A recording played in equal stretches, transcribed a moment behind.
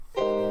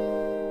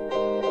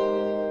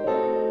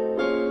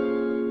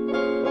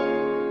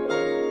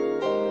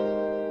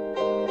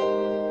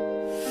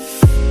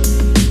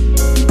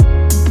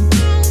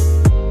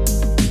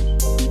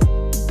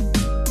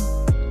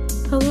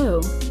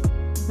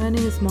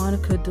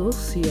Monica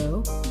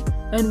Dulcio,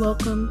 and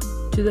welcome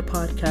to the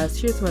podcast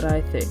Here's What I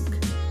Think,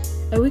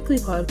 a weekly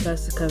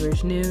podcast that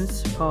covers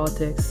news,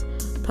 politics,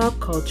 pop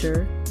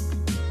culture,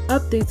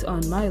 updates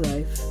on my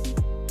life,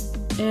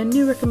 and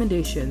new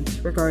recommendations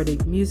regarding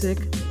music,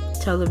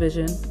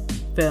 television,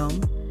 film,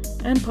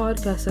 and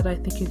podcasts that I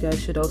think you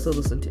guys should also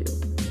listen to.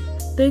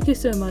 Thank you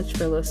so much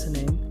for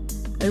listening.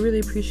 I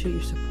really appreciate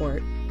your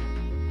support.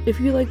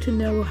 If you'd like to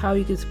know how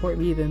you can support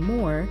me even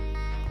more,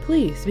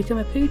 please become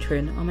a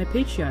patron on my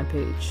Patreon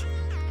page.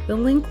 The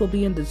link will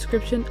be in the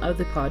description of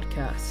the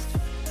podcast.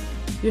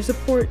 Your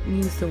support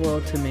means the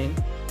world to me,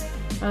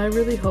 and I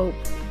really hope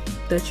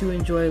that you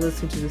enjoy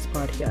listening to this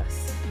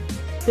podcast.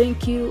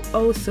 Thank you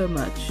oh so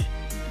much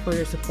for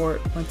your support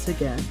once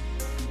again,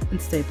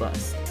 and stay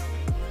blessed.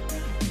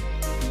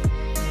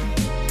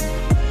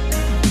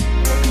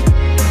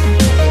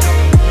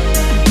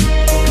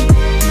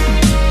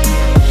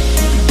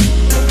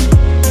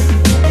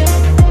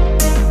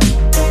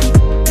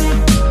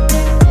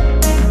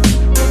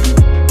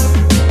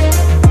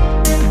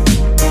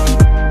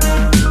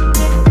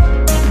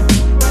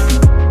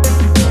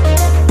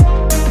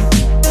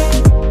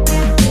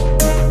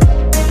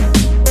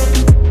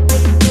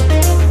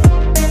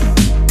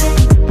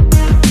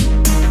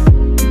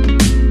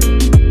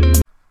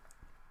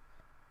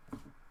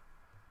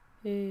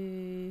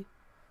 Hey,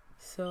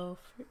 so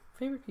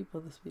favorite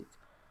people this week.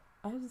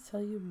 I have to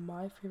tell you,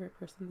 my favorite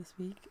person this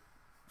week,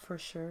 for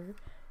sure,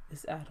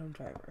 is Adam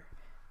Driver,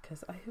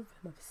 because I have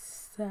been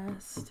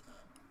obsessed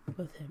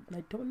with him, and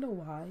I don't know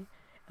why,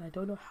 and I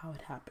don't know how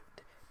it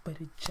happened,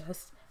 but it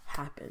just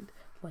happened.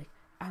 Like,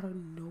 out of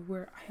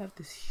nowhere, I have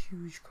this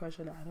huge crush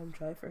on Adam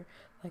Driver.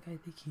 Like, I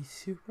think he's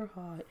super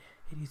hot,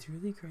 and he's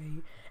really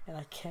great, and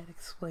I can't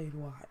explain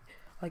why.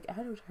 Like,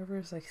 Adam Driver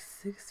is like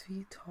 6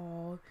 feet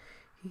tall.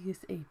 He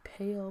is a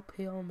pale,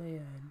 pale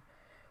man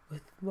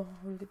with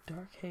long,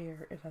 dark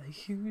hair and a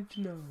huge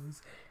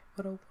nose,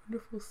 but a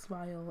wonderful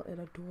smile and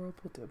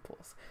adorable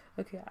dimples.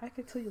 Okay, I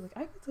can tell you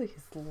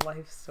his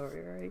life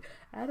story, right?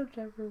 Adam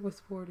Driver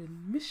was born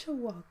in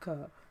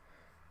Mishawaka,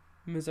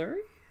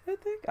 Missouri, I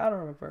think? I don't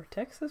remember.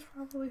 Texas,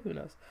 probably? Who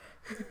knows?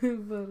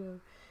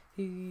 But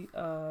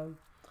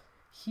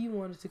he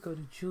wanted to go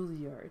to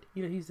Juilliard.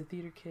 You know, he's a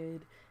theater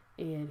kid,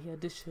 and he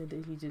auditioned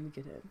and he didn't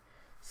get in.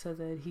 So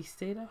then he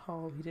stayed at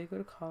home, he didn't go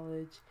to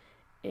college,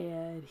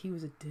 and he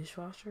was a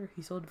dishwasher.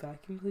 He sold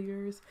vacuum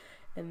cleaners,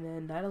 and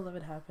then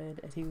 9/11 happened,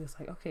 and he was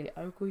like, okay,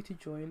 I'm going to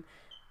join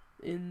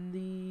in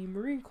the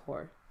Marine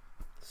Corps,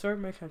 serve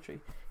my country.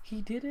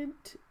 He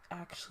didn't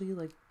actually,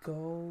 like,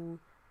 go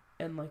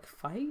and, like,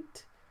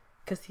 fight,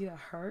 because he got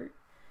hurt,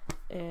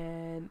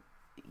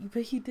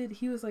 but he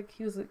was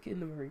in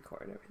the Marine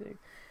Corps and everything.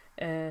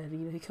 And,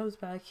 you know, he comes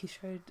back, he's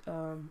trying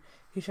to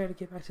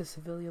get back to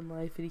civilian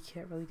life, and he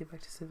can't really get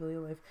back to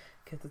civilian life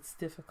because it's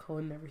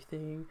difficult and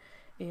everything.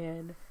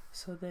 And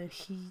so then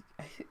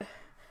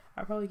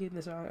I'm probably getting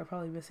this wrong, I'm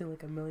probably missing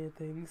like a million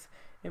things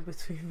in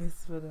between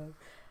this, but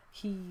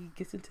he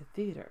gets into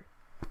theater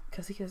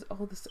because he has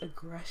all this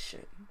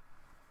aggression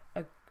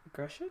from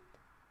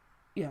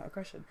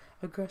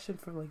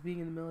like being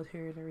in the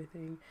military and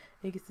everything.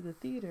 And he gets into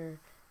theater,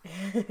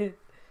 and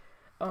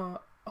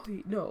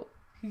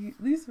he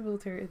leaves the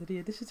military, and then he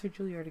auditions for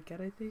Juilliard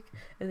again, I think,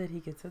 and then he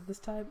gets in this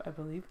time, I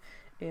believe,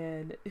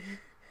 and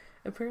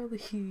apparently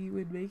he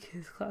would make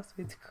his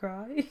classmates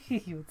cry.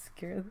 He would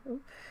scare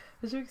them,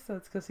 which makes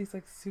sense, because he's,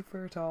 like,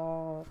 super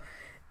tall,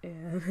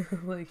 and,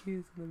 like, he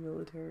was in the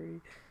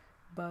military,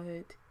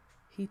 but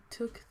he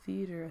took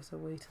theater as a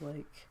way to,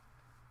 like,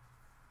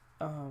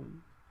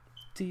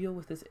 deal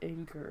with his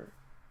anger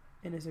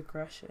and his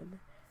aggression,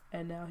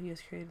 and now he has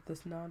created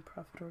this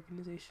non-profit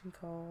organization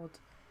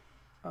called,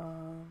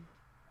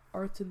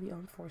 Arts in the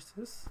Armed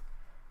Forces.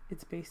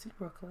 It's based in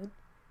Brooklyn.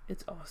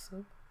 It's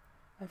awesome.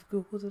 I've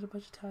Googled it a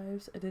bunch of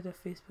times. I did a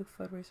Facebook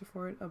fundraiser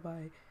for it on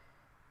my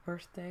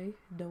birthday.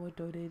 No one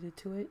donated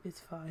to it.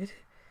 It's fine.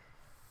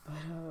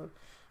 But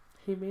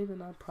he made the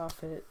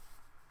nonprofit,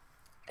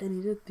 and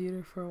he did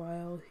theater for a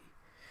while.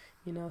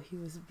 He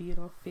was being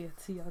all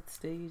fancy on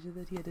stage, and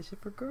then he auditioned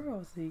for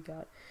Girls, and he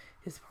got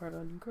his part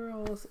on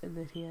Girls, and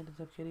then he ended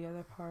up getting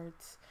other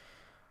parts,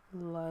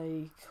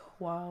 like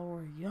While we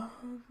were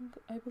young,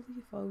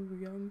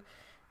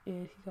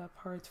 and he got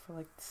parts for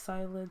like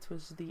Silence,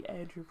 which is the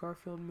Andrew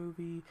Garfield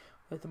movie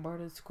with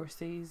Martin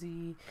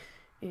Scorsese,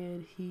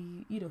 and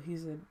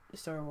he's in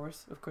Star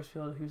Wars. Of course,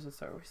 we all know he was in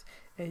Star Wars,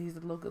 and he's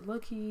in Logan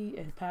Lucky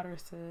and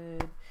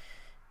Patterson,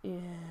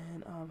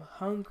 and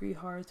Hungry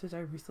Hearts, which I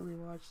recently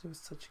watched. It was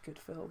such a good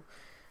film.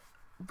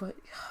 But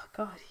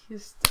he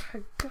is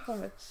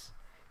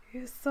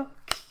so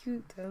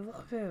cute. I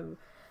love him.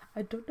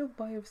 I don't know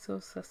why I'm so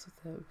obsessed with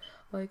him.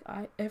 Like,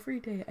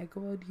 every day I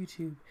go on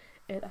YouTube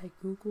and I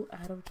Google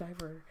Adam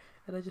Driver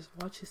and I just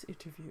watch his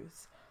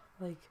interviews.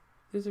 Like,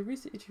 there's a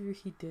recent interview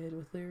he did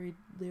with Larry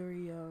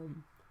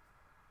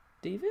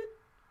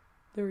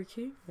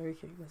King,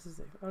 that's his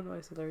name. I don't know why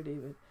I said Larry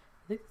David.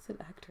 I think it's an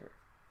actor.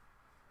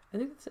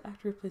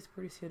 Who plays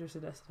Bernie Sanders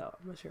in SNL.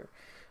 I'm not sure.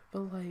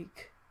 But,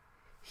 like,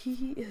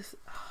 he is,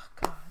 oh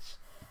gosh.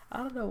 I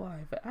don't know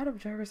why, but Adam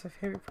Driver's my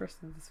favorite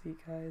person this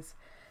week, guys.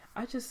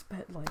 I just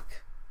spent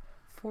like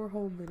 4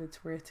 whole minutes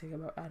ranting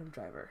about Adam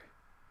Driver,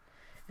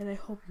 and I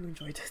hope you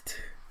enjoyed it.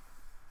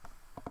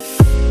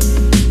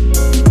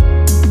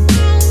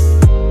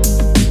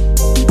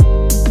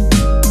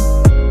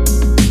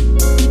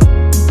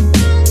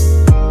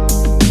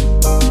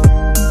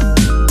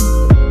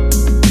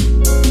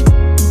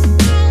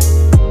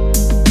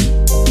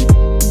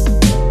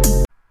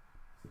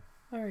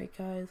 Alright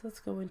guys, let's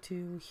go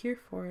into Here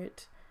For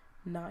It,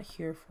 Not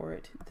Here For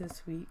It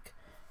this week.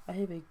 I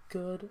have a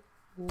good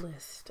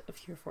list of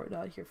Here For It,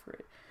 Not Here For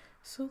It.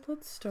 So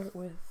let's start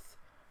with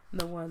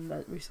the one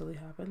that recently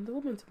happened, the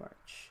Women's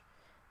March.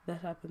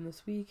 That happened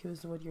this week. It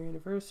was the 1 year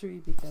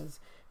anniversary because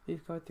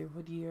we've gone through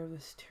 1 year of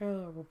this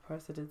terrible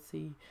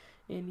presidency,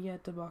 and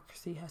yet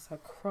democracy has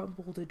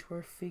crumbled into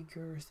our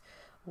fingers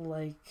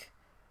like,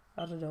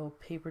 I don't know,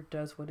 paper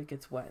does when it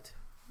gets wet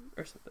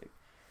or something.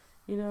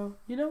 You know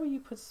when you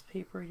put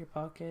paper in your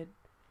pocket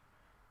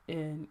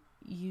and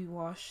you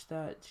wash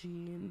that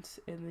jeans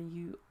and then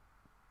you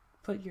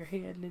put your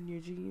hand in your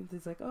jeans,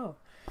 it's like, oh,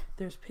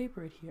 there's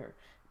paper in here.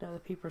 Now the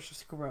paper's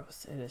just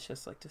gross and it's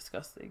just like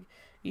disgusting.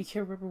 You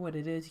can't remember what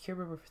it is. You can't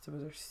remember if it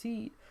was a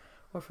receipt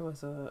or if it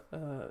was a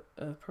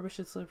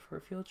permission slip for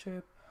a field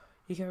trip.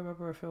 You can't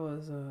remember if it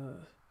was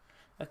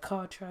a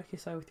contract you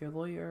signed with your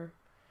lawyer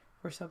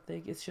or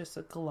something. It's just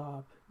a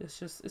glob.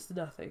 It's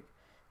nothing.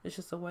 It's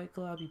just a white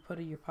glob you put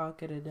in your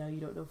pocket, and now you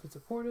don't know if it's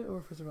important or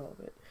if it's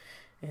relevant.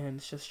 And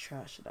it's just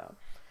trash now.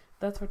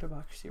 That's our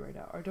democracy right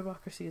now. Our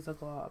democracy is a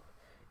glob.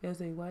 It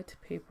is a wet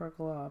paper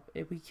glob,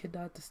 and we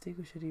cannot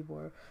distinguish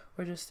anymore.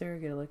 We're just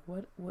staring at it like,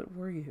 what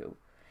were you?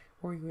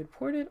 Were you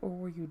important or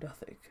were you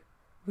nothing?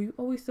 Were you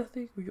always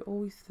nothing? Were you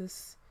always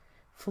this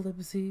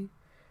flimsy,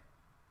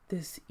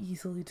 this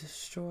easily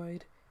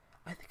destroyed?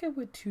 I think I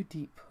went too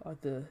deep on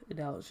the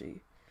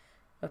analogy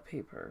of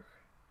paper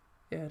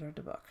and our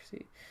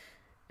democracy.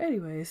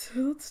 Anyways,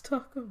 let's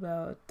talk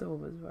about the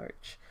Women's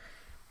March.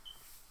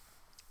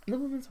 The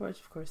Women's March,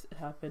 of course, it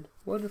happened.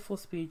 Wonderful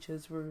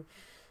speeches were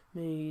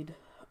made.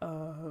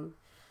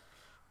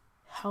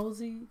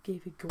 Halsey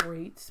gave a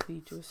great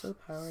speech. It was so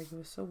empowering. It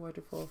was so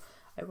wonderful.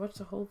 I watched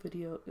the whole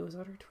video. It was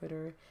on her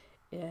Twitter,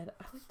 and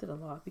I liked it a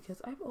lot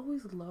because I've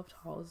always loved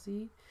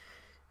Halsey,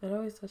 and I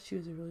always thought she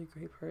was a really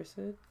great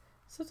person.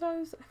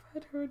 Sometimes I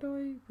find her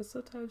annoying, but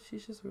sometimes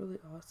she's just really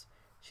awesome.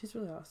 She's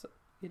really awesome,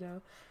 you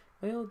know?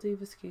 Viola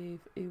Davis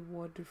gave a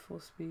wonderful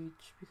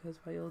speech because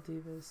Viola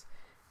Davis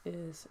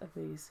is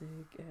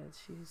amazing and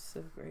she's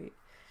so great,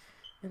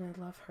 and I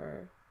love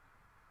her.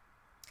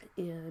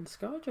 And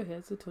Scarlett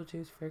Johansson told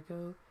James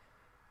Franco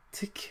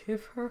to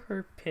give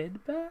her pin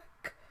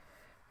back,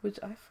 which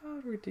I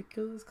found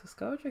ridiculous because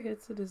Scarlett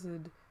Johansson is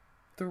in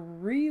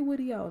 3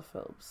 Woody Allen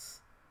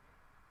films.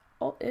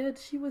 Oh, and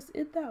she was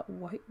in that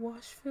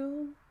whitewash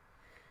film.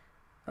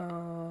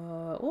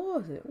 What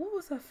was it? What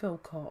was that film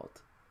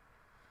called?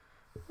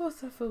 What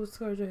was that film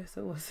Scarlett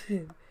Johansson was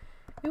in?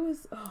 It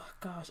was, oh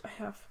gosh, I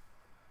have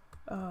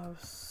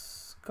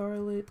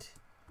Scarlett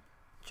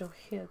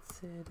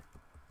Johansson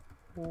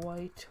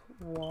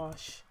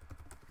whitewash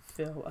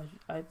film.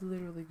 I'm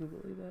literally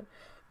Googling that.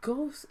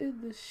 Ghost in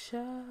the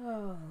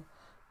Shell.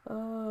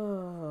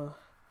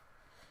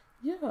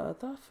 Yeah,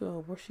 that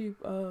film where she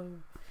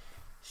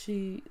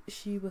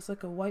was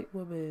like a white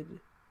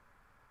woman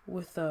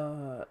with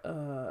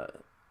an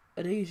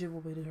Asian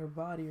woman in her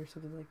body or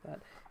something like that.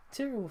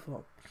 Terrible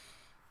film.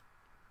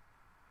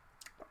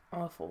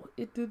 Awful.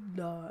 It did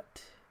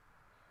not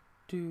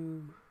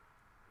do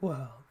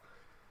well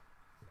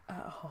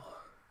at all.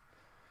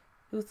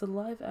 It was the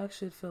live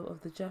action film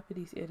of the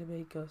Japanese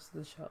anime Ghost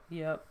in the Shell.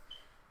 Yep.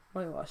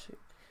 Whitewashing.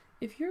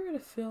 If you're in a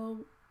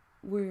film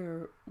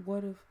where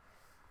one of,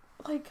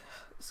 like,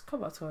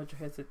 come on, Scarlett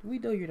Johansson, we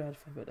know you're not a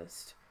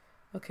feminist.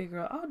 Okay,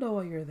 girl, I don't know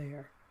why you're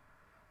there.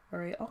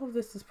 Alright, all of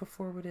this is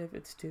performative,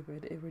 it's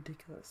stupid, and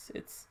ridiculous.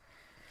 It's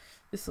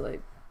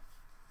like,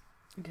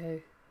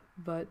 okay,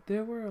 but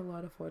there were a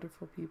lot of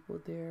wonderful people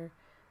there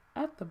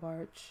at the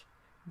march.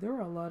 There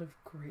were a lot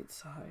of great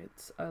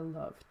signs I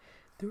loved.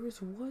 There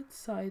was one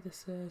sign that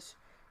says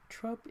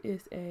Trump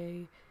is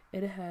a,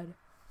 and it had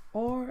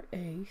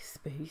R-A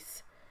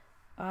space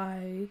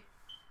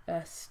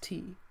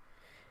I-S-T.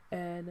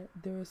 And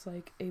there was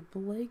like a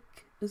blank,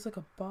 there's like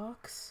a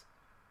box,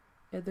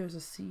 and there's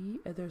a C,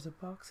 and there's a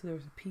box, and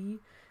there's a P,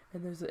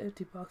 and there's an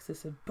empty box that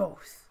said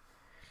both.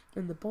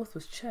 And the both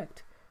was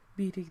checked,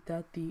 meaning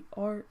that the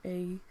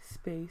R-A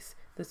space,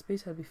 the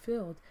space had to be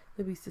filled.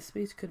 That means the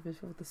space could have been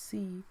filled with a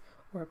C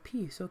or a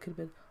P, so it could have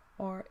been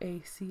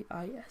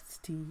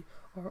R-A-C-I-S-T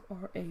or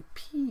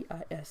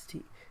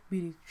R-A-P-I-S-T,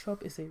 meaning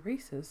Trump is a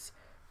racist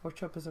or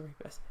Trump is a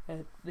rapist,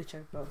 and they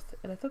checked both.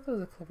 And I thought that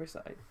was a clever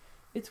sign.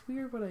 It's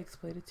weird when I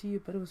explained it to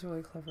you, but it was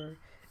really clever.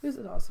 It was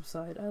an awesome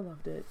sign. I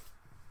loved it.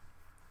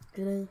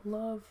 And I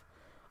love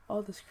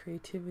all this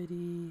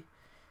creativity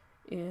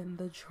and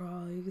the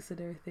drawings and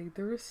everything.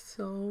 There were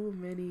so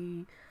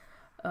many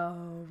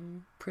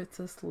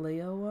Princess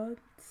Leia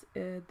ones,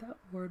 and that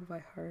warmed my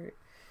heart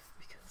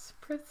because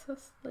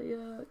Princess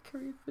Leia,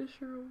 Carrie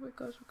Fisher, oh my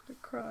gosh, I'm gonna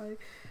cry.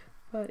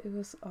 But it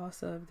was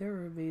awesome. They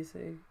were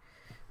amazing.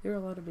 There were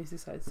a lot of amazing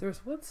sides. There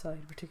was one side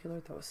in particular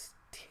that was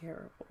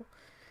terrible.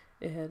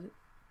 And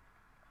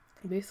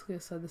basically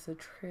it said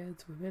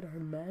trans women are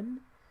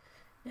men.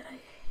 And I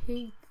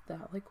hate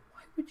that. Like,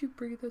 why would you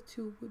bring that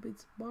to a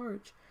women's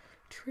march?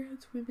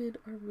 Trans women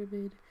are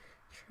women.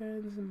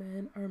 Trans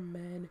men are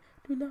men.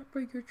 Do not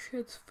bring your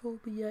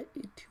transphobia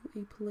into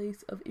a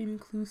place of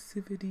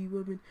inclusivity,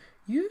 women.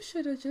 You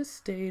should have just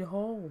stayed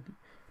home.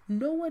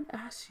 No one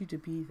asked you to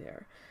be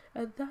there.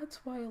 And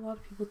that's why a lot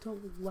of people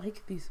don't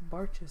like these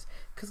marches.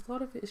 Because a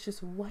lot of it is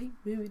just white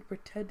women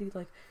pretending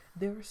like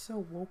they're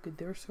so woke and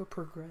they're so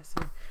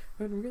progressive.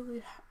 And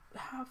really,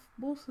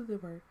 most of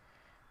them are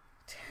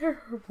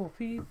terrible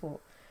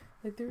people.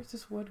 Like, there's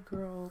this one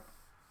girl,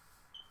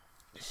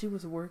 she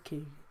was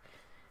working,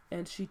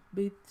 and she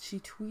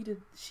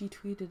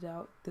tweeted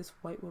out this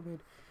white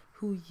woman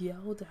who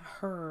yelled at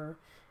her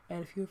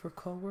and a few of her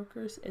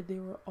coworkers, and they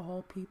were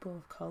all people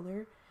of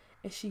color,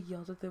 and she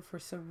yelled at them for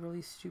some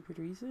really stupid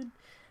reason.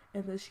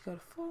 And then she got a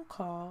phone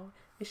call,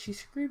 and she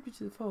screamed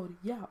into the phone,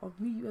 "Yeah, I'll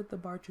meet you at the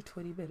march in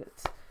 20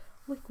 minutes.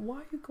 Like,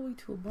 why are you going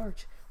to a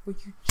march where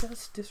you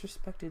just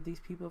disrespected these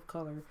people of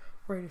color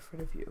right in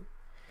front of you?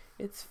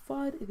 It's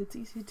fun and it's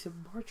easy to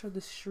march on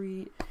the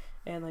street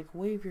and like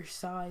wave your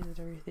signs and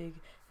everything.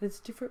 And it's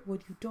different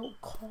when you don't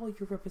call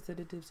your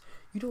representatives,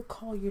 you don't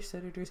call your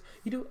senators,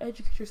 you don't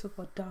educate yourself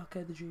on DACA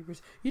and the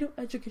Dreamers, you don't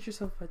educate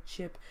yourself on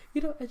CHIP,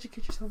 you don't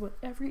educate yourself on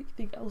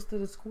everything else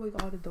that is going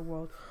on in the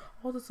world.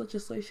 All this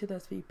legislation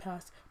that's being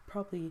passed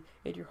probably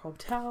in your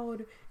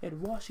hometown,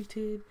 in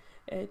Washington,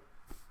 and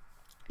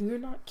you're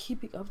not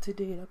keeping up to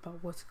date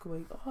about what's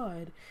going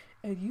on,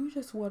 and you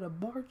just want to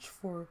march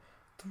for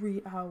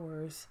 3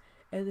 hours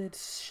and then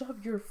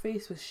shove your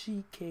face with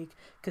sheet cake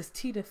because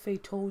Tina Fey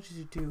told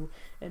you to do,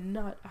 and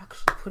not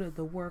actually put in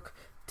the work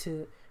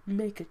to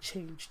make a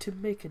change, to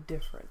make a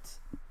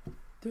difference.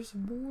 There's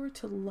more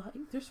to life.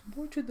 There's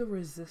more to the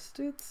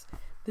resistance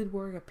than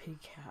wearing a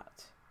pink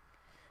hat.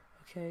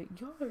 Okay,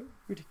 y'all are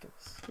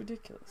ridiculous.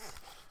 Ridiculous.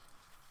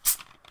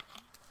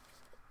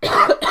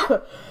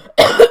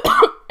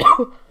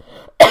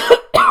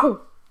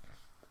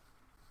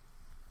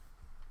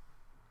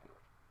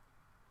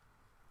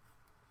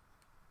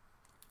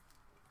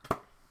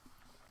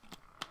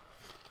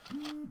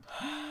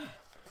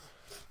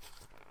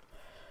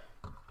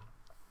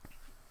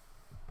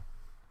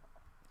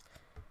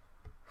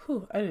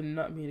 Whew, I did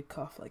not mean to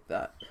cough like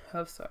that.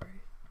 I'm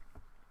sorry.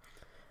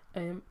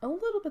 I am a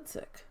little bit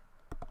sick,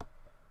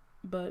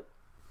 but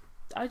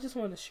I just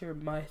want to share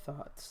my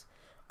thoughts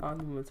on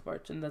the Women's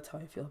March, and that's how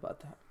I feel about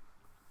that.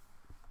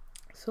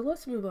 So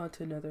let's move on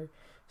to another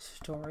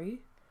story.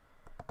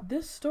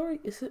 This story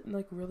isn't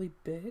like really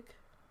big,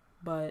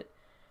 but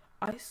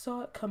I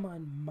saw it come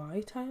on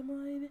my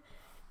timeline,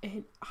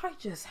 and I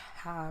just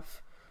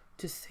have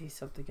to say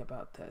something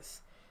about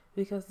this,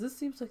 because this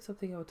seems like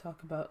something I would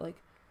talk about,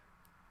 like,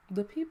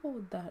 the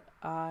people that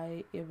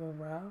I am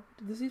around.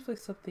 This seems like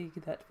something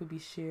that would be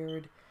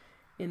shared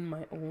in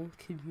my own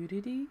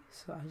community,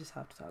 so I just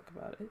have to talk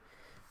about it.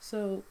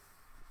 So,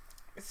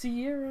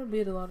 Sierra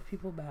made a lot of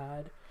people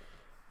mad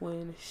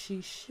when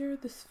she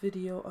shared this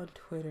video on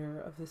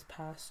Twitter of this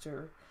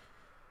pastor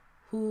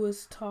who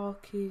was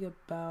talking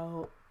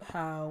about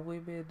how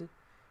women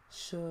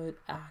should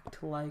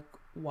act like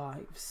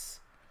wives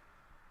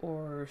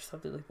or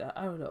something like that.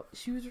 I don't know.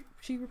 She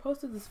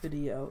reposted this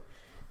video,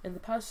 and the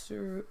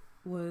pastor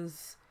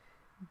was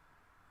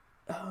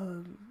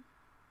I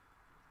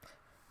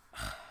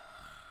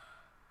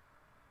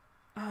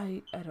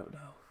don't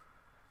know.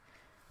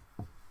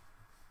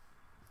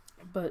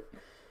 But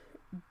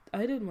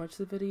I didn't watch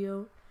the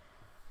video.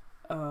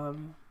 I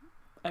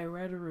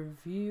read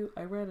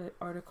an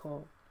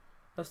article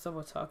of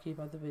someone talking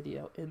about the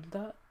video, and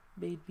that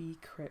made me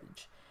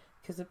cringe.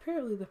 Because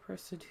apparently the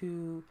person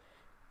who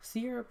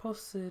Sierra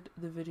posted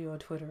the video on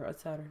Twitter on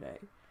Saturday,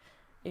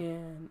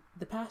 and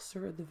the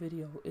pastor in the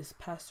video is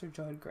Pastor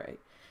John Gray,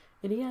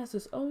 and he has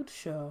his own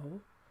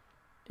show,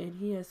 and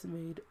he has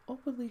made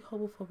openly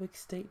homophobic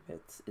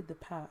statements in the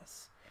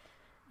past.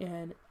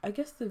 And I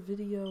guess the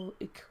video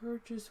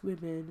encourages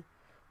women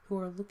who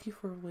are looking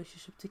for a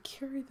relationship to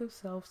carry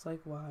themselves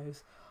like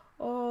wives.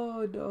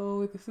 Oh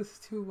no, this is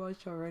too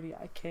much already.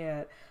 I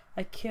can't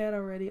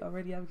already.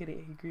 Already I'm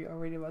getting angry.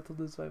 Already I'm about to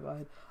lose my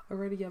mind.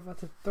 Already I'm about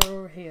to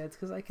throw hands,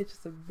 because I could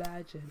just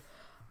imagine.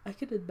 I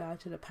could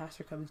imagine a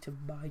pastor coming to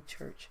my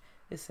church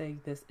and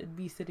saying this, and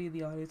me sitting in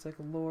the audience like,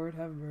 Lord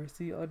have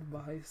mercy on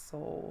my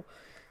soul.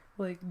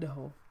 Like,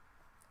 no.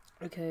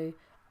 Okay?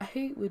 I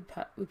hate when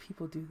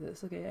people do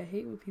this. Okay? I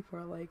hate when people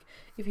are like,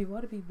 if you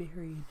want to be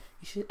married,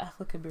 you should act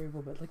like a married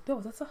woman. Like, no,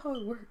 that's not how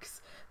it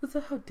works. That's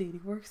not how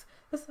dating works.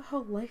 That's not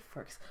how life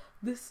works.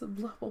 This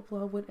blah, blah,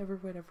 blah,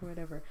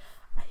 whatever.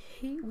 I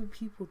hate when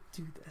people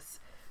do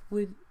this.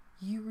 When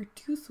you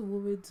reduce a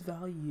woman's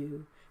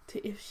value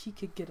to if she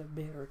can get a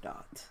man or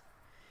not.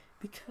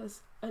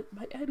 Because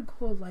my end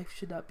goal in life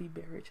should not be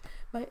marriage.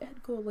 My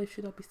end goal in life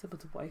should not be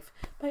someone's wife.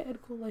 My end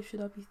goal in life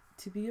should not be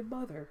to be a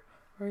mother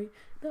right?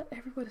 Not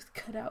everyone is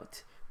cut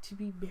out to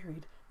be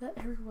married. Not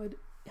everyone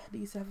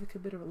needs to have a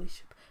committed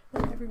relationship.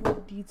 Not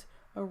everyone needs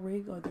a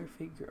ring on their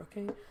finger,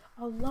 okay?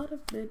 A lot of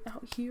men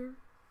out here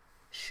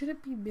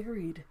shouldn't be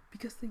married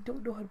because they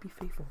don't know how to be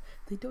faithful.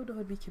 They don't know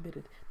how to be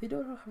committed. They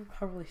don't know how to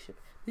have a relationship.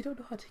 They don't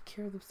know how to take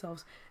care of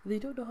themselves. And they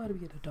don't know how to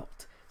be an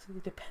adult. So they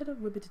depend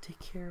on women to take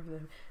care of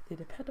them. They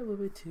depend on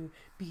women to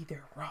be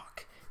their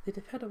rock. They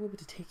depend on women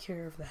to take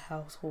care of the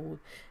household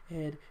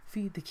and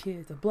feed the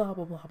kids and blah,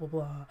 blah, blah, blah,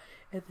 blah.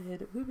 And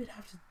then women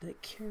have to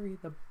like, carry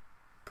the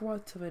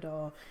brunt of it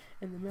all.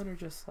 And the men are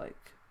just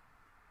like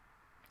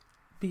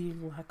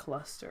being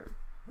lackluster.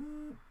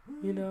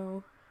 You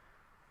know?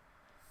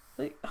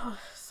 Like, oh,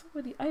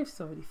 I have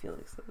so many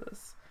feelings of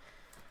this.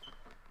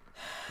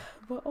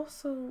 But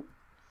also,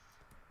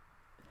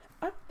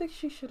 I don't think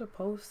she should have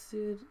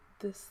posted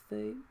this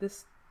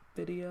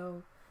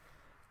video,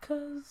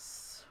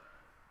 because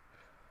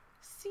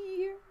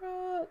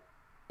Sierra,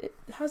 it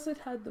hasn't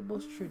had the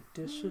most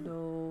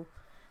traditional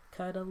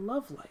kind of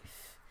love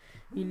life,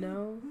 you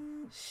know?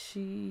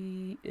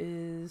 She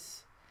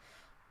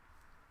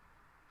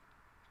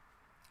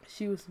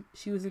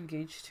was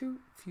engaged to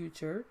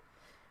Future,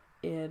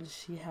 and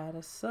she had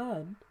a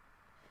son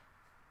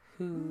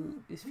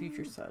who is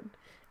Future's son.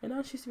 And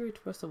now she's married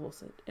to Russell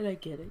Wilson. And I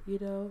get it, you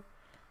know?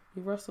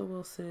 Russell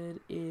Wilson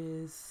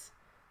is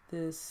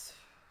this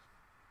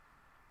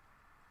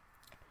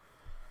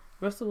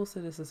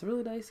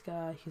really nice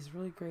guy. He's a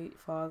really great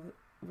father,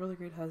 really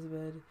great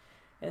husband.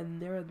 And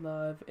they're in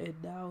love. And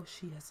now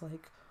she has,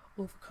 like,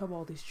 overcome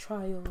all these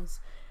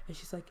trials. And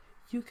she's like,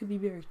 you can be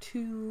married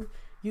too.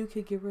 You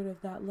can get rid of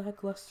that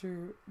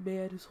lackluster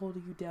man who's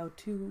holding you down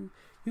too.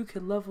 You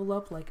can level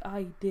up like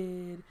I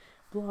did.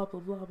 Blah, blah,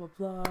 blah, blah,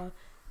 blah.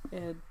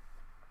 And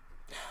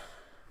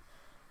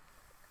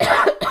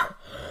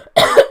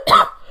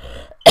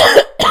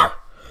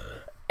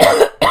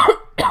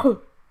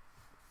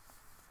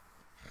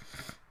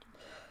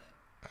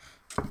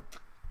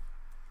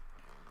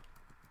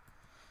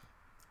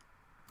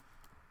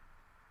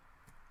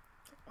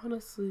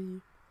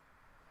honestly,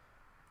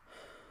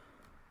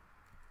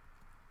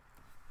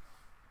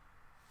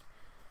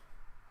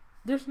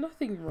 there's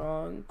nothing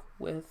wrong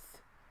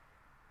with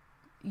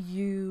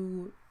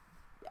you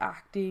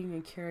acting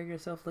and carrying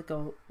yourself like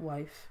a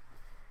wife.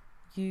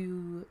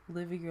 You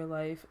living your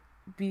life,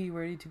 being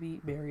ready to be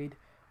married,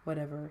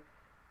 whatever.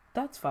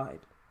 That's fine.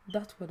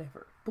 That's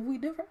whatever. But we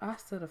never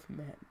ask that of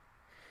men.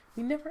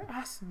 We never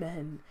ask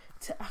men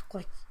to act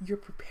like you're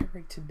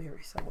preparing to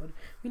marry someone.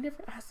 We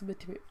never ask men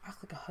to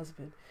act like a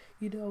husband.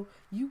 You know,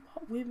 you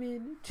want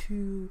women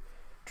to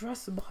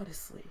dress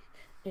modestly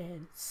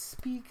and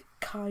speak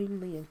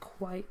kindly and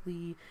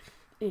quietly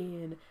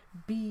and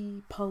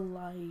be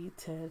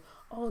polite and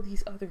all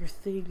these other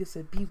things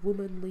and be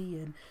womanly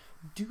and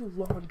do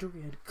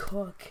laundry and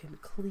cook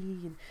and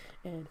clean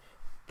and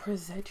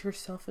present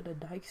yourself in a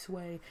nice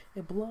way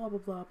and blah blah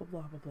blah blah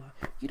blah blah blah.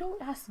 You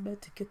don't ask men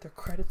to get their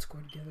credit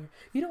score together.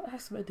 You don't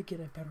ask men to get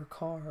a better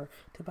car,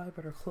 to buy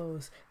better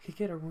clothes, to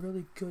get a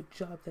really good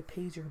job that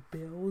pays your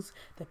bills,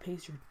 that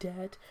pays your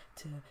debt,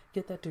 to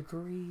get that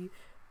degree.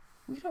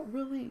 We don't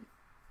really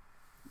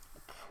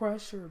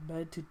pressure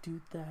men to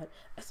do that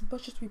as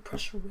much as we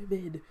pressure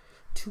women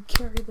to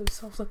carry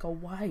themselves like a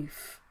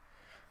wife.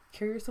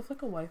 Carry yourself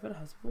like a wife and a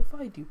husband will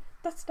find you.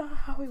 That's not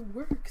how it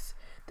works.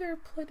 There are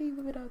plenty of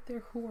women out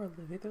there who are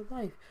living their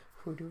life,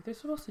 who are doing what they're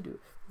supposed to do,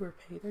 who are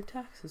paying their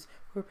taxes,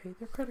 who are paying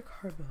their credit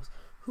card bills,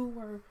 who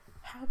are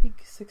having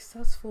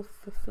successful,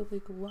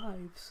 fulfilling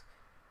lives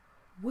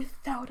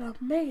without a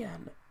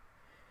man.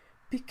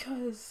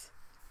 Because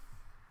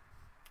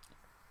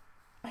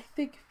I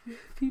think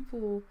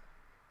people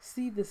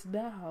see this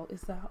now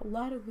is that a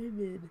lot of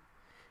women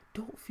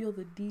don't feel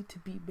the need to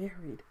be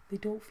married. They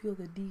don't feel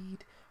the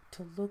need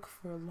to look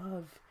for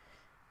love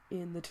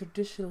in the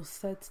traditional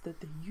sense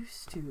that they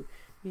used to.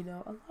 You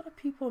know, a lot of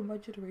people in my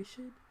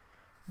generation,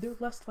 they're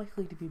less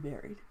likely to be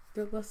married.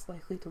 They're less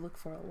likely to look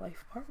for a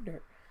life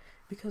partner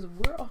because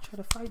we're all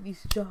trying to find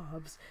these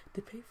jobs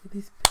to pay for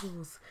these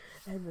bills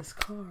and this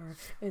car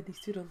and these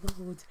student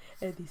loans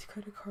and these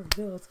credit card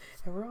bills,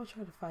 and we're all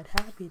trying to find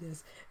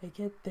happiness and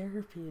get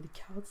therapy and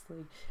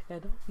counseling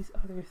and all these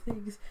other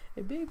things,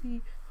 and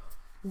maybe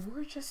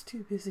we're just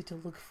too busy to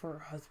look for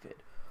a husband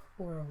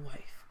or a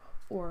wife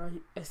or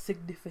a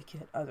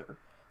significant other,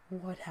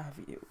 what have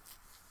you.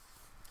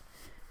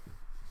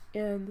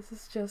 And this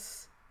is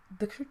just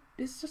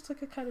it's just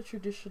like a kind of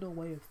traditional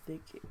way of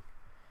thinking.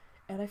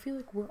 And I feel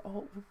like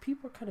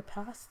people are kind of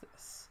past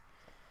this,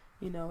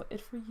 you know.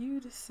 And for you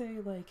to say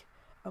like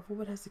a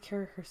woman has to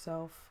carry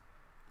herself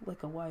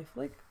like a wife,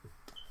 like,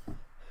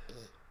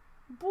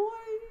 boy,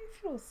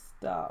 if you don't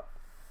stop.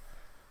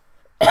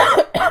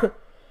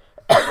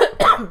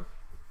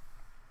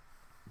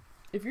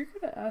 If you're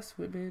gonna ask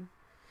women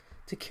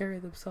to carry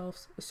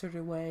themselves a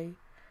certain way,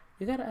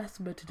 you gotta ask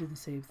men to do the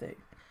same thing.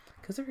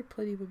 Because there are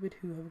plenty of women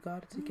who have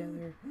got it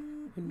together,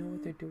 who know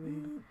what they're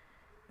doing,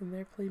 and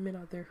there are plenty of men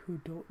out there who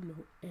don't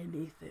know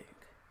anything.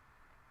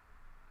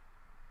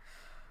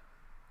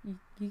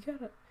 You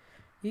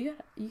You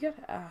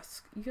gotta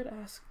ask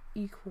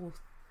equal.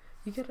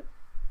 You gotta.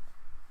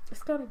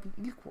 It's gotta be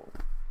equal.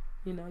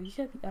 You know, you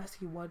can't be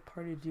asking one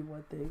party to do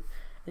one thing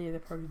and the other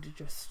party to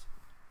just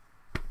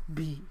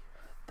be.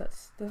 That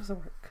doesn't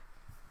work.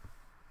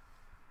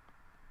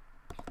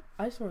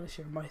 I just want to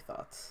share my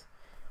thoughts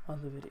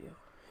on the video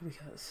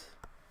because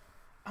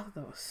I thought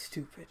that was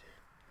stupid.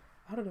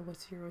 I don't know what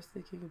Sierra was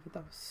thinking, but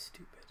that was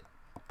stupid.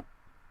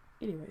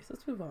 Anyways,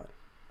 let's move on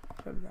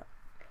from that.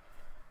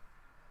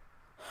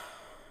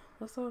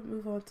 Let's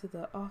move on to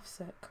the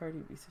Offset Cardi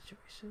B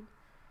situation.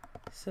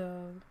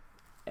 So,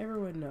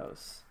 everyone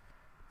knows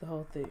the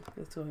whole thing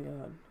that's going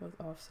on with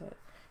Offset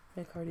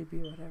and Cardi B,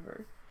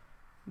 whatever.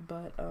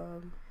 But,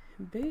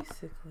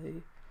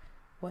 basically,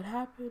 what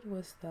happened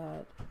was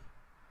that,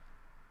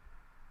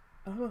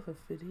 I don't know if a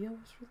video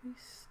was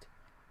released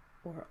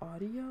or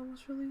audio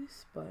was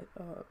released, but,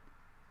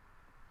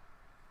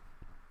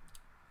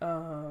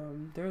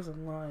 there's a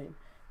line.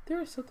 There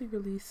was something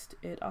released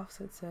and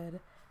Offset said,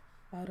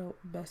 "I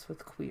don't mess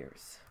with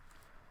queers."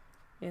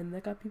 And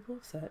that got people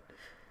upset.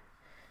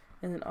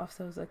 And then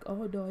Offset was like,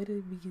 "Oh no, I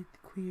didn't mean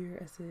queer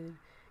as in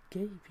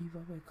gay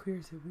people. I'm like,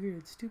 queers are weird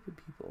and stupid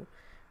people,"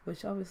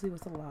 which obviously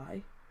was a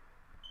lie.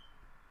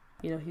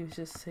 You know, he was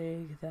just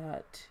saying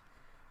that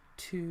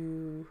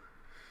to,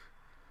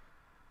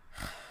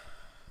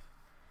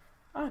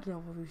 I don't know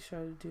what we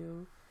trying to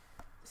do.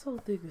 This whole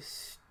thing is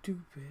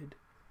stupid.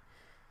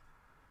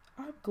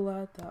 I'm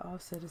glad that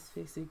Offset is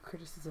facing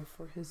criticism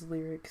for his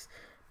lyrics,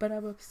 but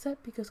I'm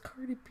upset because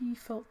Cardi B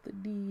felt the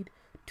need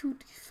to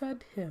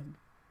defend him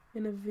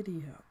in a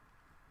video.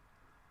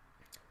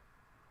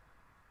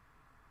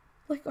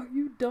 Like, are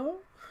you dumb?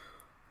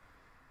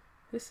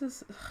 This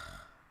is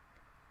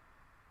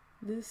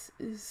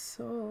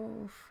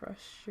so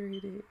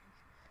frustrating.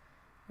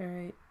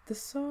 Alright, the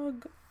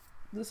song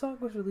was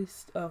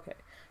released, okay,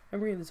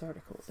 I'm reading this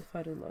article if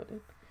I didn't load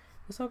it.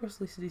 The song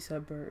was released in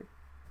December,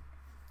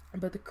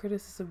 but the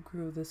criticism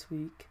grew this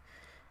week,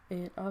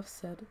 and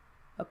Offset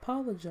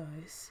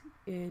apologized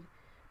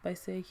by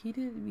saying he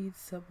didn't mean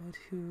someone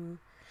who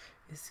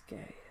is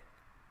gay.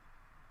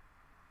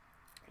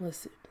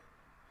 Listen.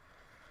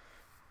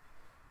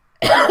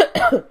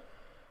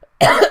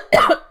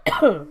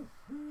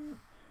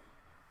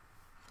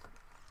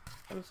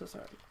 I'm so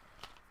sorry.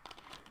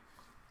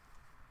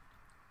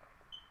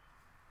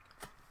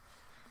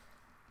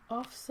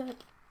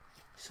 Offset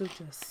should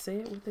just say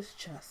it with his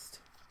chest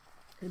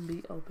and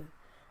be open.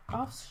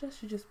 Offset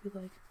should just be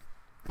like,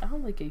 "I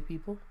don't like gay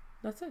people."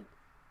 That's it.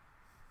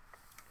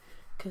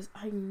 Because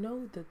I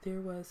know that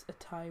there was a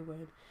time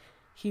when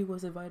he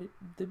was invited,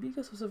 the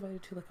Migos was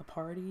invited to like a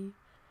party,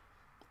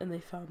 and they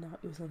found out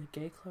it was in a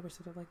gay club or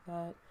something like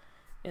that,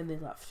 and they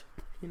left,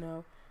 you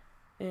know?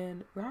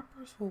 And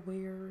rappers will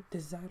wear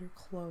designer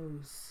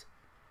clothes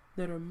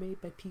that are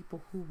made by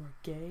people who are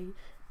gay,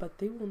 but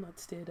they will not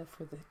stand up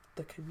for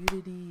the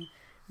community.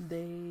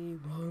 They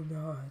will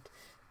not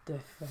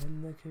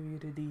defend the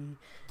community.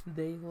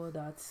 They will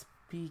not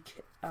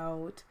speak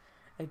out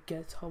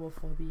against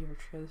homophobia or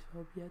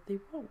transphobia. They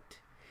won't.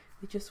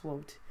 They just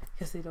won't,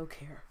 because they don't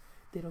care.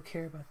 They don't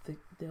care about the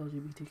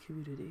LGBT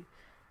community.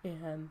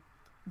 And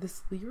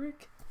this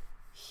lyric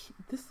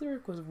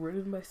was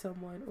written by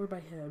someone or by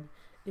him.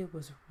 It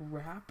was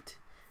rapped.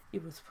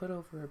 It was put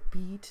over a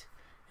beat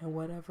and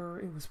whatever.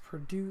 It was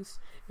produced.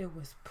 It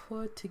was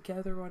put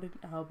together on an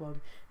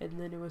album, and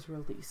then it was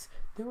released.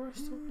 There were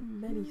so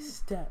many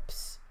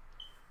steps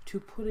to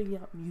putting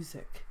out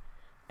music,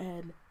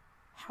 and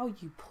how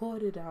you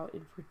put it out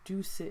and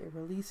produce it and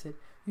release it.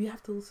 You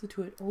have to listen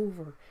to it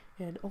over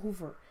and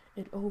over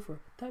and over.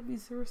 That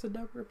means there was a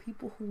number of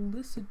people who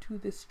listened to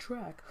this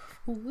track,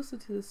 who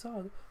listened to the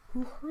song,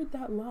 who heard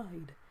that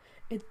line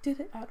and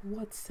didn't at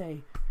once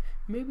say,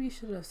 maybe you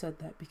should have said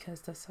that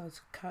because that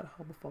sounds kind of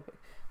homophobic.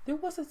 There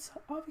might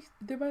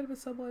have been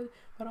someone,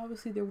 but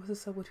obviously there wasn't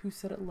someone who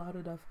said it loud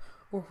enough,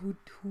 or who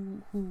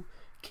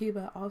came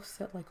at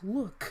Offset like,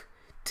 "Look,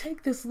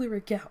 take this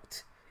lyric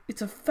out.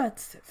 It's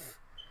offensive."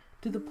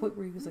 To the point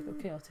where he was like,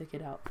 "Okay, I'll take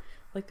it out."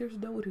 Like, there's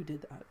no one who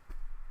did that.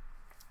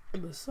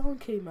 And the song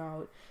came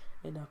out,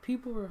 and now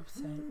people are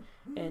upset,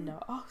 and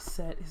now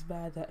Offset is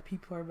mad that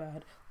people are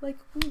mad. Like,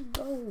 we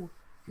know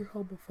you're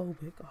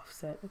homophobic,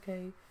 Offset,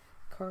 okay?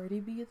 Cardi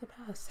B in the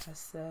past has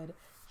said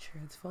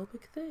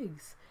transphobic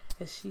things,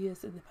 and she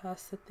has in the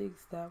past said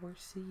things that were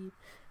seen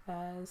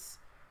as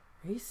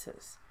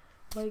racist.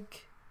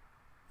 Like,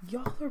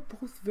 y'all are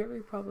both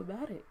very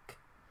problematic.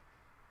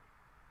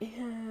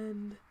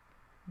 And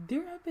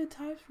there have been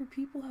times where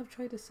people have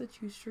tried to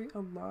set you straight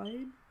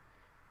online,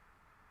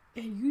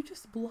 and you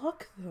just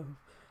block them.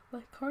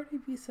 Like Cardi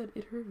B said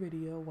in her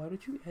video, "Why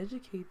don't you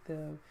educate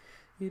them?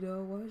 You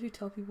know, why don't you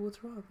tell people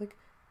what's wrong?" Like,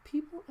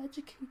 people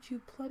educate you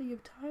plenty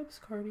of times,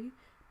 Cardi.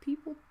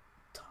 People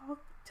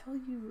tell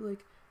you,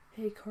 like,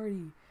 "Hey,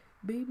 Cardi,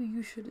 maybe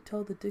you shouldn't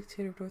tell the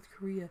dictator of North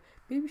Korea.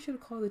 Maybe you should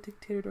have called the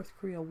dictator of North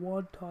Korea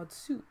wonton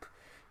soup,"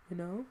 you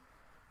know?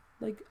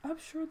 Like, I'm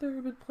sure there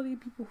have been plenty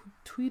of people who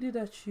tweeted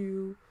at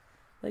you,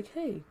 like,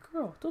 "Hey,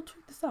 girl, don't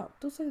tweet this out.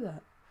 Don't say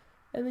that."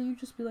 And then you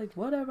just be like,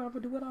 whatever, I'm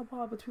gonna do what I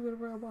want, between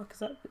whatever I want,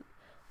 cause I,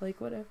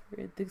 like, whatever,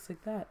 and things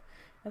like that.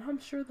 And I'm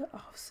sure that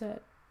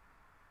Offset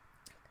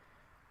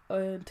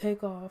and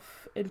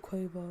Takeoff and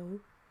Quavo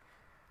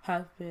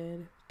have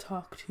been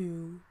talked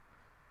to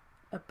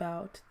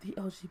about the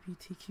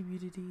LGBT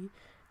community,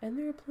 and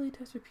there are plenty of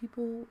times where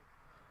people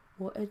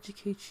will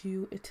educate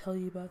you and tell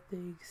you about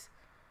things.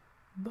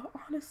 But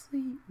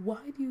honestly,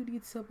 why do you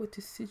need someone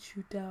to sit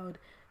you down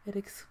and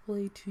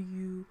explain to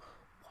you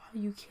why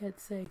you can't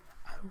say,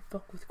 I don't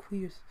fuck with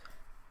queers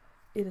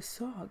in a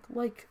song?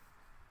 Like,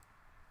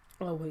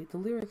 oh wait, the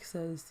lyric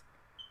says,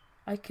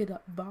 I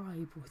cannot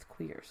vibe with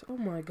queers. Oh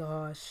my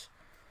gosh.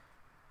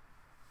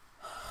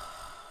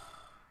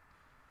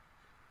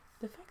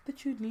 The fact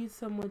that you need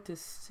someone to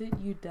sit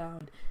you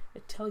down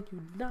and tell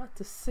you not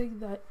to sing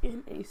that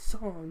in a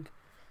song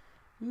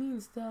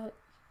means that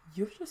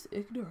you're just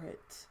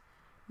ignorant.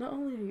 Not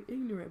only are you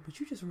ignorant, but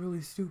you're just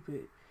really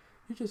stupid.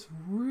 You're just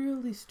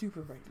really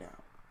stupid right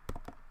now.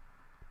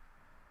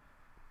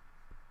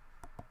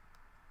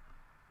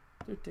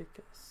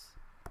 Ridiculous.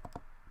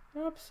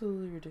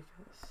 Absolutely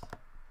ridiculous.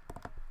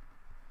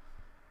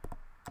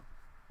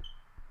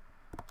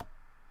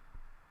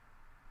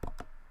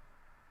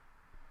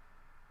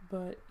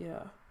 But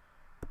yeah.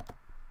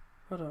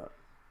 Hold on.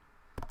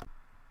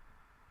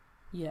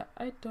 Yeah,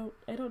 I don't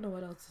know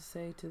what else to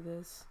say to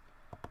this.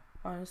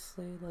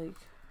 Honestly, like,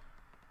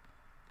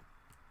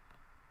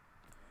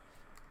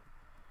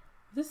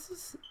 this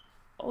is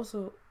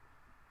also,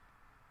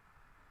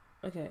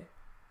 okay,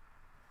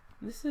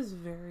 this is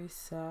very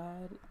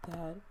sad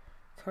that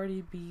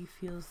Cardi B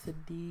feels the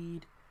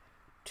need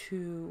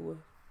to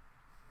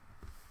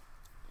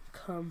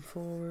come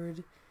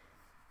forward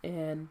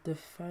and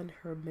defend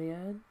her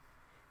man,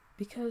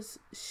 because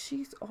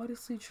she's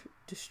honestly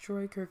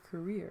destroying her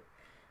career.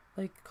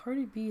 Like,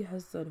 Cardi B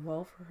has done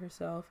well for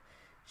herself.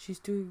 She's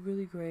doing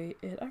really great,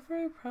 and I'm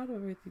very proud of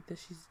everything that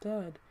she's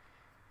done.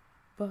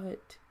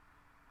 But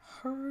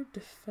her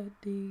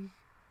defending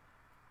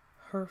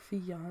her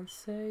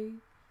fiance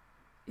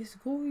is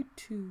going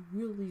to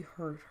really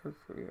hurt her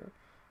career.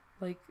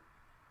 Like,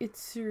 it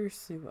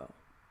seriously will.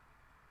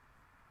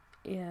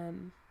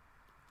 And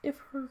if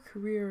her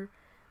career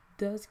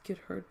does get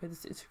hurt by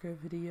this Instagram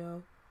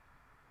video,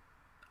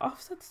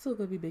 Offset's still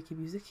gonna be making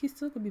music. He's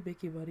still gonna be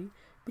making money,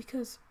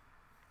 because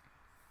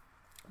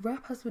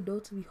rap has been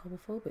known to be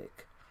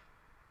homophobic,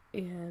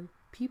 and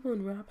people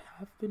in rap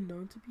have been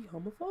known to be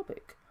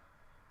homophobic.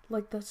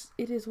 Like,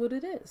 it is what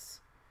it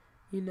is,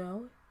 you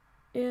know?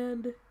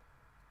 And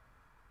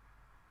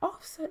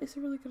Offset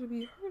isn't really gonna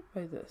be hurt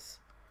by this.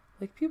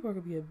 Like, people are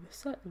gonna be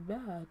upset and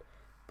mad,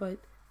 but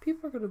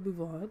people are gonna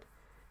move on.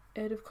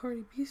 And if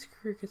Cardi B's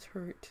career gets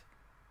hurt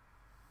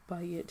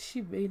by it,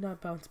 she may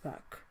not bounce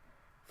back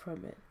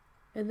from it.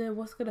 And then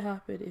what's gonna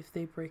happen if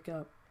they break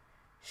up?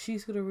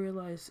 She's gonna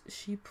realize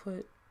she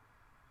put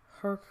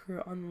her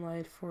career on the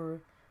line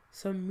for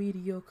some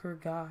mediocre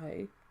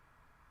guy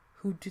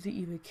who didn't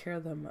even care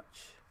that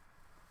much.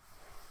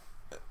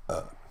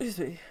 Excuse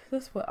me.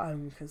 That's what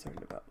I'm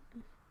concerned about.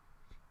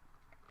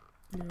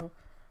 You know,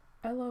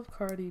 I love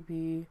Cardi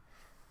B,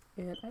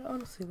 and I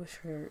honestly wish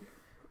her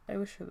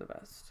the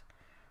best.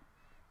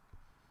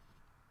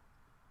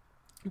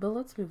 But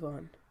let's move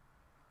on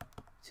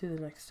to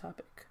the next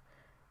topic,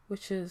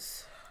 which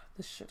is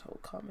the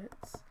shithole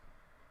comments.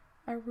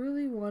 I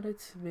really wanted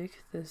to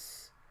make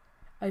this,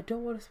 I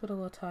don't want to spend a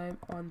lot of time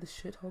on the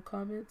shithole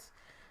comments,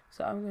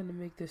 so I'm going to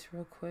make this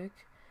real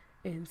quick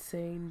in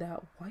saying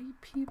that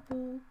white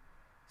people's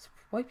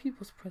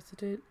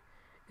president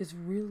is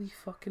really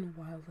fucking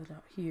wilding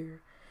out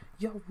here.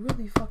 Y'all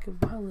really fucking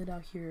wilding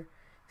out here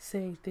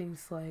saying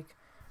things like,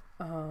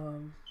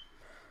 oh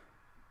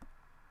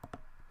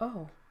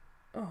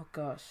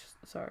gosh,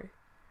 sorry.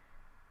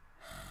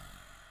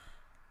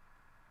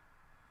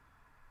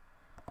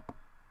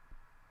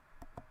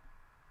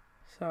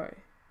 Sorry.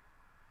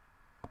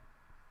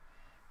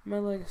 My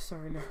leg is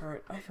starting to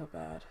hurt. I feel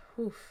bad.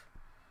 Oof.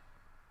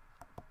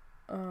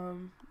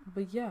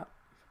 But yeah.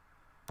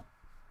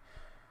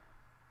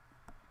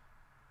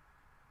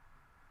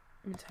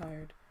 I'm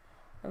tired.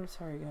 I'm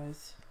sorry,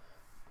 guys.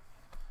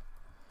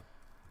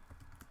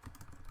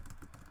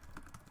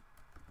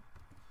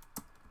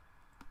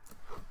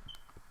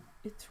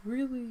 It's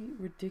really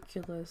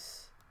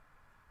ridiculous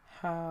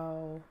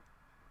how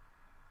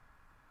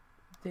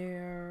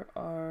there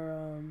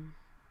are,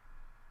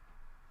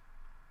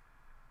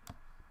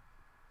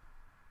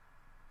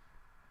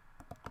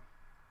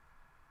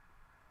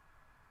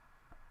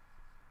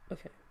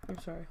 okay, I'm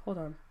sorry. Hold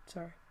on.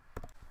 Sorry.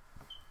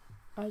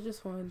 I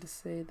just wanted to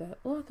say that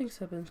a lot of things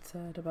have been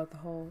said about the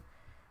whole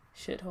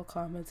shithole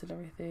comments and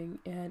everything,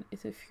 and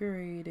it's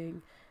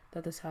infuriating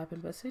that this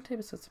happened, but at the same time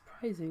it's not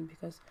surprising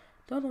because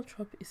Donald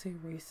Trump is a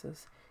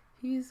racist.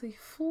 He is a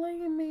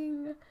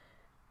flaming,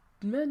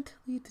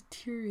 mentally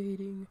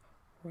deteriorating,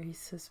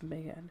 racist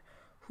man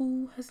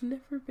who has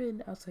never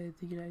been outside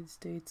the United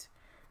States.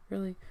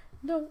 Really?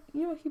 No,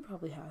 you know, he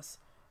probably has.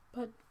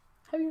 But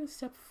have you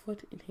stepped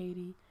foot in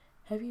Haiti?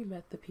 Have you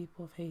met the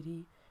people of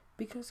Haiti?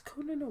 Because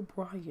Conan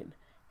O'Brien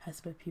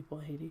has met people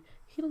in Haiti.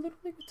 He literally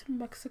went to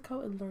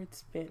Mexico and learned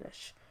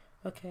Spanish.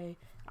 Okay,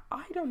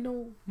 I don't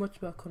know much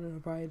about Conan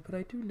O'Brien, but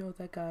I do know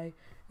that guy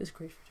is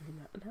great for doing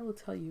that. And I will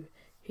tell you,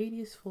 Haiti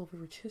is full of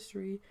rich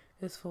history,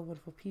 it is full of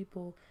wonderful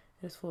people,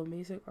 it is full of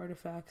amazing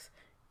artifacts,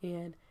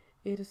 and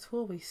it is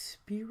full of a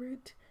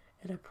spirit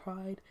and a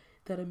pride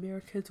that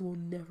Americans will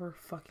never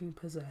fucking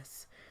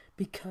possess,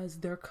 because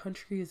their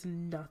country is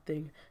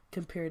nothing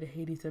compared to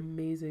Haiti's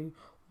amazing,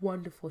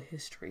 wonderful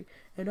history.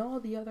 And all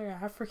the other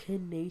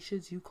African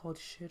nations you called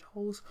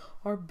shitholes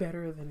are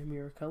better than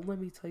America. Let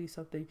me tell you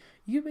something.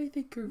 You may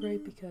think you're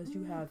great because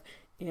you have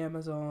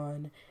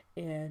Amazon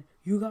and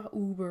you got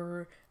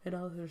Uber and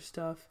other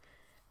stuff.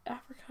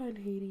 Africa and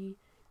Haiti,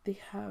 they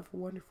have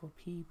wonderful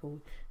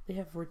people. They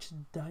have rich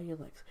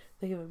dialects.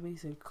 They have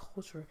amazing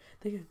culture.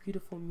 They have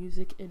beautiful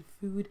music and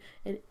food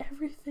and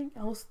everything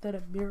else that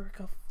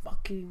America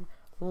fucking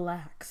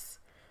lacks.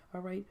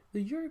 Alright?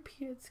 The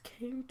Europeans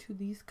came to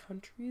these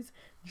countries,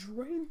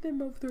 drained them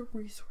of their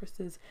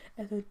resources,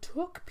 and then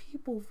took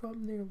people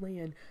from their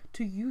land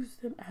to use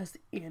them as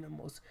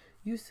animals,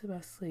 use them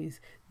as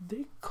slaves.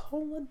 They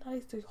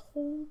colonized a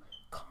whole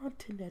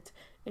continent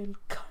and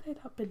cut it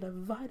up and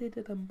divided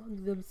it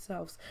among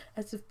themselves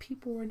as if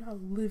people were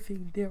not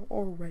living there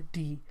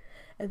already.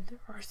 And there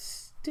are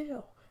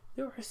still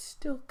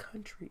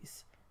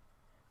countries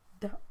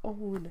that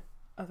own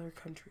other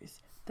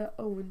countries, that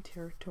own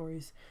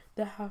territories,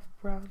 that have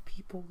brown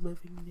people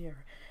living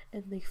there,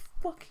 and they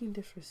fucking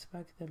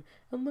disrespect them.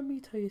 And let me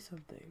tell you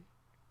something.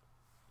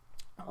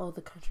 All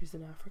the countries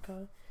in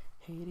Africa,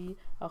 Haiti,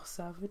 El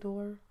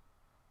Salvador,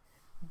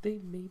 they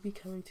may be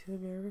coming to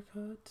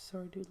America to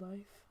start a new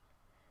life,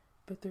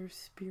 but their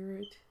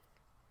spirit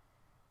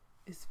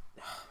is,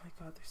 oh my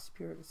god, their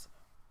spirit is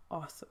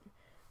awesome.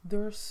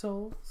 Their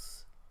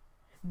souls,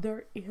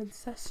 their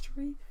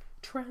ancestry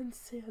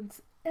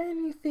transcends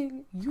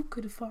anything you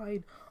could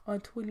find on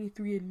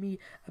 23andMe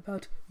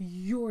about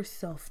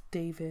yourself,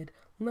 David.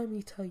 Let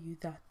me tell you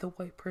that, the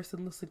white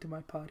person listening to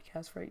my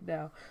podcast right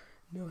now.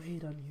 No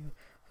hate on you.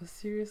 But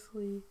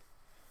seriously,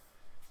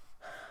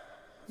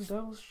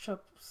 Donald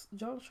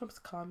Trump's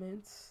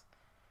comments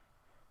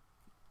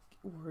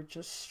were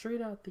just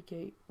straight out the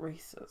gate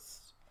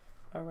racist.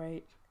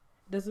 Alright?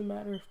 Doesn't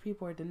matter if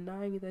people are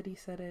denying that he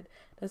said it.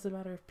 Doesn't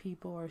matter if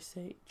people are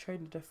trying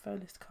to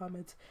defend his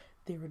comments.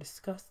 They were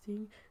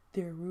disgusting.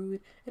 They're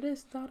rude. It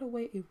is not a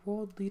way a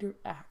world leader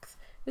acts.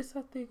 It's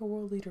not a thing a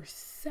world leader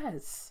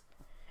says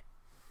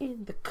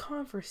in the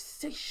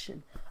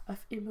conversation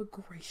of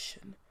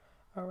immigration.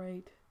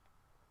 Alright?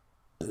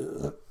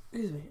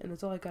 Excuse me. And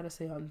that's all I gotta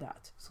say on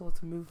that. So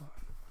let's move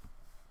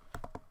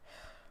on.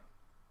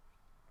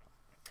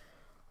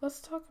 Let's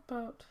talk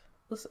about...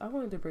 I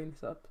wanted to bring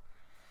this up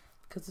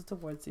because it's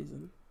award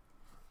season.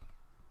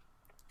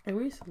 And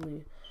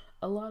recently,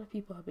 a lot of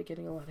people have been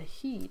getting a lot of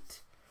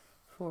heat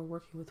for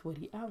working with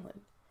Woody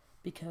Allen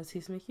because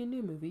he's making a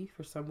new movie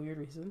for some weird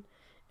reason.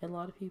 And a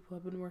lot of people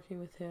have been working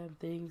with him,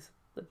 things,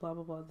 blah,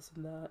 blah, blah, this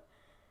and that.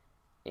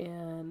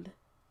 And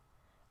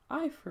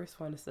I first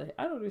want to say,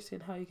 I don't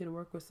understand how you can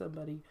work with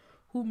somebody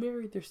who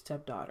married their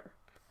stepdaughter.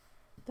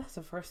 That's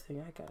the first thing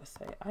I gotta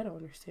say. I don't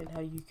understand how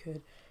you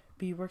could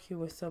be working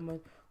with someone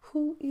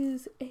who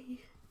is a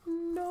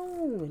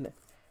known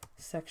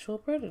sexual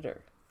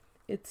predator.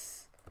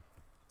 It's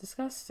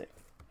disgusting,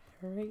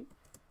 alright?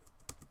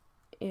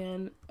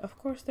 And of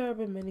course there have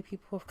been many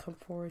people who have come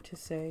forward to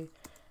say,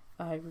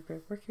 I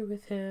regret working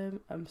with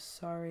him. I'm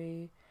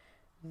sorry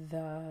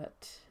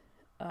that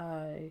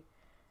I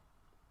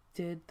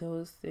did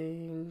those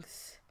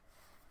things.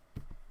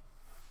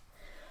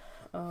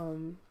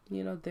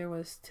 There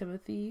was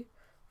Timothy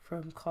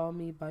from Call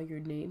Me By Your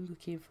Name who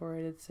came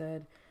forward and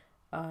said,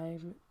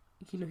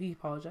 he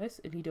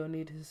apologized and he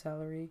donated his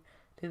salary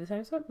to the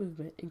Time's Up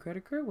movement. And Greta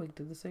Gerwig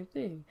did the same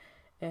thing.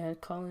 And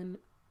Colin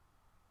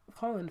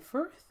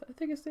Firth, I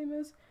think his name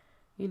is,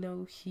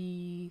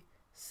 he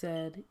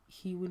said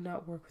he would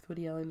not work with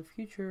Woody Allen in the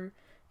future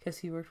because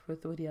he worked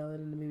with Woody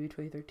Allen in the movie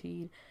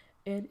 2013.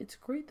 And it's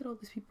great that all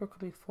these people are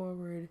coming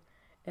forward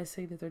and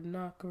saying that they're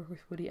not going to work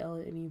with Woody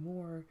Allen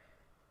anymore.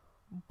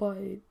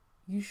 But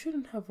you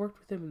shouldn't have worked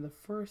with him in the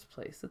first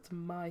place. That's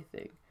my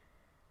thing.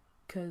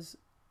 Because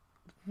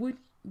would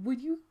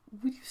you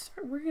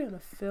start working on a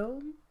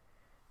film,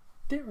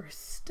 there are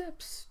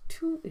steps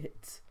to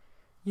it.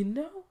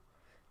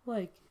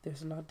 Like,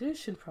 there's an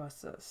audition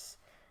process.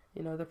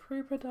 The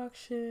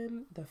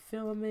pre-production, the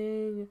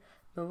filming,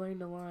 the learning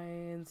the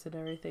lines and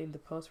everything, the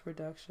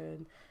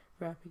post-production,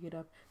 wrapping it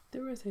up.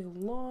 There is a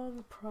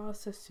long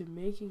process to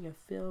making a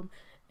film,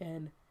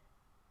 and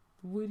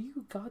when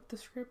you got the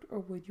script or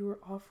when you were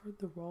offered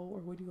the role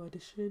or when you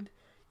auditioned,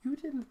 you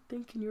didn't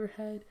think in your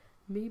head,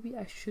 maybe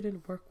I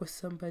shouldn't work with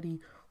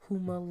somebody who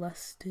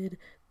molested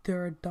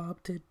their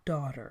adopted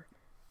daughter.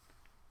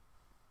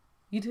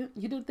 You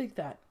didn't think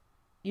that.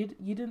 You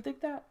didn't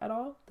think that at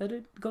all? That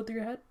didn't go through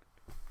your head?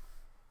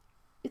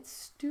 It's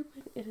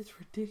stupid. It is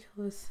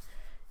ridiculous.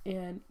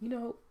 And,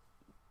 I'm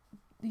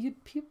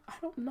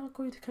not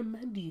going to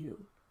commend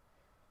you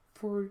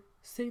for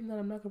saying that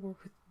I'm not going to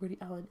work with Woody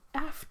Allen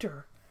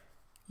after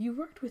You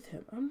worked with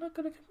him. I'm not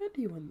going to commend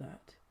you on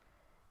that.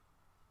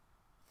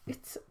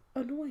 It's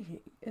annoying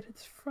and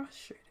it's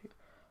frustrating.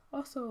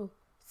 Also,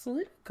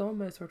 Selena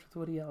Gomez worked with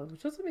Woody Allen,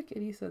 which doesn't make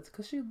any sense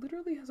because she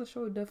literally has a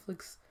show on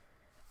Netflix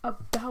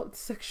about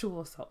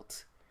sexual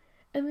assault.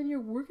 And then you're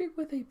working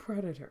with a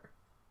predator.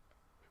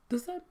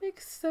 Does that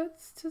make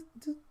sense?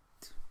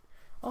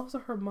 Also,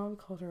 her mom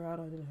called her out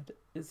on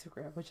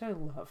Instagram, which I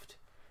loved.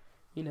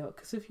 You know,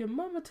 because if your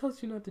mama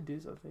tells you not to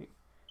do something,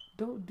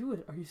 don't do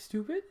it. Are you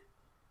stupid?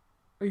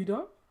 Are you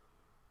dumb?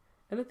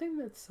 And the thing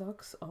that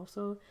sucks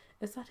also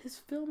is that his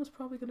film is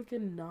probably going to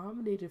get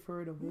nominated for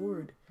an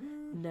award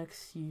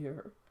next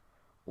year.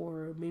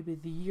 Or maybe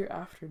the year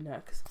after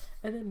next.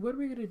 And then what are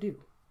we going to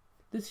do?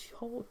 This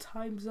whole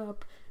Time's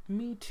Up,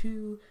 Me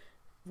Too,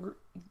 we're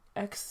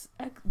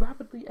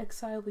rapidly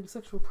exiling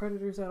sexual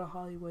predators out of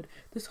Hollywood.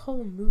 This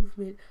whole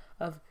movement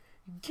of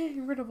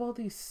getting rid of all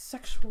these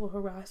sexual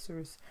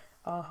harassers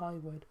out of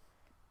Hollywood.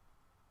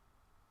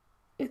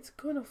 It's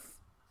gonna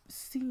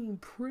seem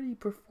pretty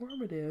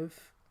performative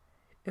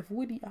if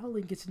Woody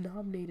Allen gets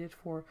nominated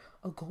for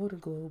a Golden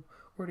Globe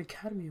or an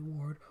Academy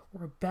Award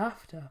or a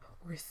BAFTA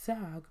or a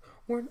SAG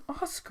or an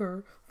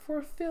Oscar for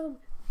a film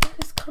that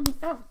is coming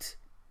out.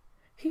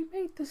 He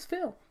made this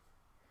film.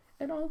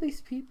 And all these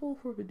people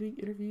who have been doing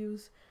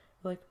interviews,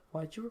 like,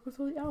 why'd you work with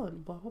Woody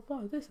Allen? Blah, blah,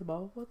 blah, this and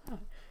blah, blah, blah,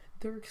 that.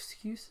 Their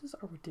excuses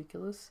are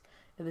ridiculous,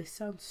 and they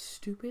sound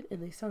stupid,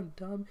 and they sound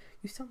dumb.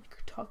 You sound like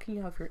you're talking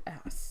out of your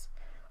ass,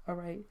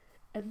 alright?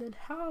 And then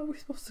how are we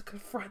supposed to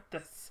confront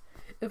this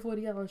if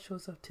Woody Allen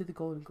shows up to the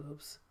Golden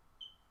Globes?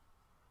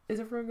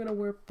 Is everyone gonna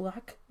wear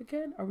black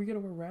again? Are we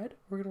gonna wear red?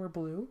 We're gonna wear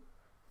blue?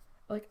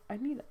 Like, I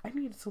need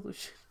a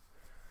solution.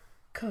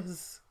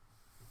 'Cause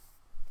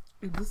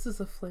this is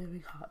a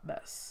flaming hot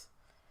mess.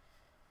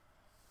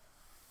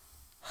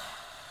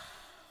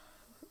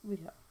 But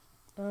yeah,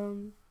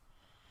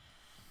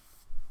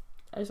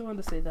 I just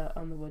wanted to say that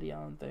on the Woody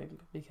Allen thing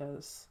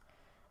because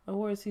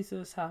award season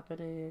is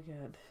happening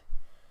and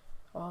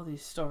all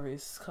these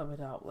stories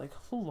coming out. Like,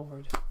 oh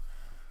Lord,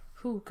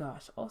 oh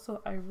gosh.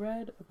 Also, I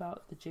read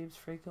about the James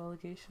Franco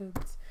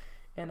allegations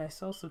and I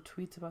saw some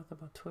tweets about them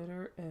on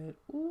Twitter and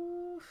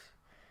oof.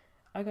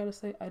 I gotta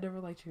say, I never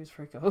liked James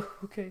Franco.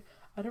 Okay,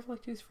 I never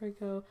liked James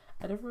Franco.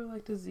 I never really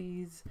liked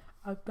Aziz.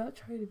 I'm not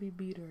trying to be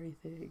mean or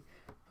anything,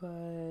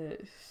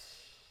 but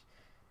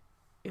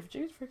if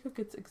James Franco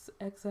gets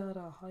exiled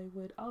out of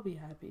Hollywood, I'll be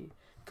happy.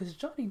 Because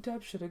Johnny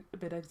Depp should have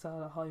been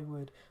exiled out of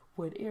Hollywood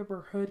when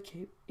Amber Heard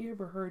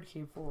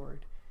came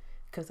forward.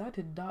 Because I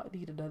did not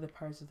need another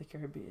Pirates of the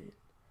Caribbean.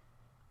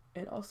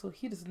 And also,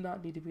 he does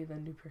not need to be in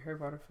that new Harry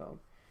Potter film.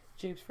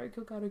 James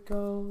Franco gotta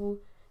go.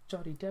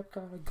 Johnny Depp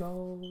gotta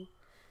go.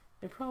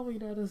 And probably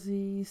not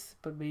Aziz,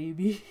 but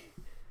maybe.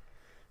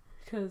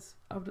 Because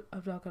I'm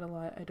not gonna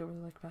lie, I don't really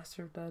like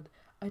Master of None.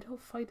 I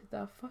don't find it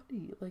that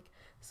funny. Like,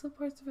 some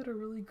parts of it are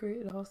really great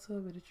and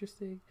awesome and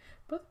interesting,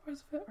 but other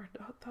parts of it are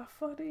not that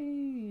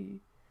funny.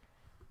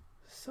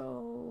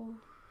 So,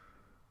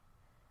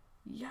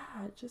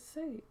 yeah, just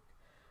say.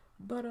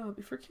 But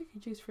if you're kicking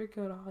James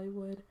Franco out of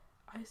Hollywood,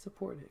 I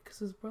support it because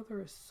his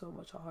brother is so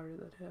much harder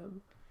than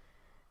him.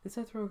 And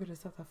Seth Rogen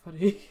is not that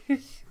funny.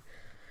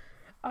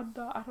 I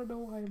don't know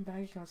why I'm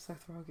bagging on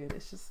Seth Rogen.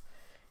 It's just,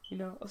 you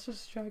know, let's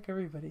just drag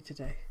everybody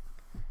today.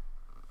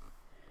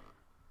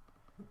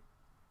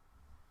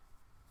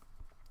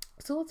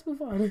 So let's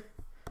move on.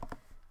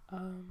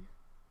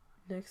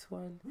 Next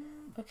one.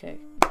 Okay.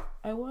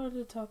 I wanted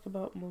to talk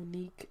about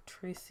Monique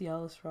Tracy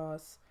Ellis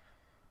Ross,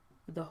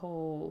 the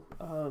whole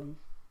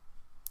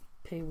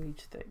pay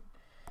wage thing.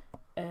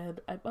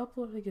 And I'm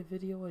uploading a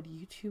video on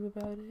YouTube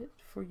about it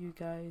for you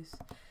guys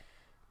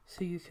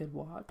so you can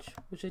watch,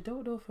 which I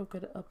don't know if I'm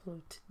going to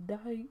upload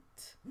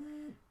tonight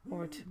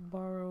or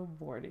tomorrow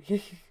morning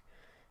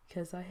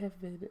because I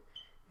have been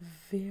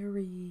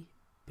very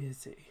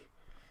busy.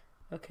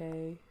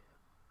 Okay,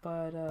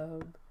 but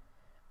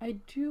I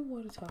do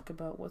want to talk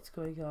about what's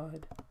going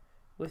on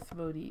with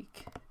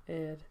Monique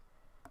and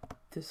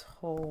this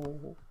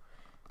whole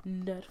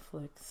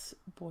Netflix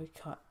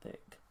boycott thing.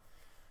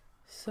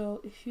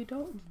 So if you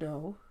don't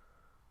know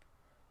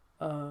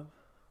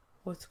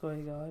what's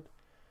going on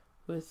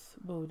with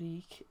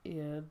Monique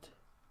and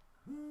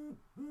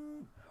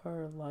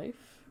her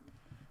life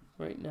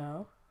right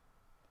now,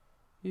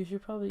 you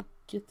should probably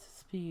get to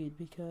speed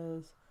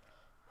because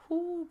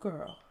whoo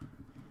girl,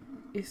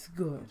 it's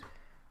good.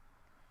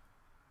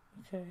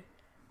 Okay.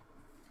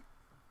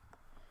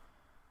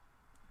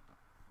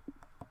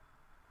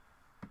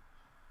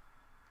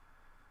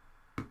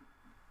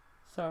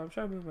 Sorry, I'm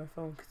trying to move my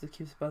phone because it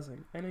keeps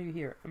buzzing. I know you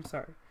hear it. I'm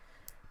sorry.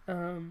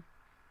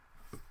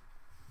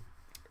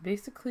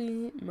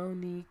 Basically,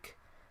 Monique,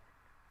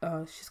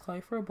 she's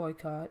calling for a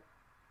boycott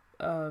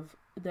of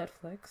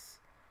Netflix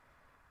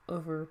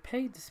over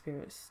pay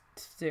disparities.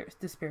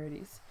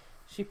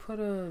 She put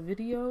a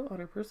video on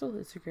her personal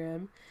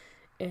Instagram,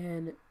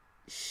 and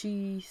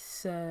she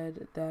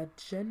said that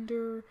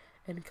gender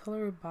and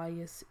color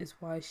bias is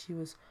why she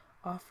was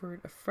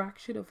offered a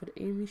fraction of what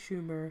Amy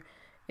Schumer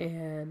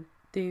and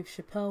Dave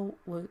Chappelle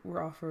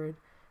were offered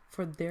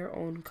for their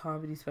own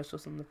comedy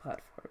specials on the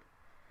platform.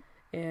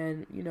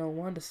 And, you know,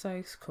 Wanda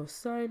Sykes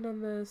co-signed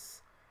on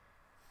this.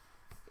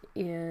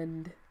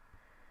 And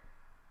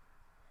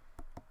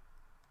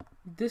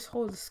this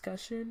whole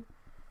discussion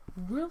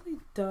really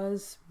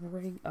does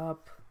bring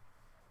up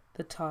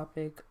the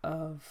topic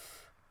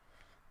of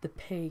the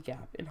pay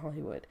gap in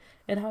Hollywood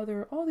and how there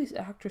are all these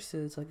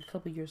actresses like a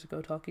couple years ago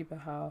talking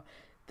about how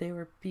they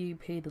were being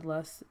paid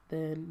less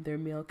than their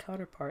male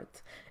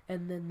counterparts,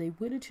 and then they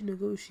went into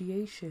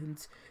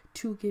negotiations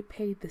to get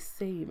paid the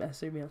same as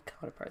their male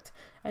counterparts.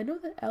 I know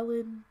that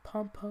Ellen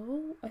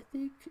Pompeo, I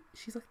think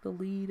she's like the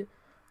lead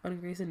on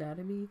Grey's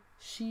Anatomy,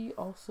 she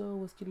also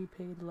was getting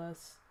paid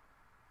less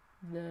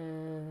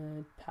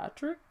than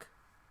Patrick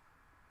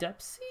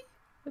Dempsey,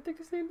 I think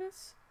his name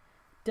is.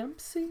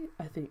 Dempsey,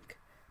 I think.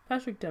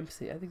 Patrick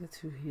Dempsey, I think that's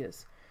who he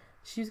is.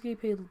 She was getting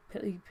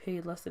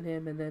paid less than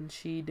him, and then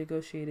she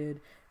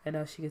negotiated, and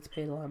now she gets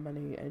paid a lot of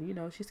money, and, you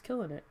know, she's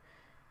killing it.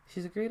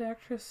 She's a great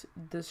actress.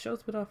 The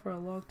show's been out for a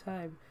long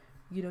time.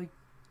 You know,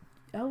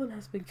 Ellen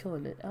has been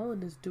killing it.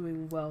 Ellen is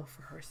doing well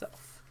for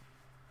herself.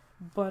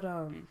 But,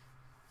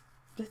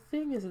 the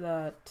thing is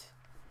that,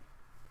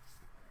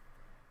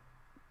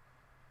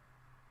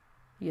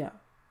 yeah,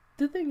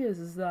 the thing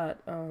is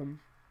that,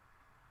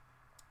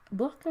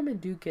 black women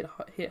do get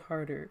hit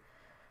harder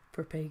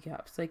for pay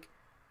gaps. Like,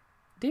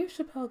 Dave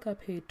Chappelle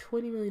got paid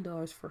 $20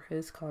 million for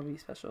his comedy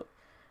special,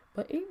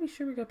 but Amy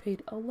Schumer got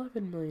paid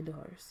 $11 million,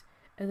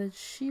 and then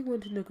she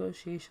went to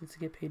negotiations to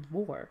get paid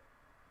more,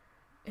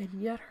 and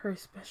yet her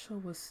special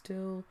was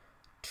still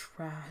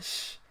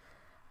trash.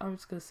 I'm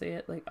just gonna say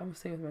it, like, I'm gonna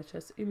say it with my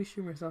chest. Amy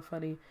Schumer is not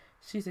funny.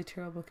 She's a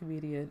terrible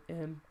comedian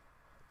and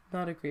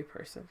not a great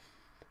person.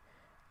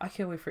 I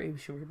can't wait for Amy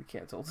Schumer to be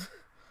canceled.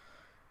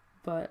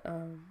 But,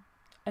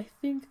 I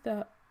think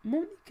that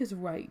Monique is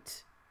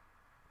right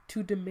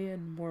to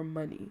demand more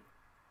money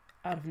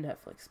out of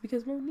Netflix,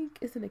 because Monique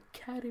is an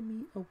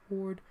Academy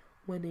Award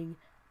winning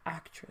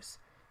actress.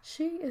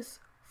 She is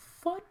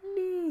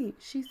funny,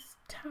 she's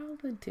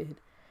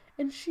talented,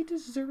 and she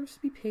deserves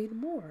to be paid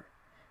more.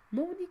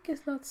 Monique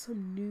is not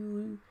some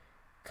new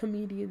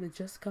comedian that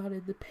just got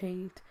in the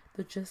paint,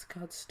 that just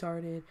got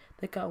started,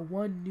 that got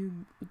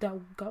one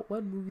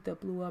movie that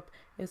blew up,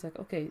 and it's like,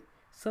 okay,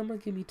 someone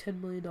give me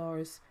 $10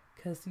 million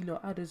because, you know,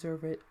 I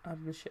deserve it,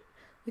 I'm the shit.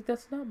 Like,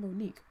 that's not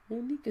Monique.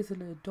 Monique is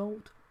an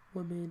adult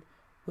woman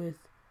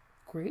with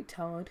great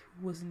talent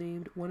who was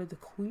named one of the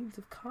queens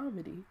of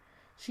comedy.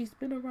 She's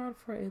been around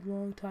for a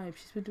long time.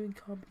 She's been doing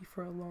comedy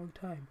for a long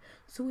time.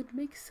 So it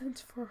makes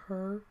sense for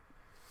her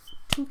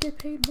to get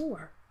paid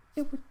more.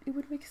 It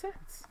would make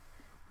sense.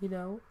 You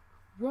know,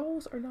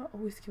 roles are not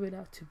always given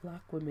out to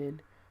black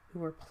women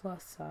who are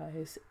plus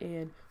size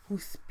and who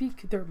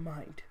speak their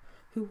mind,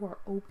 who are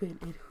open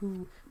and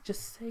who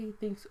just say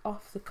things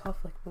off the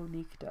cuff like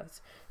Monique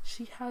does.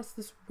 She has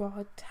this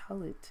raw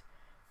talent,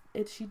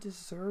 and she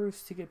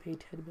deserves to get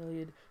paid $10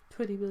 million,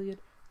 $20 million,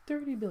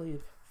 $30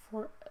 million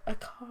for a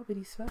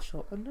comedy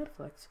special on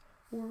Netflix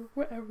or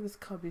wherever this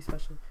comedy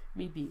special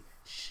may be.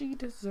 She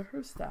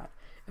deserves that.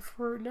 And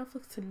for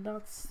Netflix to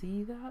not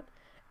see that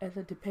and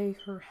then to pay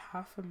her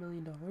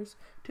 $500,000,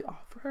 to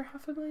offer her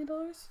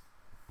 $500,000,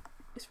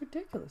 it's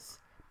ridiculous,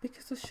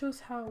 because it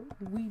shows how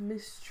we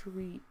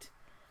mistreat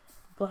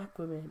black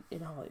women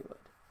in Hollywood.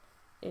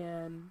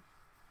 And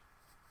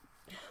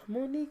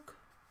Monique,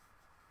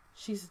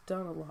 she's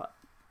done a lot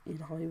in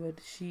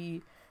Hollywood.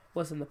 She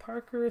was in the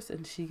Parkers,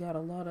 and she got a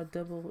lot of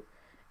double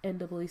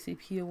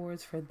NAACP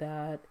awards for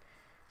that.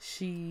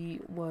 She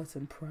was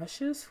in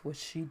Precious, which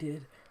she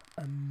did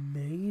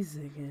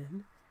amazing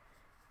in.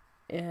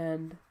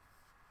 And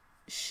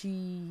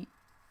she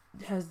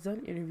has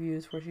done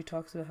interviews where she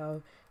talks about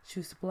how she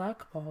was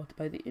blackballed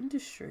by the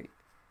industry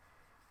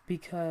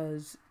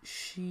because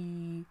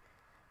she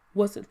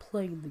wasn't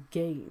playing the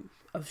game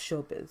of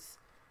showbiz,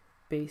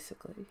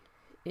 basically.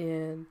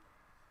 And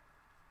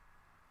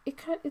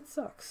it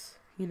sucks,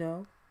 you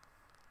know,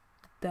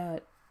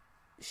 that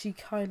she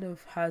kind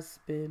of has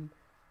been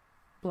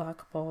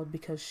blackballed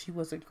because she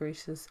wasn't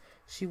gracious,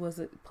 she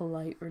wasn't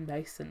polite or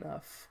nice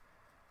enough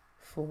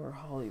for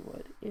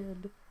Hollywood.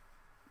 And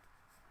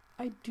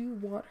I do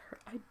want her,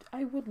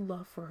 I would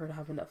love for her to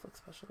have a Netflix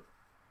special,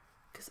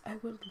 because I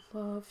would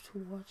love to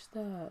watch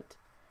that,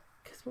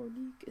 because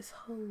Monique is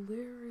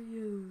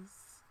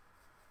hilarious.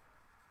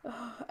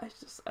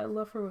 I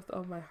love her with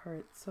all my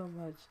heart so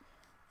much,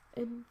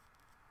 and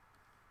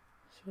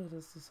she really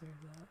does deserve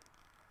that.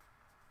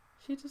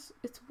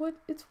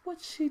 It's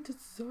what she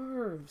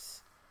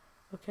deserves,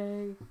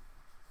 okay?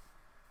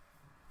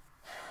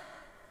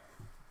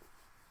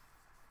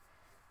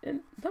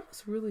 And that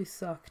must really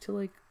suck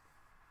to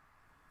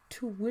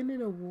win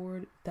an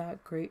award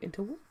that great, and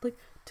to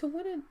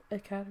win an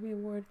Academy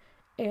Award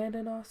and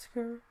an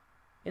Oscar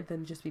and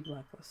then just be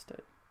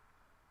blacklisted.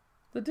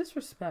 The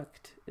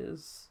disrespect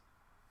is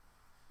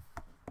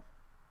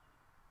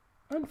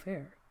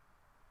unfair.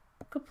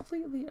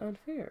 Completely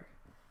unfair.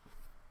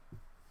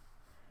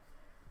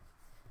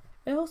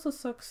 It also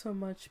sucks so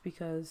much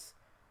because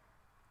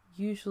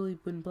usually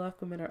when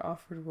black women are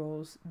offered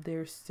roles,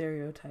 they're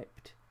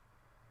stereotyped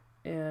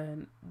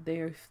and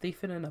they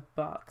fit in a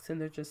box and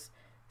they're just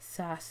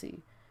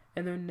sassy,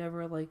 and they're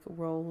never like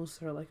roles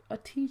that are like a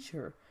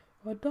teacher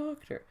or a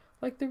doctor.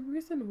 Like the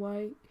reason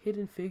why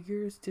Hidden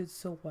Figures did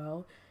so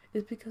well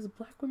is because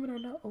black women are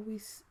not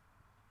always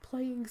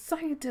playing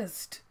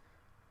scientist.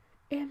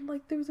 And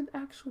like there was an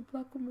actual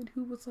black woman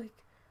who was like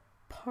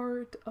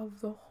part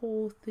of the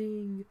whole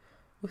thing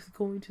with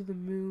going to the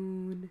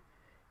moon,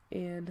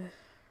 and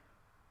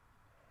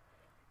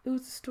it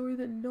was a story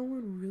that no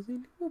one really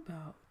knew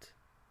about.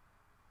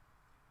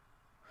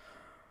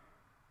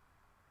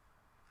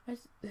 I,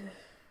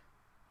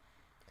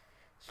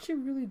 she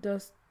really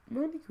does.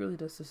 Monique really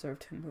does deserve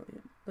 10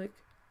 million. Like,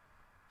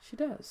 she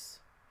does.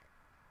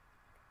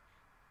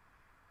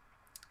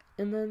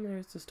 And then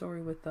there's the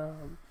story with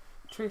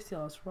Tracy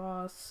Ellis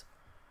Ross,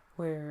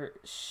 where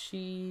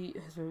she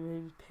has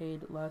been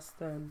paid less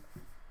than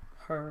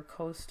her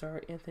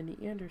co-star Anthony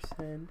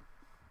Anderson,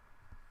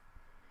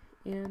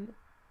 and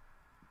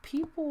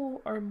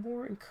people are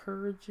more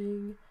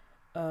encouraging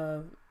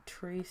of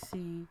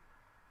Tracy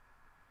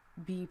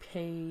be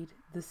paid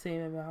the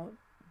same amount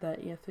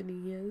that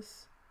Anthony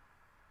is,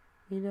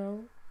 you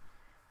know?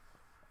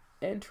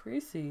 And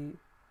Tracy,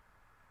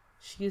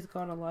 she has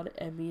gotten a lot of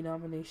Emmy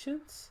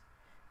nominations.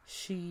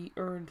 She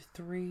earned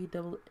three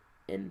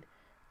NAACP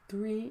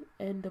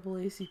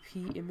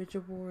Image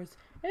Awards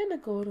and a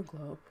Golden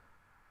Globe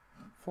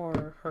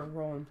for her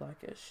role in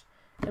Blackish.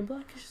 And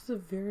Blackish is a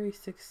very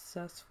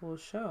successful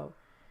show,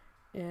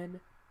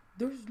 and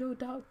there's no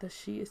doubt that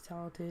she is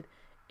talented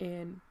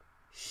and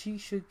she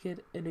should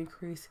get an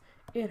increase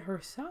in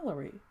her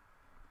salary.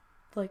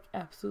 Like,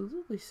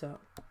 absolutely so.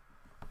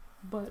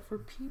 But for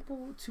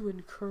people to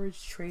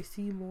encourage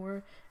Tracy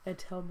more and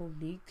tell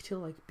Monique to,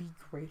 like, be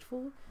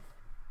grateful,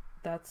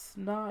 that's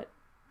not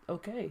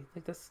okay.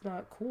 Like, that's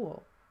not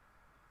cool.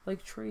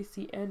 Like,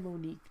 Tracy and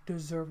Monique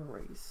deserve a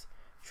raise.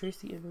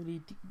 Tracy and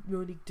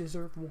Monique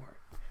deserve more.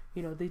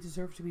 You know, they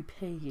deserve to be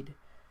paid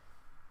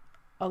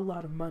a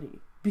lot of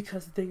money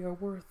because they are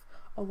worth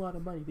a lot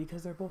of money,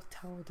 because they're both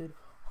talented,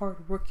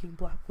 hard-working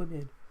black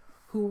women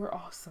who are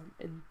awesome,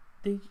 and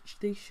they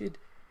should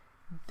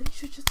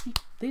just be,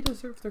 they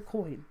deserve their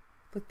coin.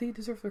 Like, they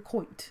deserve their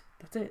coin.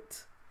 That's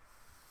it.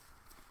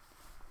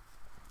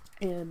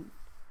 And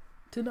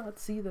to not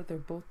see that they're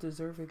both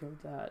deserving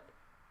of that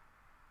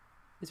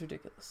is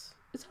ridiculous.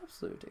 It's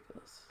absolutely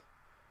ridiculous.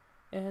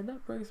 And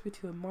that brings me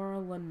to Amara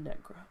La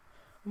Negra.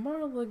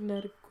 Amara La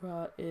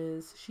Negra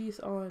she's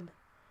on,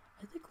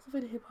 I think, Love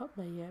and Hip Hop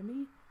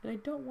Miami, and I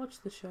don't watch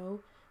the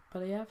show,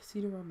 but I have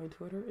seen her on my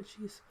Twitter, and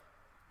she's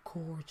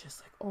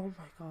gorgeous. Like, oh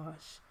my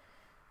gosh.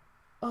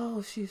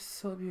 Oh, she's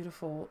so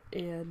beautiful.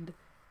 And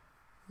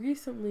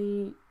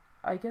recently,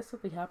 I guess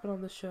something happened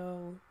on the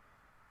show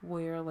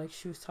where, like,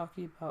 she was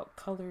talking about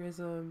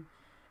colorism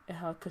and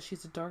how, because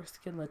she's a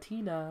dark-skinned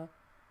Latina,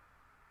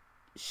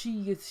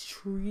 she gets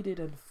treated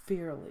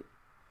unfairly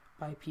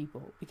by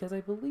people. Because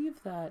I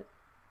believe that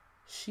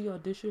she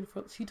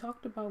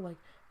talked about, like,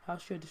 how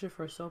she auditioned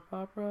for a soap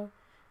opera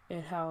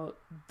and how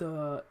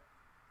the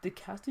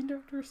casting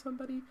director or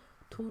somebody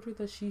told her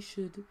that she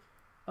should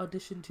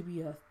audition to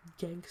be a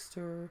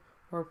gangster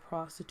or a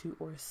prostitute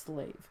or a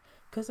slave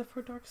because of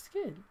her dark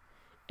skin.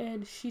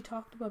 And she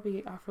talked about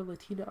being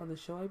Afro-Latina on the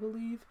show, I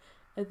believe,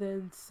 and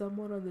then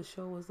someone on the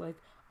show was like,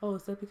 oh,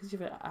 is that because you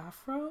have an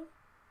afro?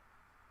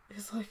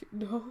 It's like,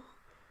 no.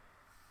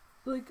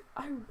 Like,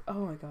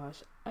 oh my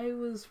gosh, I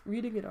was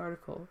reading an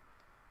article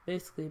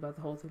basically about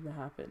the whole thing that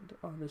happened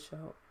on the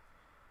show,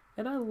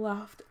 and I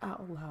laughed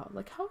out loud.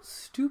 Like, how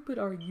stupid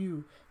are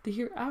you to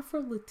hear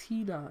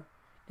Afro-Latina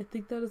and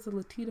think that is a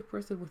Latina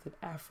person with an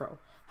afro?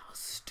 How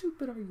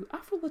stupid are you?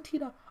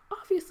 Afro-Latina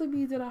obviously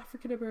means an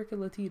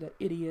African-American Latina,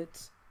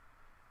 idiots.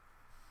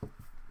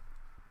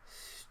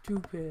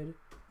 Stupid.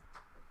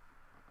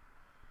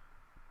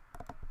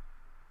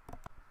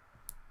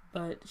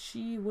 But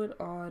she went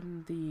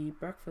on the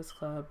Breakfast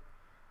Club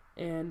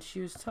and she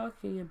was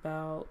talking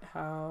about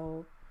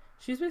how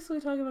she's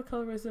basically talking about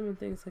colorism and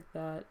things like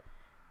that.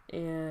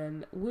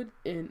 And who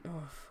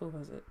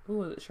was it?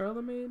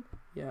 Charlemagne?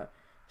 Yeah.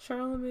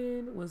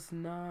 Charlemagne,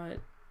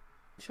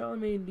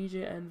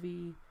 DJ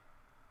Envy,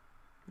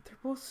 they're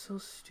both so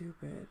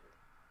stupid.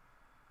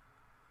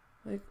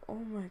 Like,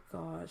 oh my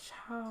gosh,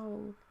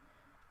 how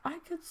I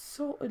get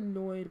so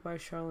annoyed by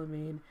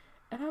Charlemagne,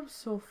 and I'm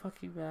so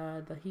fucking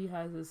mad that he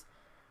has this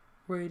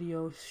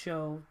radio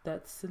show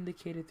that's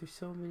syndicated through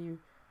so many,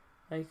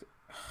 like,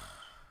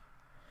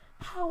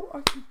 how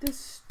are you this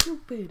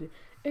stupid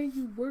and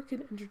you work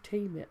in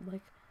entertainment?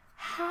 Like,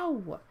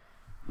 how?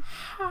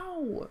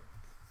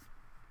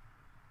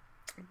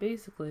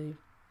 Basically,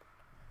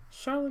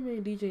 Charlemagne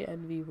and DJ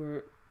Envy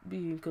were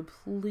being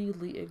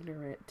completely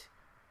ignorant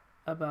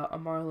about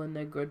Amara La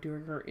Negra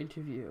during her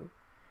interview.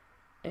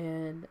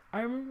 And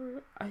I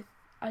remember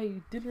I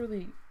didn't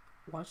really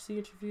watch the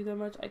interview that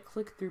much. I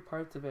clicked through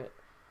parts of it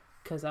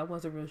because I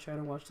wasn't really trying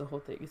to watch the whole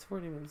thing. It's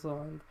 40 minutes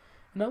long.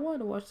 And I wanted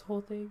to watch the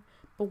whole thing.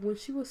 But when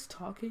she was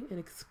talking and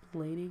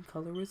explaining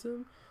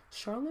colorism,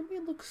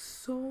 Charlemagne looked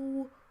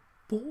so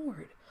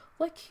bored.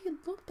 Like he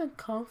looked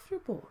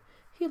uncomfortable.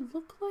 He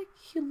looked like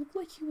he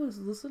was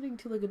listening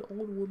to like an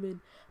old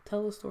woman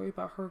tell a story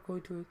about her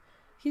going to.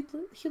 He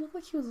looked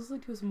like he was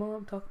listening to his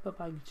mom talk about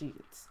buying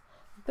jeans.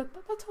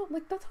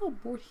 That's how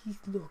bored he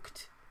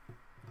looked,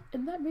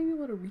 and that made me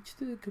want to reach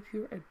through the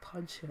computer and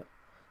punch him.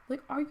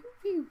 Like, are you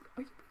being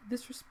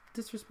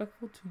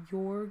disrespectful to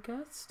your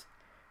guest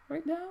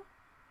right now?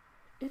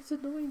 It's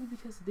annoying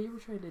because they were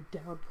trying to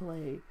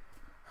downplay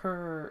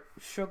her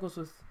struggles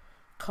with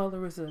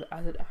colorism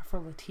as an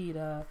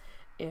Afro-Latina,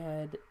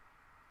 and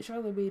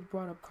Charlamagne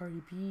brought up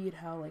Cardi B and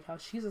how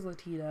she's a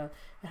Latina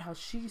and how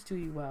she's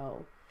doing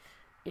well,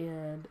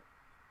 and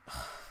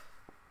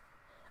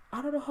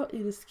I don't know how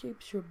it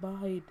escapes your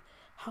mind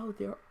how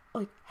they're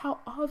how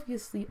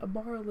obviously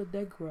Amara La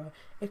Negra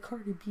and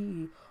Cardi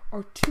B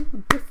are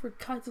two different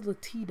kinds of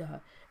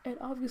Latina and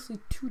obviously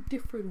two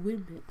different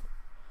women.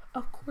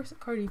 Of course,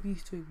 Cardi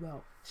B's doing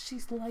well.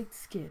 She's light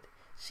skinned.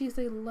 She's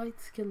a light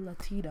skinned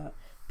Latina.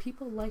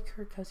 People like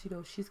her because,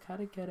 she's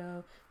kind of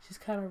ghetto, she's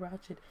kind of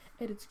ratchet,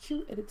 and it's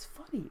cute and it's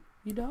funny,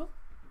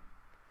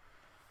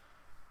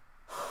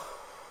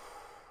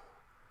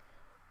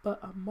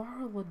 But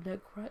Amara La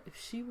Negra,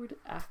 if she were to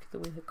act the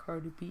way that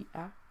Cardi B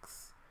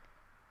acts,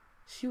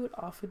 she would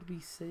often be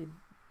said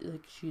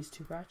like she's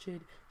too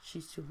ratchet,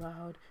 she's too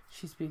loud,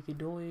 she's being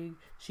annoying,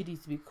 she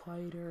needs to be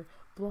quieter,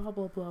 blah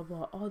blah blah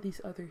blah, all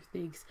these other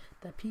things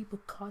that people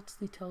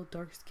constantly tell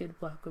dark-skinned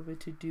black women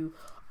to do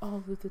all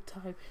of the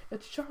time. And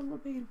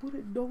Charlamagne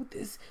wouldn't know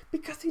this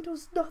because he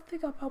knows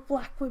nothing about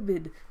black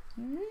women.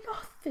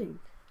 Nothing.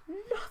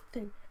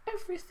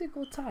 Every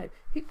single time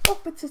he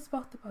opens his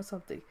mouth about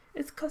something,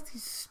 it's because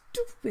he's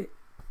stupid.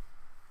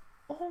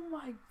 Oh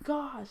my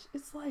gosh,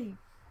 it's like,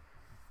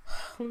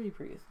 let me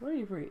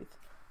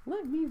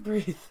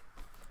breathe.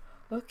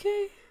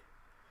 Okay?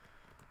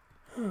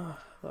 Oh,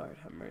 Lord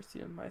have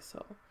mercy on my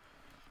soul.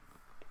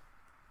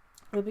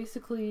 But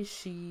basically,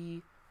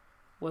 she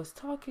was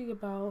talking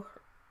about,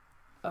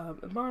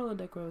 Marla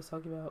Negra was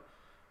talking about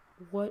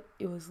what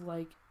it was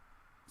like,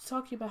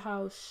 talking about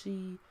how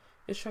she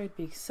is trying to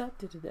be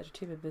accepted in the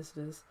entertainment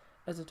business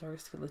as a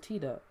dark-skinned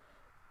Latina.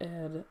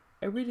 And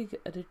I'm reading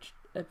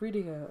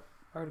an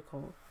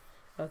article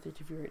about the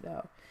interview right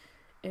now.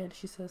 And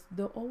she says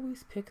they'll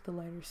always pick the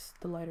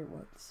lighter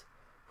ones,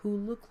 who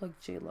look like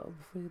J-Lo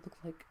before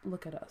they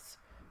look at us.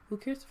 Who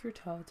cares if you're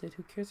talented?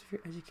 Who cares if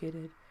you're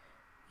educated?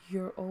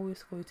 You're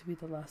always going to be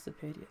the last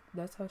opinion.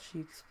 That's how she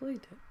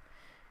explained it,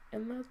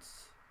 and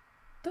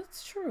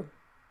that's true.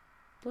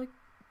 Like,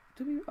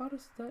 to be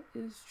honest, that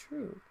is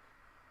true,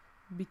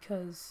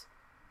 because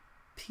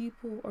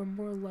people are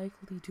more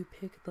likely to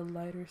pick the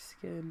lighter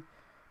skinned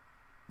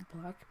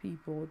black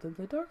people than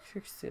the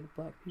darker skinned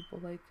black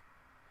people. Like,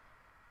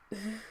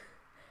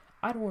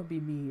 I don't want to be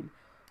mean,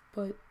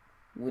 but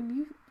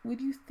when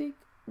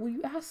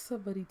you ask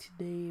somebody to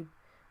name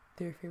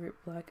their favorite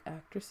black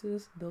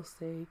actresses, they'll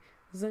say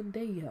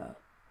Zendaya,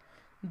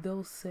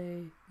 they'll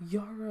say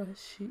Yara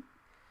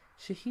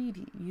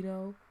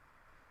Shahidi,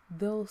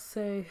 they'll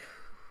say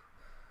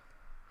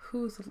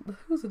who's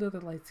another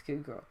light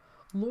skinned girl,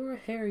 Laura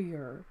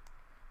Harrier.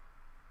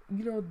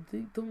 They'll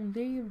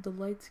name the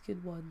light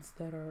skinned ones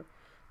that are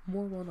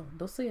more well known.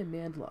 They'll say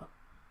Amanda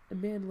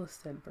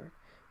Stenberg,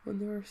 when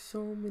there are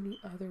so many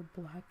other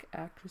black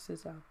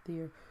actresses out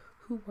there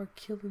who are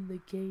killing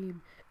the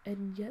game,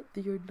 and yet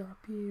they are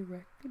not being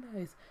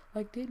recognized.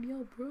 Like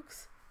Danielle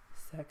Brooks,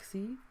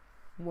 sexy,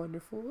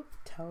 wonderful,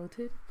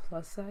 talented,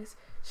 plus size.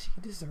 She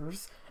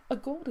deserves a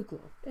Golden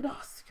Globe, an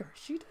Oscar.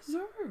 She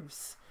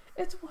deserves.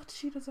 It's what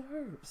she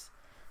deserves.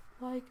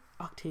 Like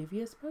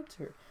Octavia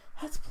Spencer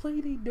has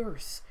played a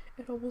nurse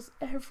in almost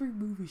every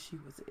movie she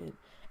was in,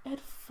 and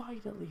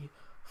finally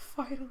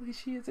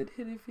she is in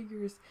Hidden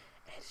Figures,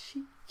 and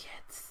she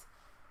gets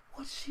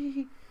what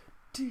she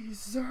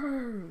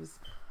deserves.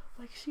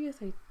 Like, she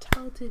is a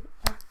talented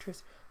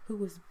actress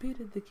who has been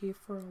in the game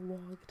for a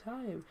long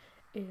time,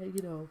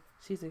 and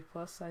she's a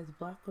plus size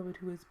black woman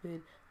who has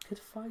been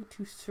confined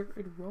to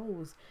certain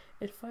roles,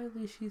 and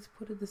finally she's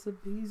put in this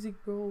amazing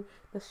role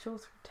that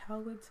shows her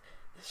talents,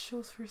 that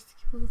shows her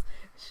skills.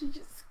 She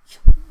just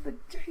killed the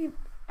game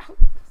out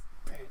of this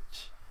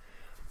bitch,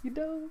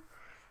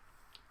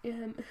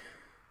 and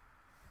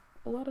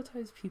a lot of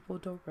times people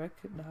don't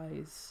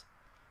recognize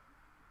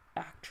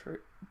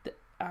the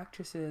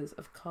actresses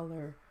of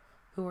color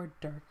who are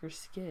darker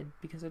skinned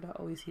because they're not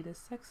always seen as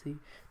sexy,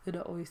 they're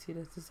not always seen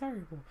as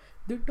desirable,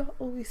 they're not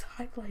always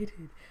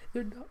highlighted,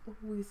 they're not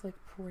always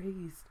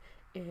praised,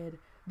 and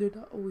they're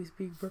not always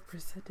being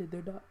represented,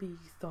 they're not being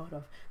thought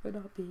of, they're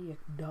not being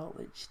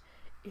acknowledged.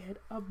 And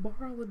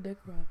Amara La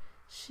Negra,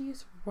 she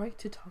is right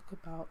to talk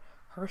about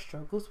her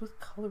struggles with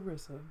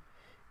colorism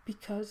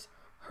because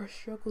her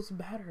struggles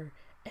matter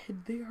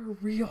and they are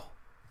real.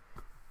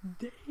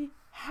 They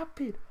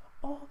happen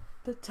all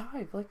the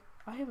time. Like,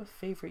 I have a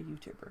favorite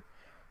YouTuber.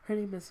 Her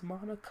name is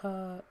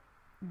Monica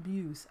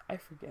Muse. I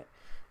forget.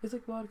 It's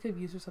like Monica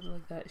Muse or something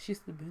like that. She's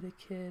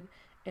Dominican,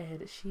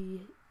 and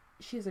she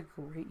has a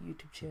great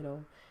YouTube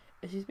channel,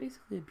 and she's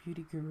basically a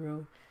beauty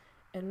guru.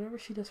 And whenever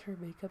she does her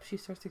makeup, she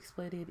starts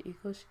explaining in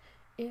English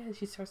and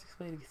she starts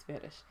explaining in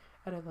Spanish.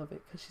 And I love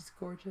it because she's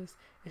gorgeous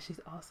and she's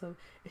awesome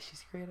and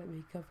she's great at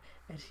makeup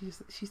and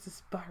she's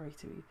inspiring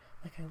to me.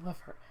 Like, I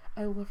love her.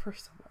 I love her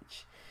so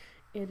much.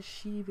 And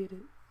she made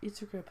an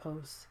Instagram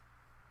post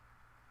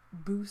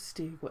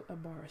boosting what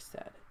Amara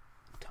said,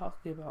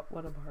 talking about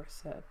what Amara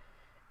said,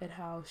 and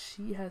how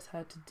she has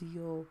had to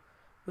deal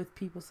with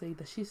people saying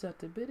that she's not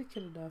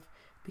Dominican enough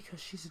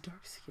because she's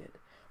dark skinned.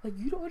 Like,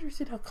 you don't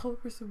understand how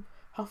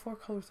far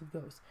colorism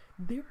goes.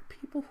 There are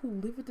people who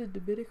live in the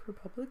Dominican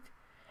Republic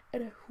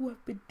and who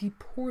have been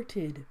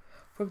deported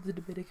from the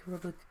Dominican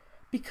Republic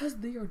because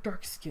they are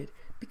dark skinned,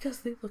 because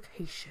they look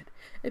Haitian,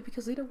 and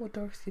because they don't want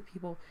dark skinned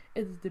people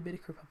in the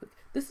Dominican Republic.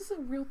 This is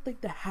a real thing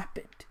that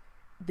happened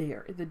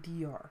there in the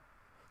DR.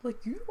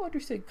 Like, you don't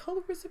understand,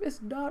 colorism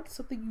is not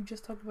something you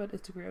just talk about on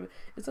Instagram.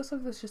 It's not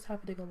something that's just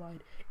happening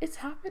online. It's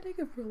happening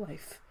in real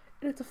life,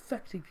 and it's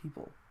affecting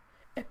people.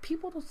 And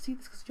people don't see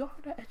this because y'all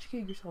are not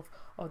educating yourself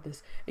on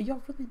this. And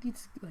y'all really need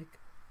to, like,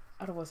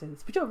 I don't want to say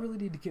this, but y'all really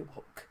need to get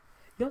woke.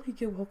 Y'all need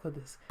to get woke on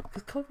this.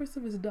 Because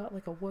colorism is not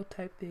like a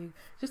one-time thing.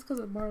 Just because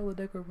Marla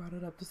Negro brought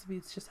it up doesn't mean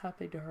it's just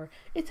happening to her.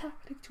 It's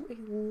happening to a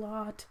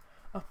lot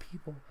of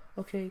people,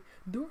 okay?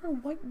 There are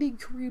whitening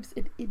creams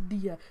in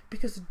India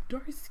because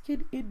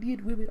dark-skinned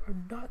Indian women are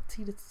not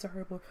seen as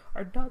desirable,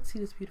 are not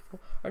seen as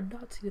beautiful, are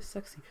not seen as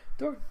sexy.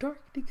 There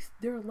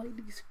are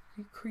lightening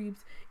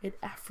creams in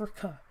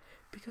Africa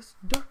because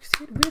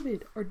dark-skinned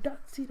women are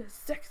not seen as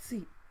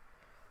sexy,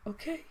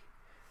 okay?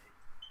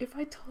 If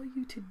I tell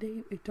you to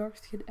name a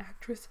dark-skinned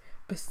actress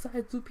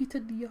besides Lupita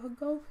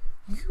Nyong'o,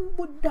 you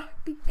would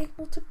not be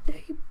able to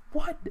name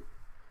one.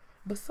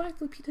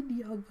 Besides Lupita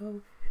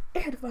Nyong'o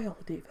and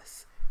Viola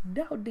Davis.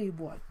 Now name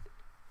one.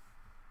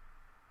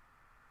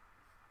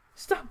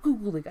 Stop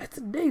Googling. I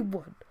said name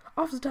one.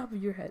 Off the top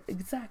of your head.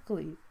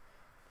 Exactly.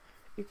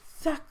 It's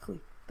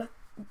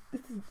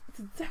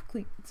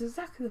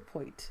exactly the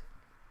point.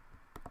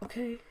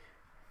 Okay?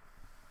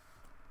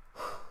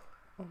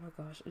 Oh my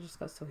gosh, I just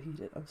got so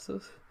heated. I'm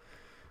so...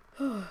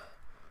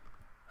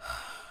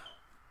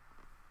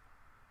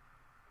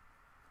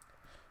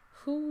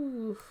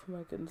 Whew,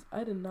 my goodness.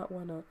 I did not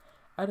want to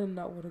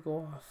go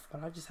off,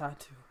 but I just had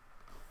to.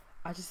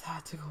 I just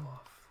had to go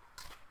off.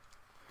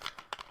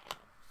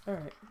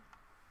 Alright.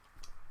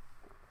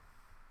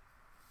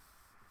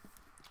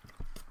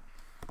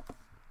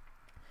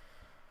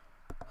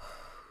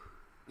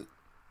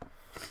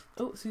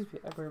 Oh, excuse me,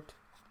 I burped.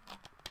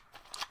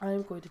 I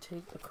am going to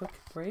take a quick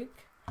break,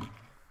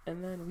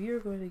 and then we are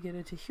going to get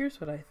into Here's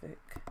What I Think.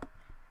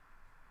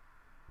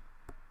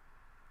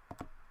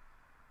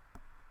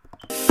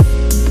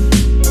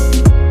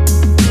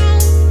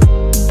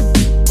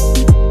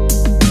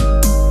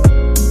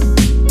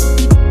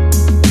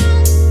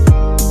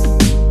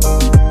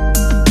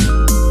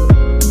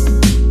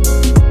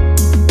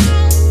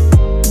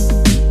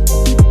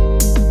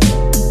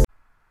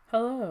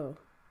 Hello.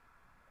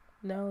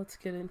 Now let's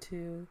get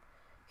into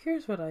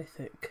Here's What I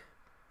Think.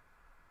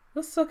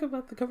 Let's talk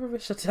about the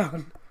government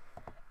shutdown.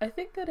 I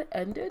think that it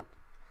ended,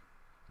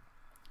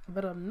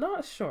 but I'm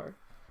not sure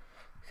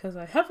because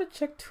I haven't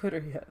checked Twitter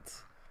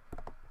yet.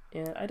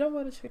 And I don't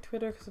want to check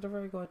Twitter because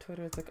whenever I go on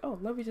Twitter, it's like, oh,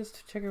 let me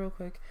just check it real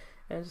quick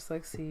and just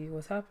like see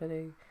what's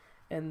happening.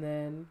 And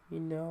then,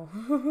 and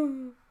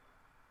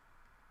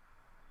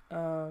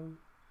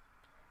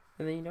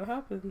then what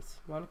happens.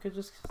 Monica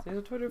just stays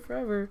on Twitter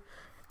forever,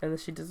 and then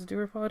she doesn't do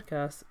her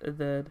podcast, and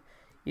then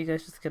you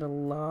guys just get a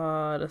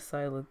lot of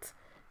silence.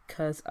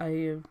 Because I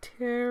am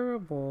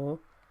terrible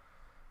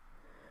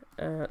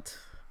at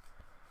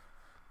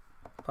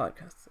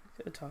podcasting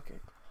and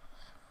talking.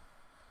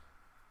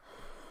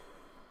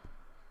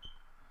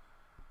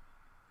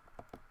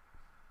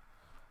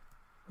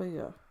 But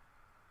yeah.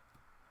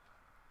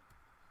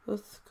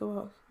 Let's go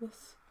out.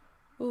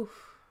 Oof.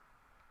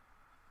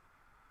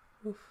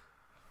 Wait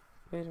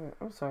a minute.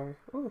 I'm sorry.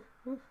 Oof.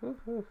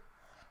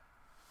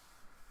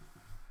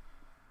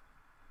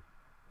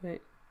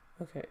 Wait.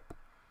 Okay.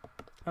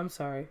 I'm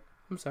sorry.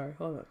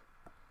 Hold on.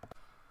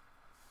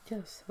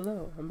 Yes,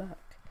 hello, I'm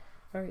back.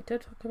 Alright, time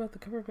to talk about the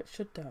government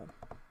shutdown.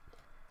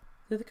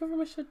 Did the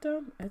government shut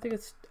down? I think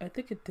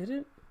it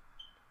didn't.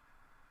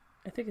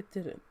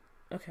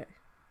 Okay.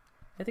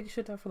 I think it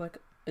shut down for like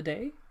a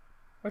day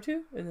or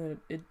two, and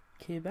then it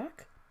came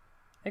back,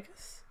 I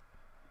guess.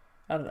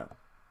 I don't know.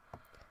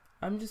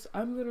 I'm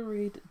gonna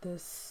read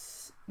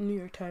this New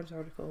York Times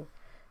article,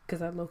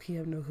 because I low-key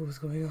have no clue what's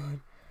going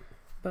on.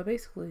 But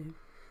basically,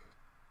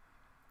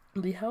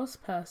 the House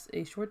passed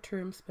a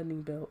short-term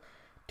spending bill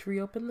to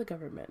reopen the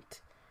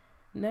government.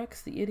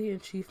 Next, the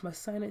editor-in-chief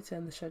must sign it to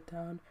end the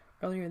shutdown.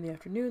 Earlier in the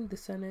afternoon, the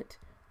Senate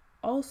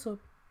also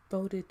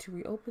voted to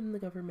reopen the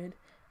government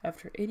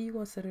after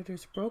 81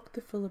 senators broke the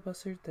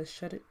filibuster that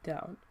shut it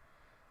down.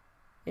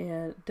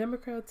 And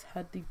Democrats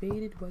had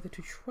debated whether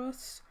to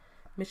trust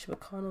Mitch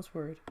McConnell's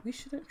word. We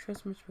shouldn't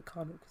trust Mitch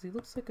McConnell because he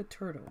looks like a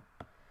turtle.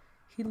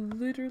 He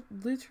literally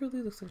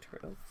looks like a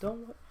turtle.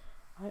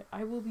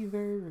 I will be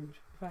very rude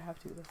if I have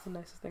to. That's the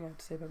nicest thing I have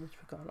to say about Mitch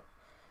McConnell.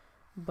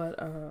 But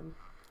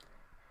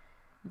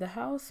The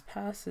House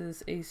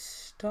passes a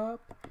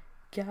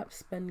stop-gap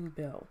spending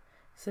bill,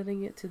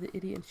 sending it to the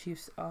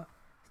idiot-in-chief's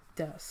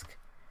desk.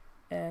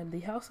 And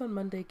the House on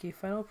Monday gave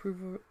final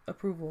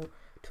approval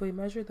to a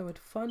measure that would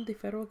fund the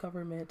federal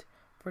government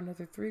for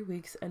another 3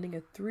 weeks, ending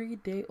a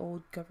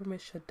 3-day-old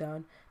government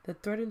shutdown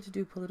that threatened to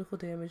do political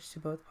damage to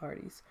both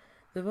parties.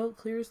 The vote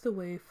clears the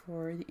way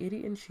for the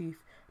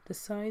idiot-in-chief to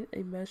sign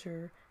a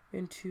measure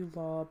into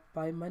law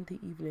by Monday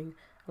evening,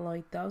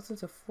 allowing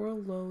thousands of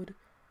furloughed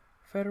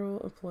federal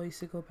employees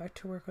to go back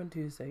to work on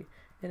Tuesday.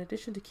 In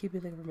addition to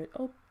keeping the government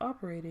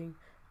operating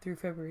through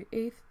February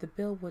 8th, the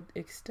bill would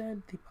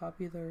extend the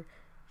popular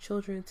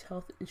Children's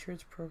Health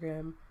Insurance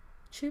Program,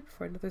 CHIP,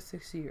 for another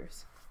 6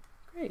 years.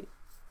 Great.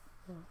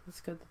 Well,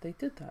 it's good that they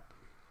did that.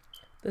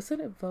 The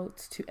Senate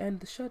votes to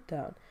end the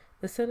shutdown.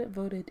 The Senate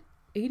voted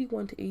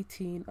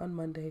 81-18 on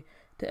Monday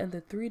to end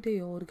the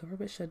 3-day-old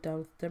government shutdown,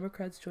 with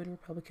Democrats joining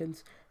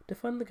Republicans to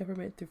fund the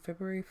government through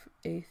February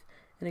 8th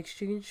in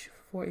exchange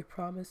for a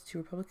promise to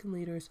Republican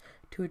leaders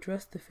to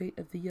address the fate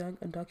of the young,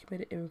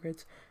 undocumented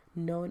immigrants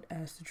known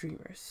as the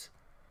Dreamers.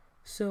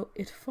 So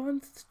it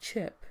funds the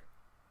CHIP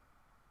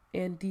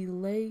and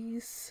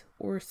delays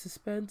or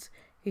suspends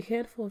a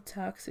handful of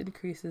tax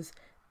increases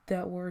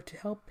that were to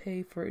help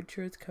pay for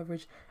insurance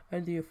coverage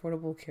under the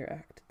Affordable Care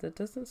Act. That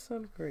doesn't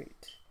sound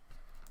great.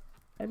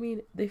 I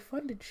mean, they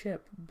funded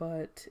CHIP,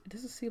 but it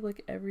doesn't seem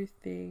like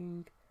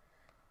everything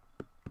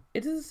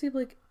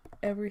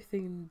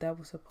that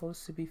was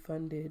supposed to be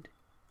funded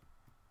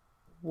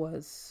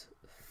was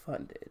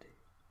funded.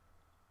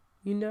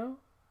 You know?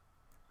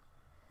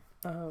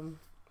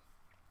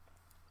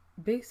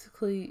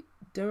 Basically,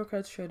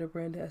 Democrats tried to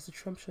brand it as a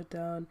Trump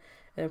shutdown,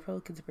 and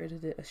Republicans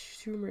branded it as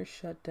Schumer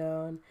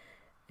shutdown,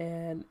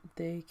 and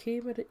they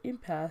came at an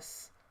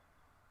impasse.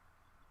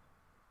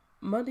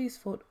 Monday's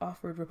vote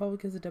offered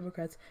Republicans and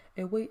Democrats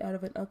a way out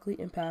of an ugly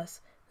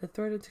impasse that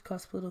threatened to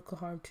cause political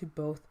harm to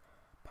both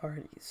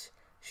parties.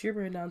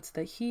 Schumer announced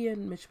that he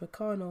and Mitch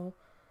McConnell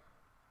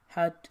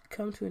had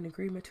come to an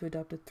agreement to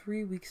adopt a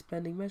 3-week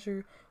spending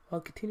measure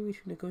while continuing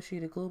to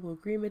negotiate a global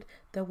agreement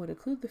that would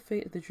include the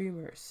fate of the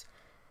Dreamers.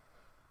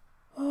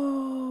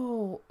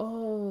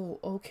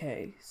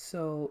 Okay.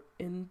 So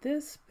in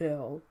this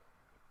bill,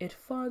 it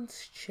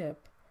funds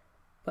CHIP,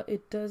 but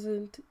it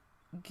doesn't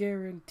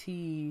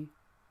guarantee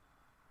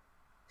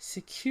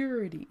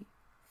security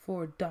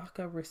for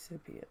DACA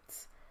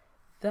recipients.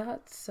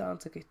 That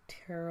sounds like a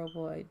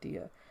terrible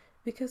idea,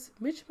 because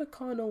Mitch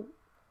McConnell,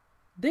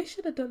 they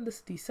should have done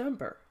this in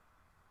December,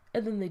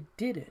 and then they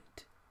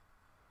didn't.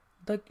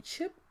 The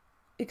CHIP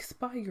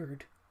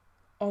expired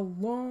a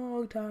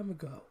long time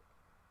ago,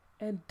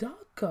 and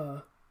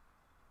DACA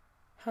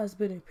has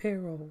been in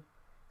payroll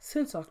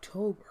since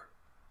October.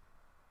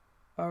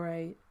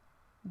 Alright?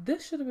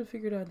 This should have been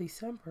figured out in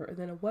December, and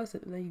then it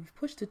wasn't, and then you've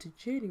pushed it to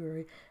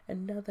January,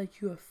 and now that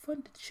you have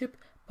funded CHIP,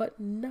 but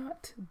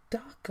not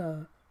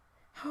DACA,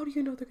 how do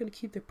you know they're going to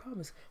keep their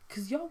promise?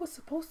 Because y'all was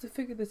supposed to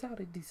figure this out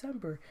in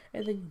December,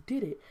 and then you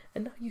did it,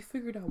 and now you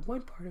figured out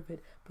one part of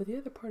it, but the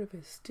other part of it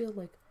is still,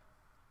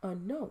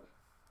 unknown.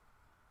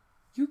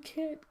 You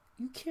can't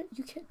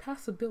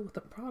pass a bill with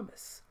a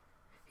promise.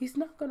 He's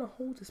not going to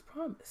hold his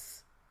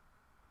promise.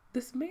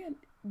 This man,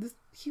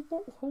 he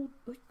won't hold,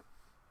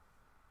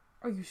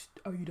 Are you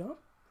dumb?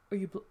 Are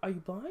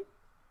you blind?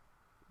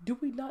 Do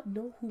we not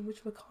know who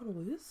Mitch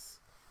McConnell is?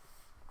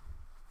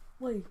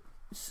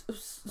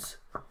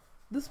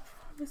 This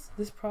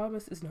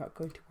promise is not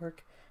going to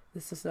work.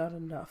 This is not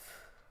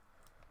enough.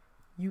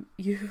 You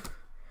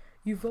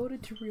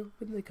voted to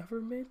reopen the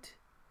government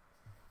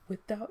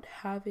without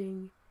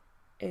having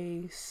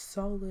a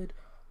solid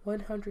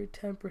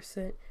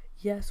 110%,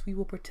 yes, we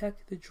will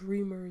protect the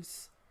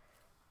Dreamers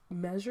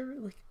measure.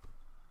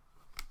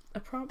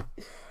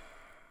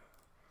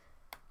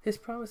 His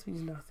promise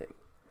means nothing.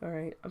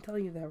 Alright? I'm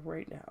telling you that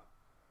right now.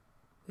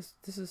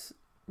 This is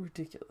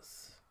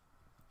ridiculous.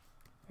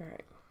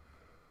 Alright.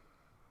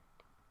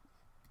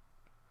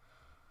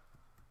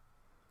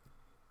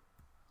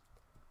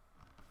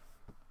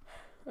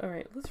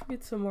 Alright, let's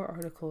read some more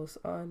articles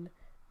on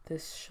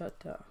this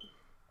shutdown.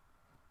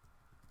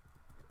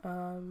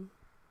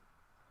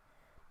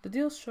 The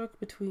deal struck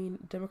between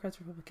Democrats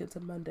and Republicans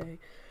on Monday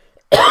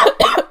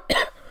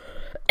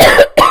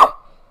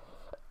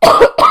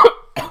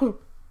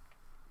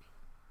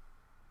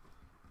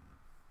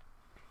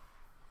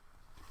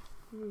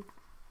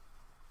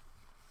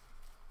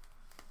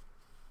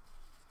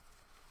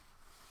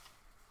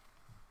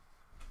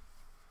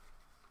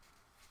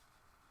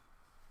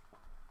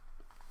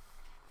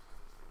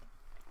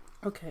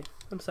Okay,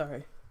 I'm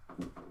sorry.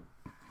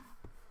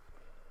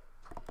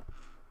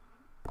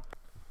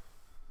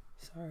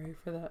 Sorry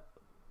for that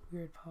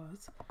weird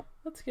pause.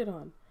 Let's get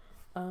on.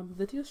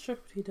 The deal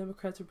struck between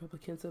Democrats and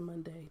Republicans on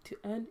Monday to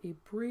end a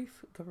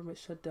brief government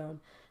shutdown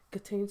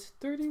contains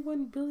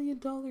 $31 billion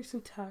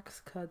in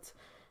tax cuts,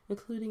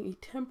 including a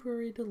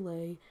temporary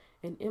delay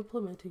in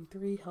implementing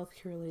 3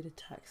 healthcare-related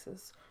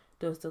taxes.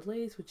 Those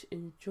delays, which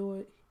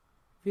enjoy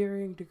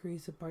varying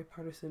degrees of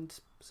bipartisan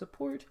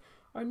support,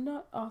 are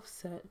not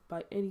offset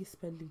by any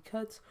spending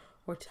cuts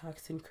or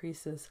tax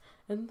increases,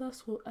 and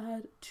thus will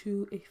add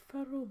to a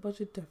federal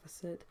budget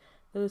deficit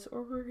that is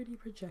already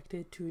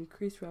projected to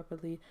increase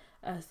rapidly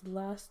as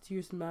last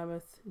year's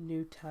mammoth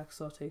new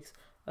tax law takes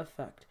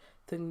effect.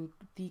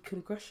 The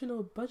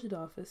Congressional Budget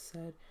Office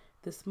said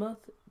this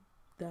month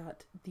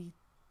that the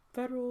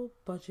federal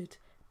budget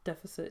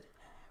deficit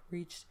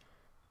reached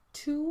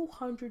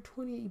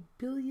 $228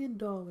 billion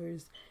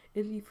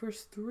in the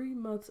first 3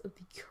 months of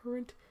the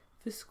current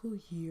fiscal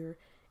year,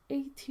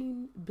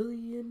 $18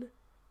 billion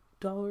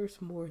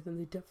more than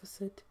the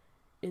deficit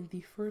in the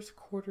first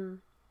quarter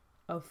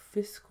of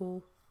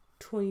fiscal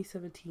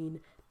 2017,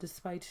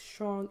 despite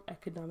strong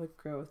economic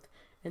growth,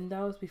 and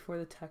that was before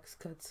the tax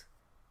cuts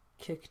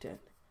kicked in.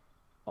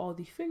 All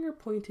the finger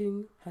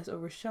pointing has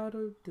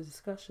overshadowed the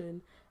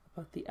discussion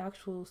about the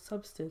actual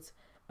substance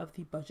of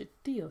the budget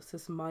deal,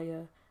 says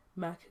Maya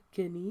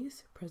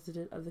McGuinness,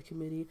 president of the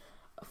Committee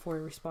for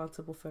a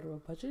Responsible Federal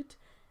Budget.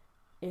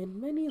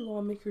 And many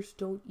lawmakers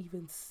don't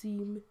even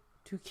seem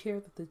to care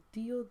that the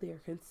deal they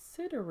are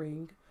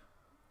considering,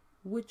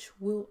 which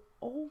will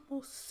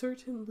almost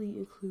certainly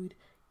include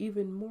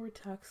even more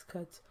tax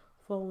cuts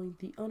following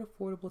the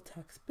unaffordable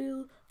tax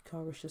bill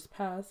Congress just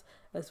passed,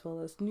 as well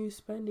as new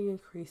spending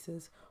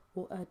increases,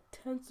 will add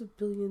tens of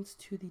billions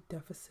to the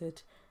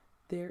deficit.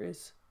 There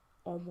is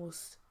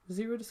almost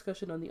zero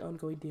discussion on the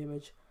ongoing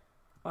damage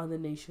on the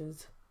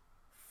nation's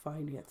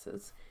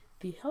finances.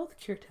 The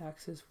healthcare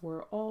taxes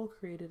were all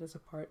created as a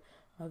part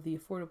of the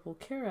Affordable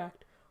Care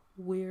Act,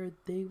 where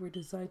they were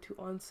designed to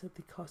offset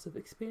the cost of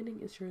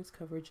expanding insurance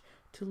coverage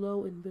to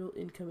low and middle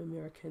income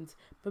Americans,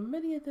 but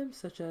many of them,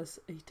 such as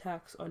a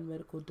tax on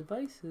medical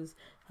devices,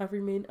 have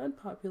remained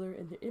unpopular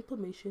and their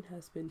implementation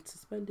has been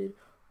suspended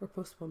or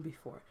postponed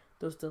before.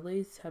 Those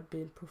delays have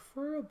been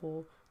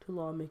preferable to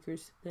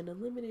lawmakers than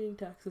eliminating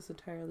taxes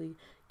entirely,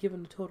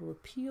 given a total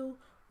repeal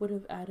would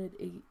have added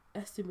an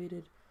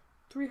estimated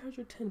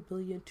 $310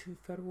 billion to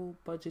federal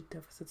budget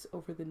deficits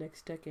over the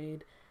next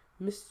decade.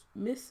 Miss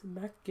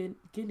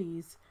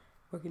McGuinness'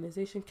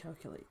 organization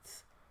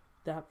calculates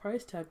that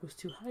price tag was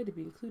too high to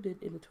be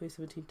included in the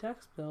 2017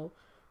 tax bill,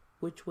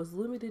 which was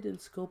limited in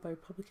scope by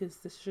Republicans'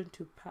 decision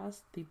to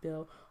pass the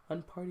bill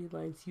on party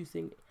lines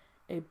using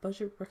a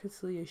budget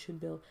reconciliation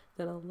bill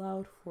that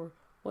allowed for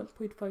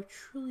 $1.5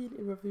 trillion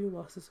in revenue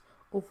losses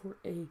over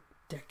a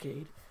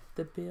decade.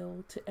 The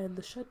bill to end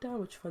the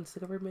shutdown, which funds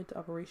the government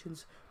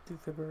operations through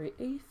February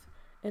 8th,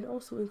 and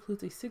also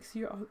includes a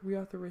 6-year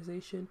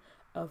reauthorization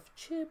of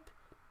CHIP,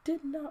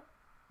 did not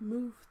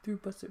move through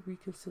budget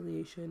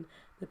reconciliation,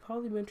 the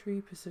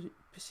parliamentary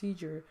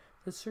procedure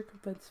that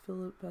circumvents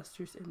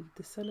filibusters in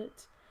the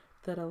Senate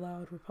that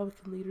allowed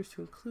Republican leaders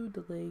to include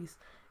delays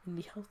in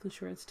the health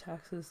insurance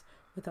taxes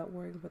without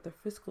worrying about their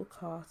fiscal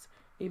costs,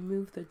 a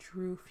move that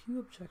drew few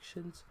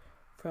objections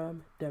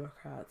from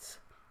Democrats.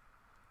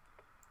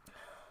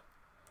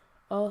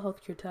 All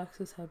healthcare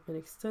taxes have been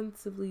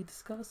extensively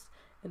discussed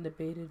and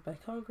debated by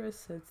Congress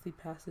since the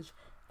passage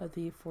of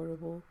the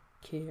Affordable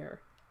Care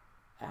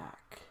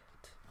Act.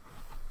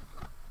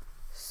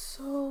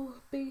 So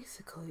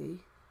basically,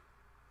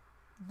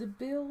 the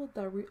bill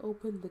that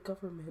reopened the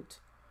government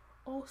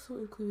also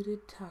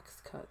included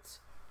tax cuts.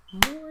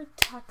 More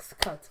tax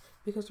cuts,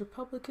 because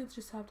Republicans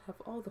just have to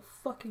have all the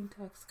fucking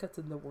tax cuts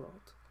in the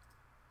world.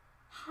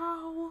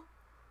 How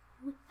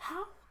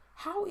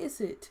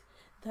is it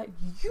that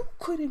you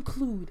could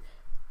include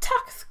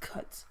tax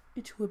cuts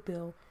into a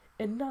bill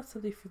and not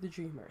something for the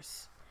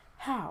dreamers?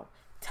 How?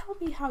 Tell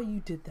me how you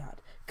did that,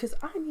 because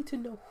I need to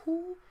know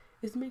who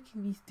is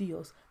making these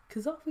deals,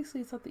 because obviously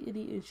it's not the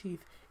idiot-in-chief,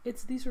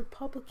 it's these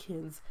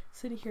Republicans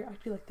sitting here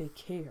acting like they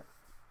care.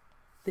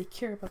 They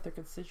care about their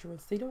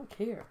constituents. They don't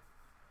care.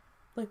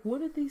 Like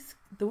one of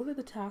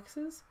the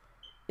taxes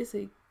is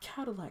a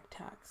Cadillac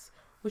tax,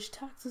 which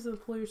taxes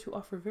employers who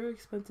offer very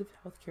expensive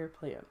healthcare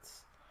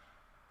plans.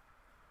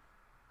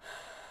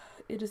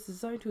 It is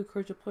designed to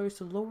encourage employers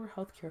to lower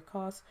healthcare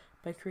costs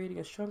by creating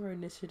a stronger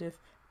initiative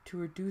to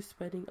reduce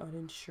spending on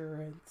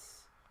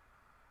insurance.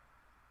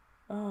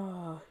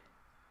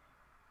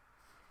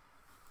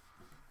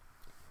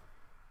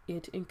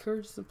 It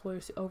encourages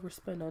employers to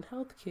overspend on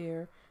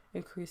healthcare,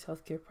 increase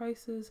healthcare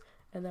prices,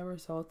 and that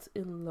results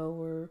in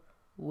lower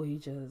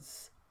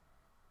wages.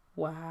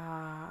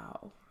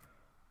 Wow.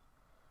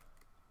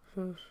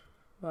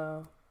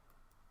 Wow.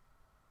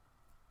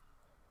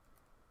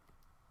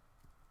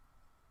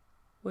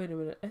 Wait a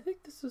minute. I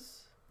think this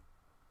is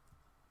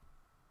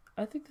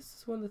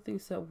one of the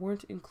things that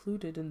weren't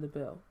included in the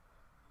bill.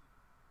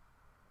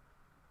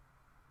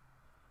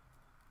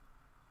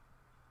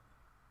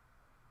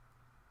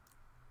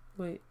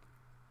 Wait.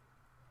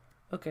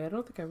 Okay, I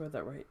don't think I read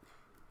that right.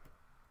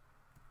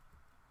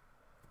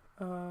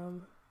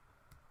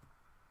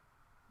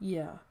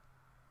 Yeah.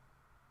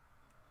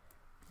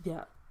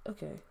 Yeah,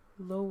 okay.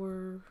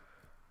 Lower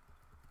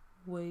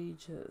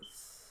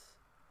wages.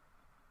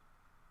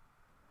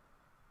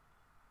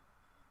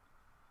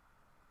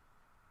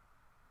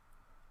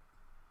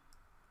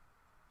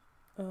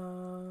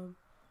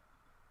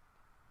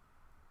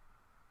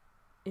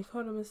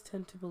 Economists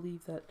tend to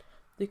believe that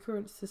The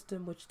current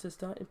system, which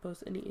does not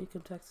impose any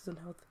income taxes on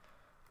health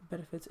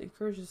benefits,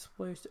 encourages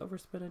employers to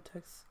overspend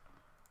on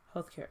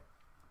healthcare.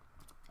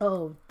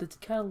 Oh, the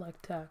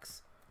Cadillac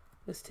tax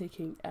is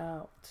taking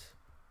out,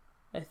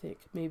 I think.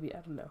 Maybe, I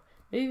don't know.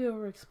 Maybe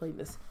I'll explain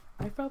this.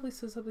 I probably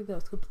said something that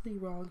was completely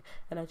wrong,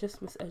 and I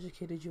just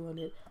miseducated you on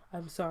it.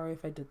 I'm sorry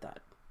if I did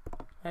that.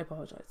 I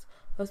apologize.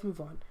 Let's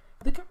move on.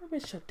 The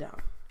government shut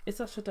down. It's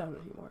not shut down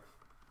anymore.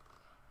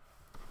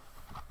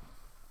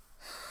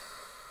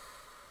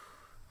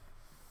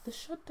 The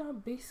shutdown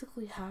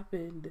basically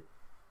happened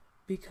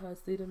because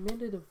they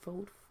demanded a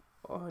vote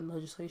on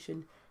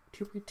legislation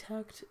to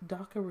protect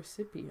DACA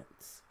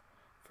recipients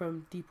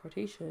from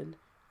deportation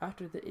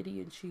after the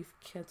idiot-in-chief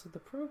canceled the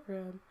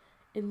program,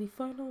 and the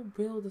final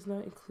bill does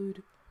not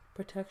include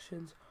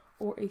protections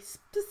or a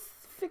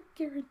specific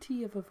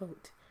guarantee of a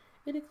vote.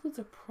 It includes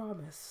a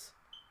promise.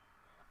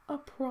 A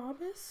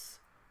promise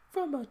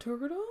from a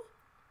turtle?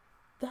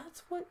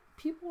 That's what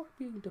people are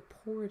being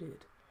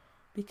deported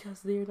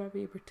because they are not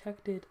being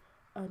protected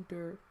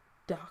under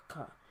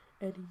DACA.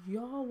 And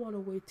y'all want to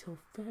wait till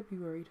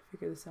February to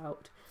figure this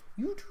out.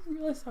 You do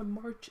realize that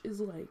March is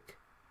like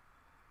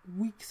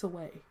weeks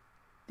away.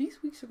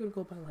 These weeks are going to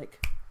go by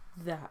like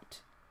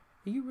that.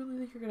 And you really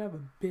think you're going to have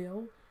a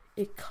bill,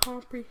 a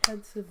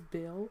comprehensive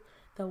bill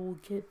that will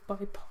get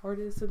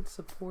bipartisan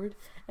support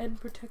and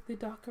protect the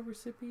DACA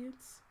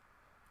recipients?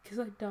 Because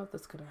I doubt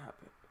that's going to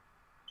happen.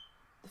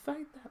 The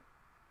fact that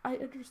I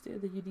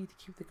understand that you need to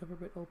keep the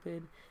government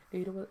open, and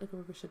you don't want the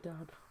government shut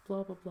down,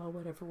 blah, blah, blah,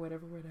 whatever.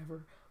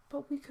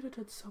 But we could have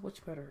done so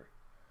much better.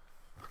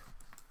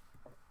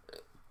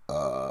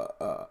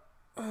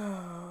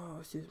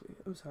 Excuse me.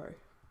 I'm sorry.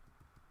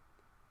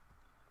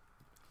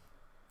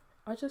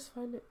 I just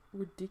find it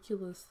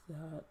ridiculous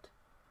that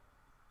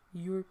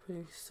you're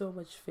putting so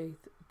much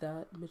faith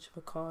that Mitch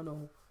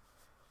McConnell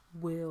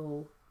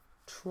will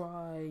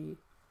try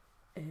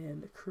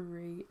and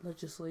create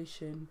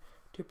legislation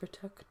to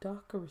protect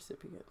DACA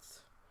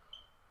recipients.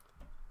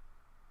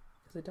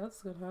 Because I doubt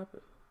it's going to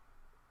happen.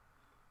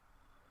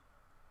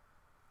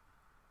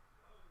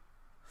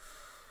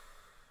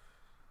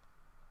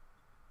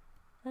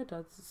 I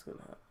doubt this is going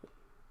to happen.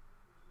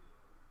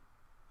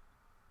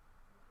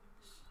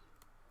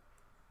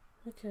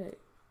 Okay.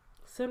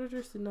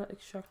 Senators did not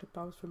extract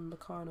bombs from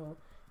McConnell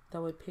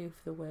that would pave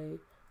the way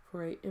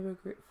for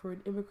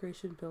an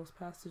immigration bill's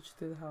passage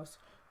through the House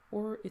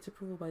or its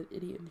approval by the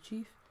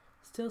idiot-in-chief.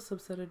 Still, some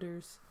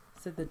senators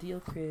said the deal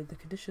created the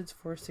conditions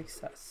for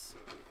success.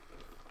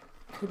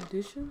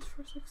 Conditions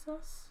for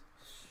success?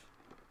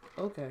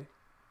 Okay.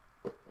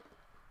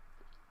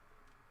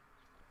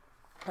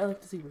 I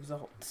like to see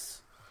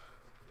results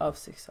of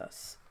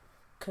success.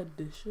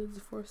 Conditions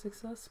for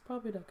success?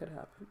 Probably not gonna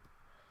happen.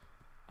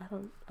 I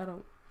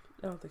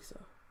don't think so.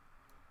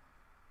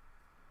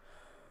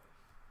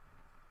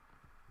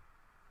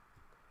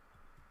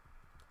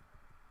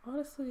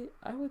 Honestly,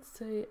 I would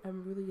say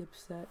I'm really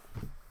upset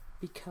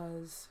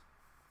because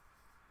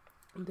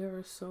there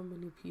are so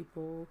many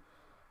people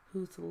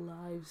whose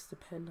lives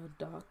depend on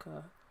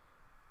DACA,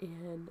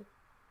 and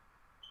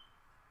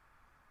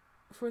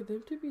for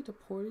them to be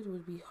deported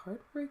would be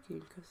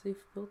heartbreaking because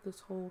they've built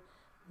this whole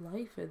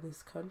life in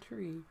this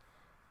country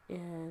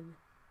and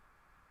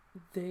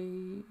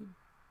they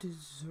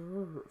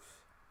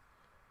deserve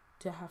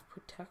to have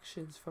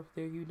protections from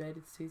their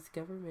United States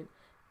government.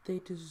 They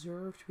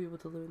deserve to be able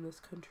to live in this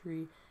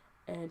country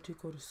and to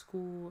go to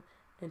school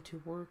and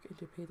to work and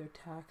to pay their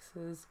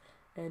taxes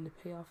and to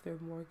pay off their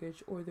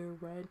mortgage or their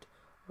rent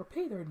or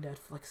pay their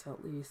Netflix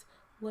at least.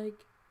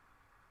 Like,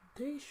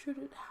 they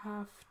shouldn't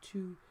have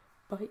to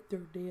bite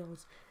their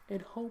nails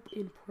and hope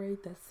and pray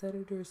that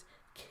senators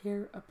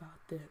care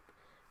about them.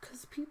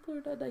 Because people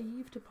are not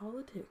naive to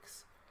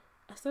politics.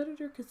 A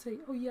senator could say,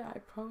 oh yeah, I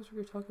promise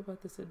we're going to talk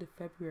about this in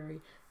February.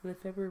 And then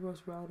February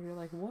rolls around and you're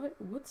like, what?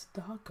 What's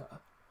DACA?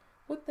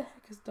 What the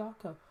heck is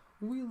DACA?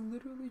 We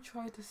literally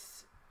tried to,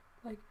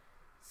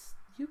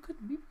 we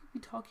could be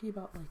talking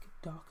about, like,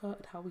 DACA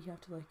and how we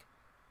have to, like,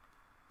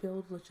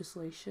 build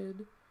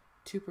legislation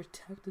to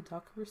protect the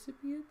DACA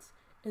recipients.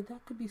 And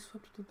that could be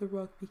swept under the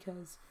rug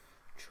because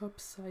Trump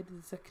signed an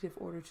executive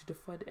order to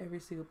defund every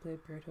single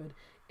Planned Parenthood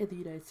in the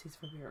United States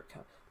of America.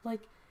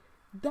 Like,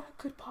 that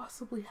could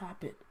possibly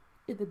happen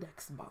in the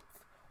next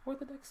month. Or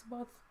the next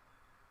month,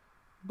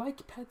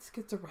 Mike Pence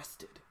gets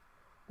arrested.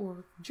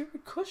 Or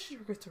Jared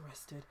Kushner gets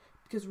arrested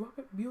because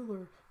Robert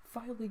Mueller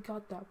finally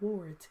got that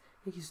warrant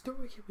and he's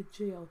throwing him in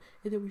jail,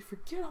 and then we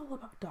forget all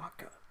about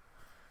DACA.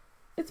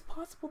 It's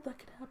possible that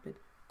could happen.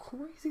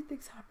 Crazy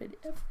things happen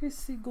every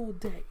single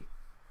day.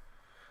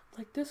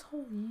 Like, this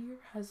whole year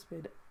has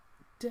been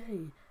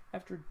day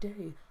after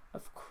day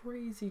of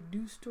crazy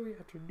news story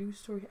after news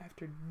story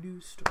after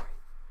news story.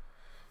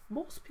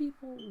 Most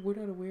people were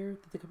not aware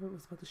that the government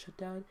was about to shut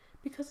down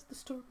because of the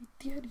Stormy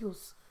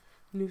Daniels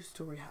news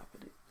story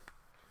happening.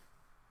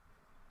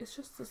 It's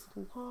just this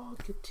long,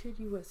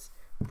 continuous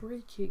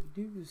breaking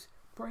news,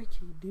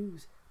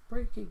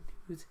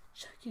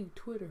 checking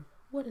Twitter.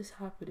 What is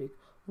happening?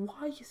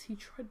 Why is he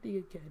trending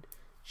again?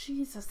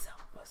 Jesus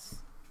help us.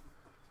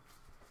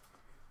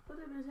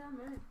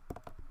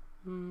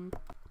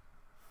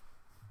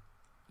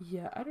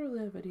 Yeah, I don't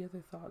really have any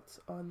other thoughts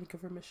on the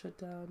government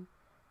shutdown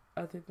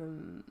other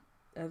than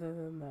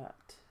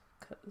that,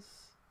 cause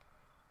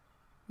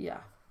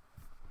yeah.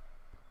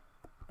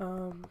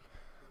 Um,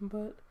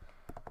 but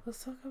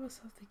let's talk about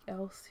something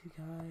else, you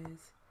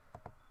guys.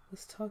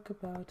 Let's talk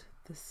about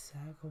the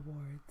SAG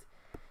Awards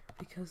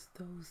because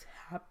those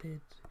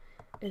happened,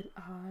 and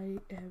I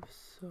am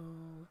so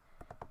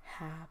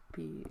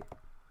happy.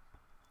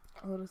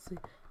 Honestly,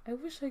 I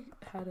wish I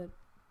had a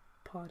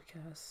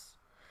podcast.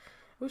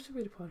 I wish I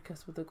made a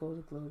podcast with the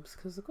Golden Globes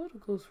because the Golden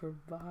Globes were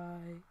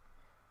my.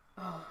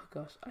 Oh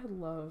gosh, I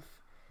love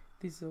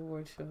these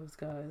award shows,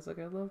 guys. Like,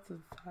 I love the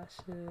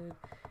fashion,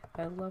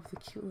 I love the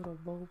cute little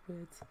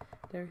moments,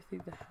 and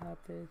everything that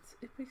happens.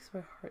 It makes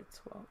my heart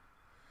swell.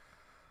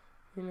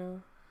 You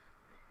know,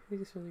 I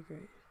think it's really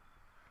great.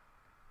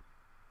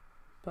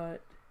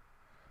 But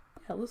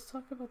yeah, let's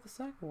talk about the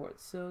SAG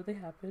Awards. So they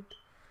happened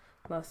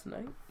last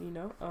night.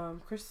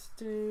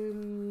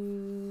 Kristen,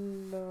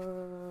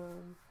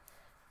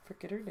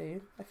 forget her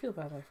name. I feel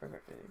bad I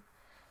forgot her name,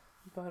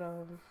 but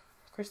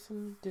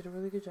Kristen did a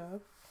really good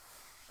job.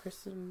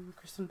 Kristen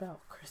Bell.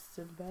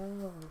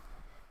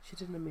 She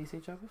did an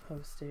amazing job of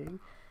hosting,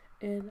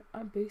 and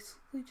I'm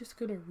basically just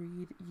gonna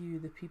read you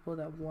the people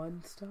that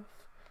won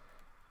stuff,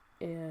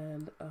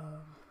 and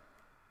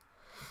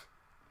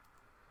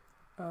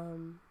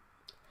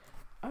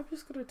I'm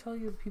just gonna tell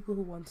you the people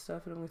who won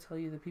stuff, and I'm gonna tell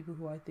you the people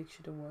who I think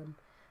should have won.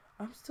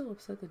 I'm still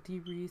upset that Dee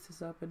Reese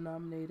is up and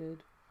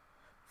nominated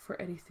for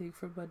anything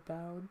for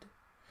Mudbound.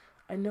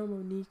 I know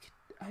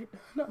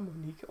not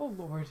Monique. Oh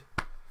Lord,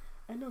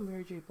 I know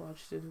Mary J.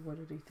 Blige didn't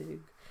win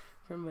anything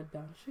from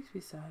Mudbound, which makes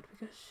me sad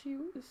because she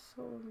is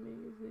so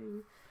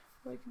amazing.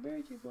 Like,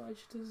 Mary J.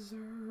 Blige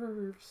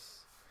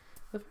deserves.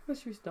 The fact that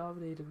she was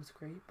nominated was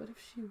great, but if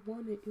she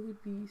won it, it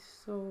would be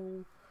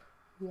so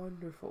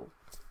wonderful.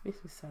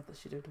 Makes me sad that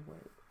she didn't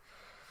win.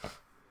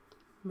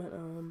 But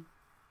oh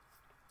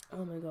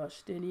my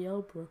gosh,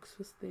 Danielle Brooks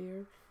was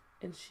there,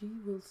 and she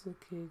was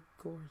looking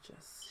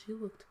gorgeous. She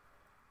looked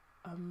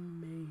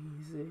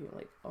amazing.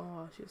 Like,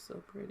 oh, she was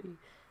so pretty.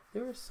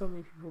 There were so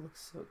many people who looked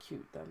so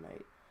cute that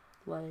night.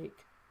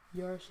 Like,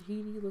 Yara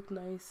Shahidi looked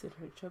nice in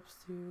her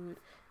jumpsuit.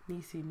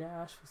 Niecy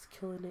Nash was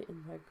killing it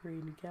in that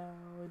green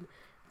gown.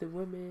 The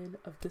women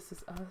of This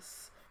Is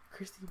Us,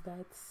 Chrissy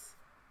Betts,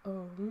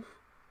 oh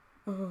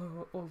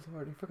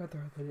Lord, I forgot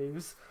their other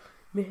names.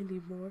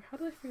 Mandy Moore. How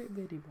did I forget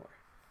Mandy Moore?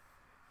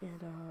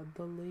 And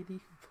the lady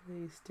who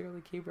plays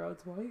Sterling K.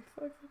 Brown's wife,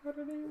 I forgot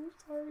her name, I'm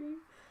sorry.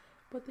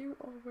 But they were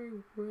all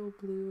wearing royal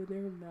blue and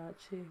they were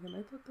matching, and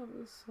I thought that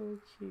was so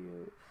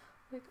cute.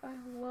 Like, I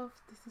love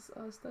This Is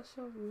Us. That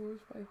show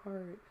warms my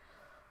heart.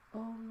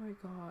 Oh my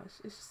gosh,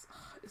 it's just,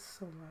 it's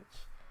so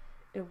much.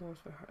 It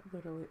warms my heart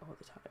literally all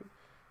the time.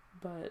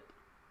 But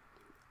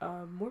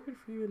Morgan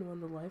Freeman won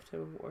the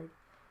Lifetime Award,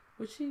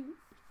 which he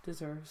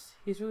deserves.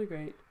 He's really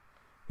great.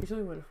 He's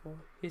really wonderful.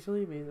 He's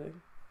really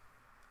amazing.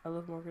 I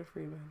love Morgan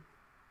Freeman.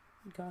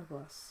 God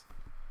bless.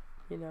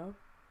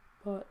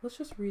 But let's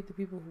just read the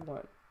people who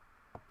won,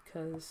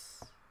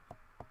 because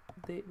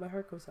my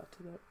heart goes out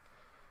to them.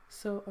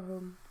 So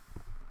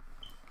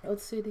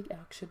outstanding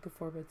action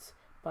performance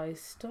by a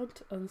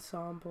stunt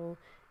ensemble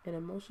in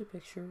a motion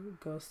picture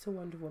goes to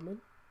Wonder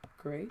Woman.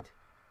 Great.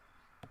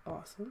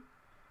 Awesome.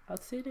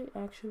 Outstanding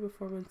action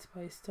performance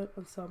by a stunt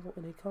ensemble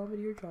in a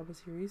comedy or drama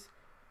series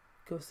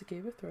goes to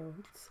Game of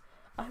Thrones.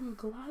 I'm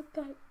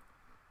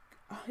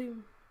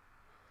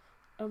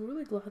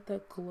really glad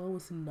that Glow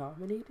was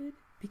nominated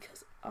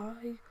because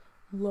I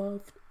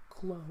loved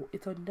Glow.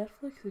 It's on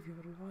Netflix. If you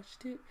haven't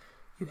watched it,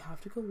 you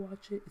have to go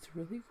watch it. It's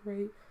really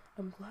great.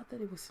 I'm glad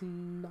that it was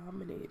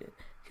nominated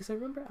because I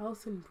remember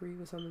Alison Brie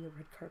was on the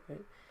red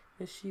carpet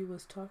and she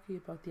was talking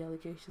about the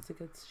allegations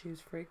against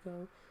James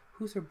Franco,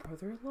 who's her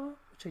brother-in-law,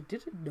 which I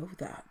didn't know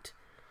that.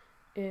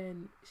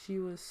 And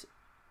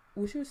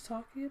when she was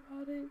talking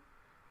about it,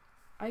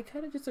 I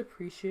kind of just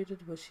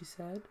appreciated what she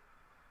said.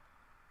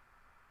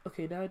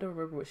 Okay, now I don't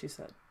remember what she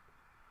said.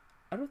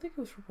 I don't think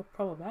it was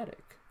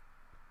problematic.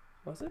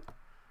 Was it?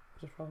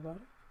 Was it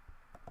problematic?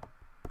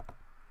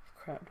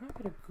 Crap, now I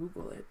gotta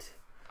Google it.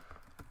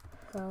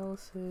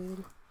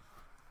 Alison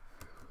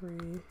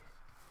Brie,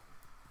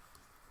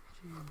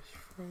 James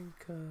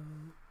Franco.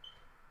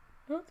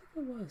 I don't think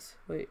it was.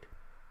 Wait.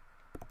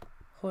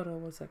 Hold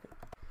on 1 second.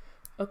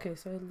 Okay,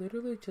 so I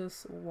literally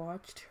just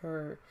watched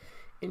her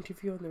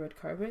interview on the red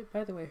carpet.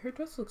 By the way, her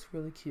dress looks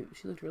really cute.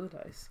 She looked really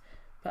nice.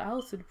 But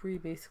Alison Brie,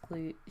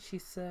 basically, she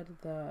said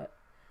that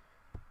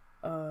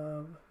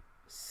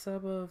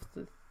some of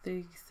the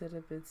things that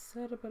have been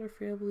said about her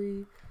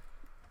family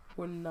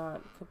were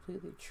not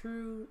completely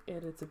true,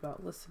 and it's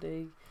about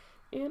listening.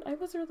 And I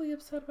wasn't really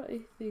upset about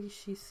anything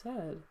she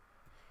said.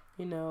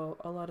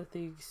 A lot of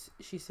things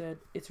she said,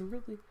 it's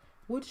really,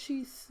 what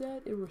she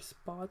said in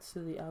response to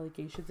the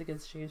allegations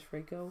against James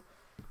Franco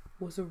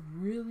was a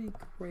really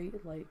great,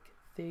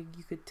 thing.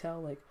 You could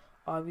tell,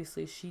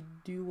 obviously she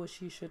knew what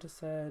she should have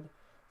said.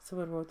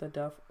 Someone wrote that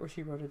down, or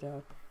she wrote it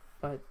down.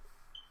 But,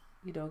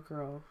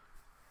 girl,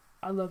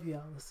 I love you,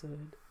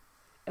 Allison.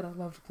 And I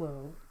loved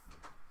Glow.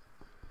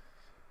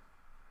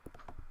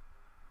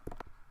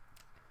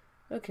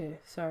 Okay,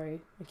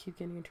 sorry. I keep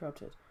getting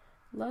interrupted.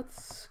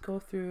 Let's go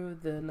through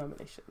the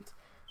nominations.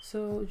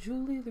 So,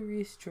 Julie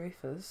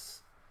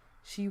Louis-Dreyfus,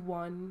 she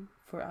won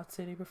for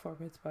Outstanding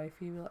Performance by a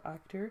Female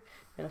Actor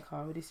in a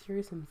Comedy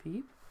Series in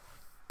Veep.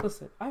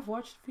 Listen, I've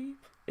watched Veep.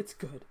 It's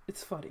good.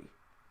 It's funny.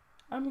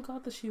 I'm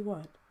glad that she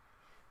won.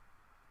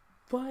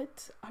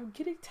 But I'm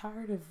getting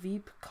tired of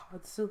Veep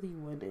constantly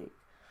winning.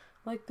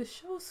 Like, the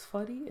show's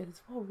funny and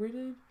it's well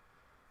written,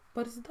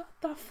 but it's not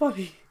that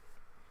funny.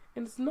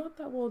 And it's not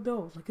that well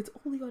known. Like, it's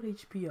only on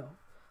HBO.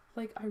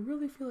 Like, I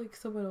really feel like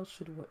someone else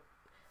should win.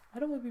 I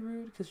don't want to be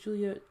rude because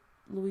Julia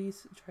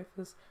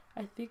Louis-Dreyfus,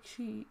 I think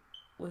she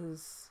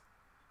was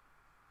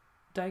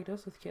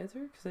diagnosed with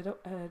cancer. Because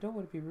I don't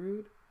want to be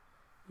rude,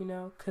 you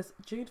know. Because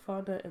Jane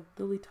Fonda and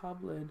Lily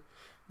Tomlin,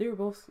 they were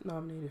both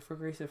nominated for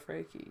Grace and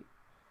Frankie,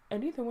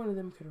 and neither one of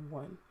them could have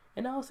won.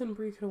 And Alison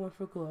Brie could have won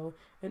for Glow,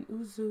 and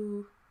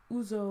Uzo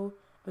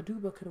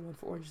Aduba could have won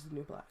for Orange is the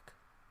New Black.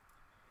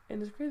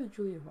 And it's great that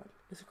Julia won.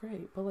 It's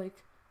great, but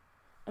like,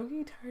 I'm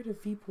getting tired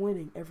of Veep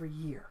winning every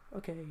year.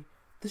 Okay,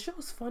 the show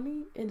is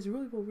funny and it's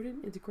really well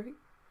written. It's great,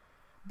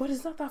 but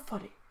it's not that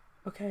funny.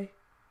 Okay,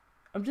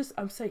 I'm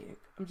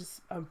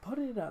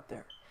putting it out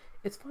there.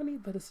 It's funny,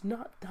 but it's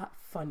not that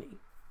funny.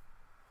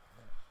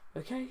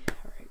 Okay,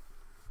 all right.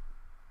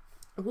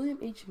 William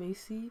H.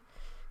 Macy,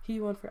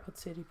 he won for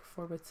Outstanding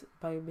Performance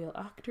by a Male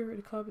Actor in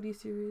a Comedy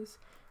Series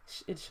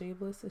in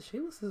Shameless. And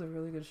Shameless is a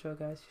really good show,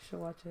 guys. You should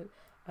watch it.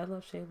 I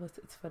love Shameless.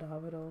 It's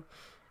phenomenal.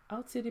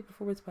 Outstanding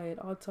Performance by an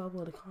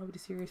Ensemble in a Comedy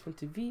Series went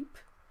to Veep.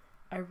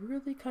 I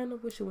really kind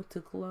of wish it went to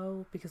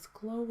Glow, because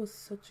Glow was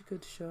such a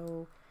good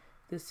show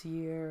this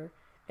year.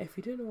 If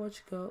you didn't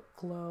watch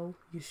Glow,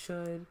 you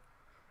should.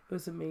 It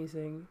was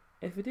amazing.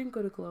 If it didn't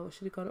go to Glow, it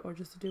should have gone to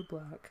Orange is the New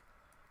Black,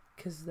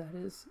 because that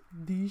is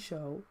the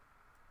show.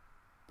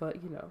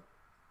 But, you know,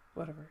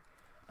 whatever.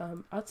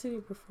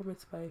 Outstanding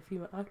Performance by a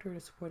Female Actor in a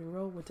Supporting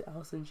Role went to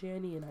Allison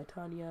Janney and I,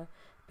 Tonya,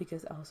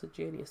 because Allison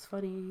Janney is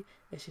funny,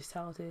 and she's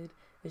talented,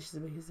 and she's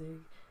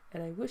amazing.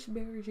 And I wish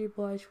Mary J.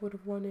 Blige would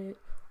have won it,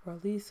 or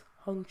at least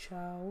Hung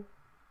Chow.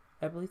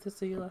 I believe that's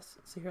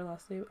her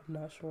last name. I'm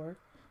not sure.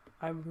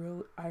 I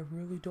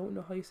really don't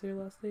know how you say her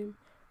last name.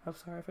 I'm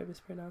sorry if I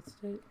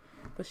mispronounced it.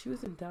 But she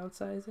was in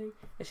Downsizing,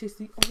 and she's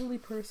the only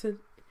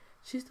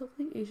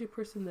Asian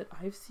person that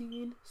I've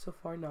seen so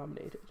far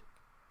nominated.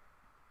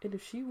 And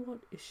if she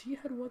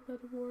had won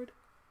that award,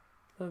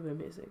 that would be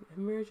amazing. If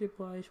Mary J.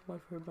 Blige won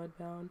for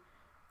Mudbound,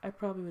 I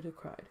probably would have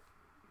cried.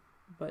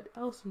 But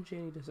Allison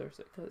Janney deserves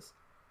it, because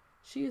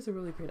she is a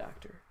really great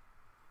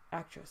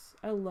actress.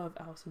 I love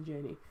Allison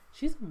Janney.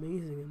 She's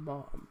amazing in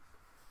Mom.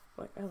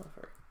 Like, I love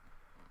her.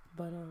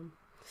 But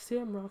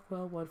Sam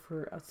Rockwell won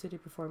for Outstanding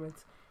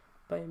Performance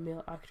by a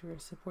Male Actor in a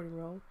Supporting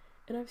Role.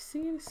 And I've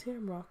seen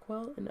Sam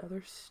Rockwell in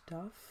other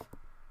stuff.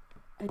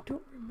 I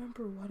don't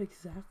remember what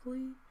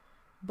exactly,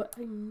 but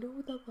I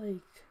know that,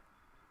 like,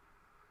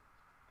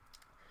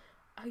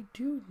 I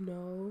do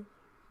know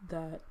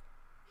that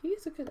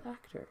he's a good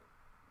actor.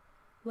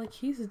 Like,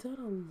 he's done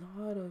a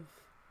lot of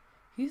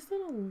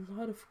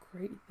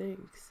great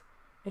things,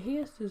 and he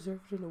has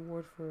deserved an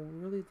award for a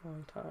really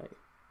long time.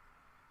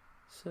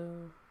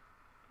 So,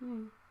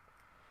 you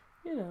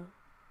know,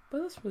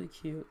 but that's really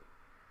cute.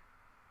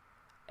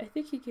 I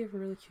think he gave a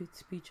really cute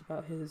speech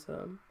about his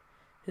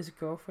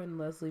girlfriend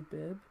Leslie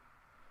Bibb,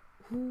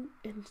 and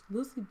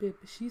Leslie Bibb,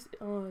 she's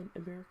on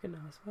American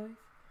Housewife.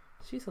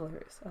 She's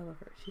hilarious. I love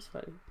her. She's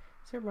funny.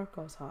 Sam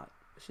Rockwell's hot.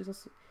 He's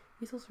also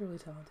really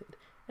talented.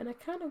 And I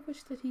kind of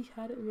wish that he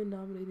hadn't been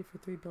nominated for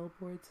 3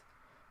 Billboards,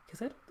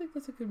 because I don't think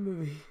that's a good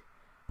movie.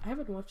 I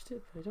haven't watched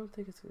it, but I don't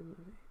think it's a good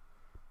movie.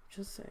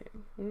 Just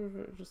saying.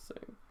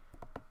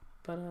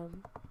 But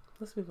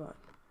let's move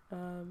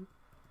on.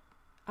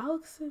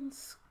 Alexander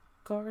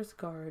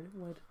Skarsgård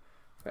won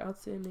for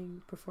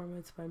Outstanding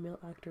Performance by a Male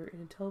Actor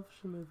in a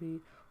Television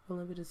Movie or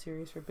Limited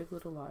Series for Big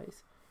Little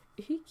Lies.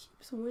 He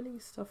keeps winning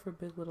stuff for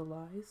Big Little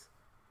Lies,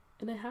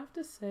 and I have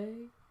to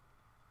say,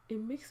 it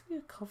makes me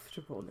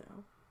uncomfortable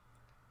now.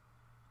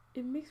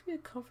 It makes me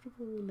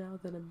uncomfortable now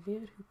that a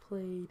man who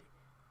played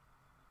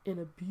an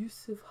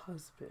abusive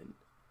husband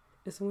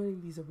is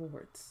winning these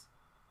awards.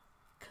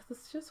 Because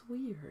it's just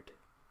weird.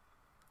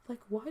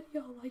 Like, why do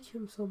y'all like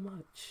him so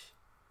much?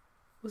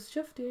 Was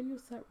Jeff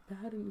Daniels that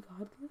bad and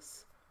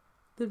godless?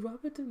 Did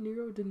Robert De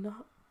Niro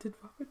not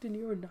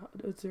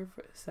deserve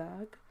a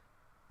SAG?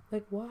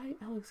 Like, why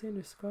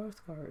Alexander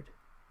Skarsgård?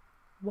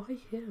 Why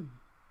him?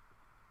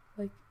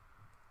 Like,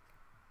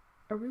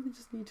 I really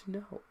just need to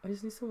know. I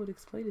just need someone to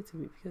explain it to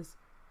me, because,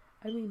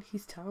 I mean,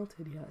 he's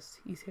talented, yes.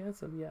 He's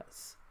handsome,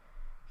 yes.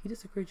 He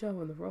does a great job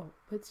on the role.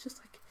 But it's just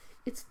like,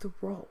 it's the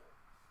role.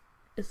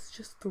 It's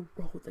just the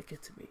role that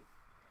gets me.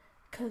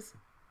 Because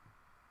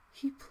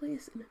he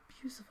plays an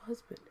abusive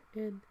husband,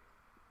 and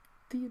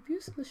the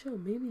abuse in the show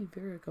made me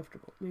very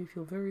uncomfortable, made me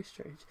feel very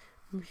strange,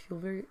 made me feel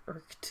very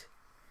irked.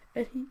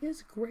 And he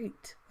is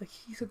great. Like,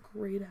 he's a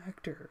great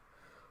actor.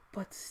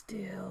 But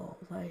still,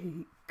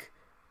 like,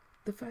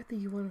 The fact that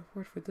you won an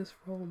award for this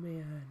role,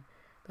 man,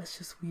 that's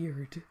just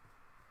weird.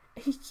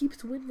 And he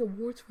keeps winning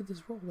awards for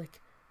this role. Like,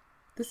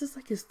 this is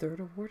like his third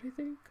award, I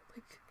think.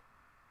 Like,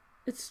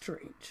 it's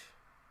strange.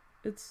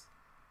 It's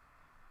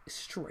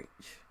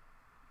strange.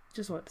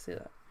 Just wanted to say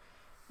that.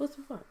 Let's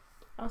move on.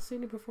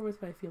 Outstanding performance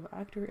by a female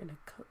actor in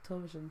a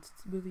television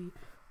movie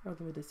or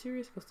limited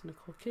series goes to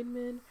Nicole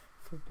Kidman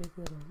for Big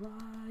Little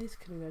Lies.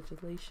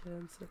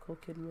 Congratulations, Nicole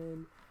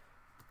Kidman.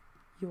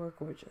 You are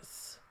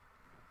gorgeous.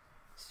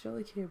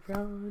 Shirley K.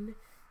 Brown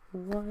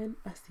won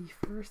as the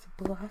first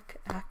black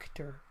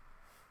actor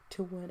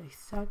to win a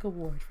SAG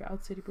award for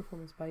outstanding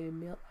performance by a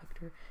male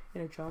actor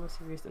in a drama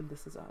series, and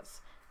This Is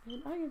Us.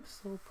 And I am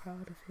so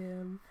proud of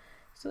him.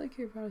 Shirley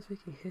K. Brown is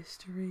making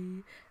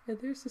history, and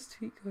there's this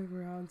tweet going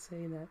around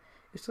saying that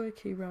if Shirley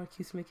K. Brown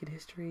keeps making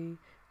history,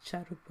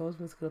 Chadwick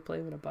Boseman's gonna play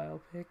him in a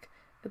biopic,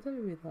 and that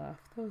made me laugh.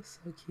 That was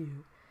so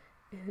cute.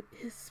 And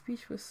his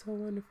speech was so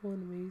wonderful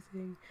and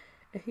amazing,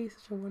 and he's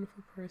such a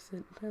wonderful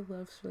person, and I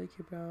love Shirley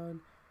K.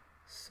 Brown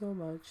so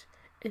much.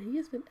 And he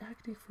has been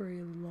acting for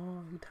a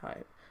long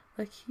time.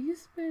 Like,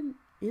 he's been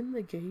in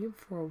the game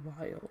for a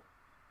while,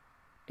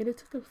 and it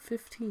took him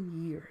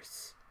 15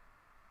 years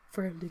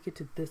for him to get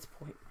to this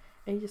point.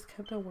 And he just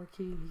kept on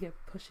working, he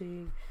kept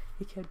pushing,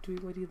 he kept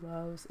doing what he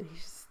loves, and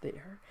he's just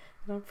there.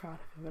 And I'm proud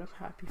of him, and I'm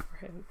happy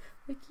for him.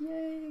 Like,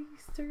 yay,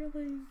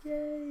 Sterling,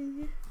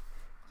 yay!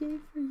 Yay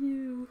for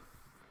you!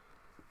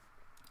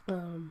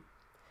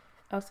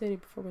 Outstanding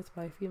performance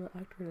by a female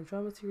actor in a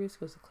drama series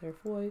goes to Claire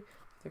Foy with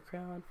The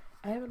Crown.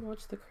 I haven't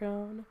watched The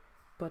Crown,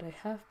 but I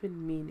have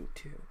been meaning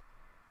to.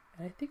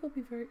 And I think it'll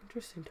be very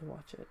interesting to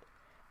watch it.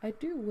 I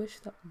do wish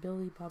that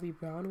Millie Bobby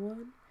Brown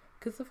won,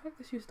 because the fact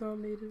that she was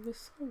nominated was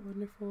so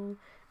wonderful,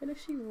 and if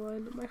she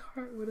won, my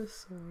heart would have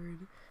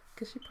soared,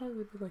 because she probably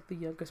would have been like the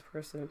youngest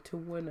person to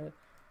win a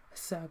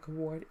SAG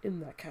award in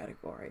that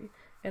category,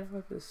 and I would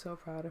have been so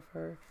proud of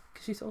her,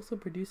 because she's also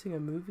producing a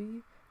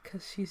movie,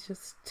 because she's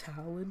just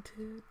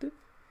talented,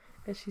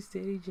 and she's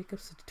dating Jacob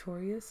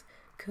Sartorius,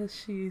 because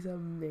she's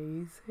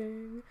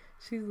amazing,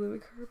 she's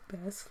living her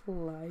best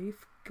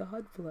life.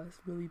 God bless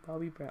Millie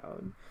Bobby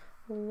Brown.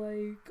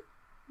 Like,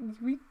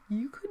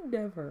 you could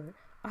never,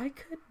 I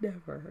could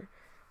never,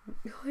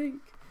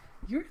 like,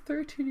 your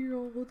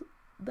 13-year-old,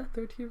 that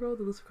 13-year-old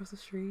that lives across the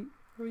street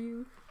from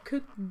you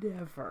could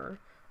never.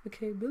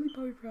 Okay, Millie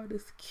Bobby Brown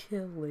is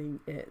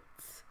killing it,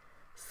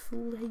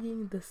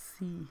 slaying the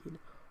scene.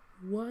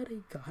 What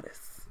a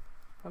goddess.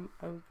 I'm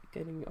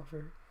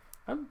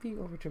being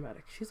over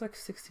dramatic. She's like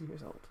 16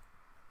 years old,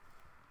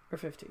 or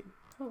 15.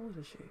 How old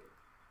is she?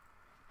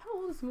 How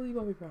old is Millie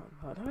Bobby Brown?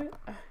 God,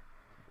 I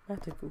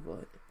have to Google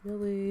it.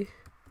 Millie.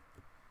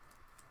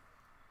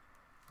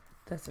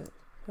 That's it.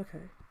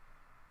 Okay.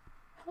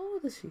 How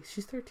old is she?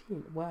 She's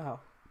 13.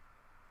 Wow.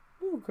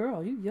 Ooh,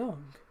 girl, you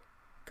young.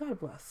 God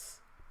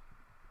bless.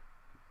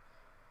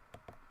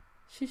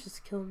 She's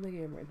just killing the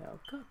game right now.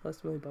 God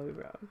bless Millie Bobby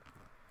Brown.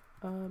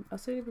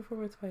 Outstanding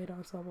performance by an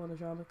ensemble in a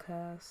drama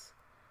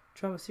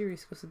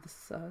series goes to This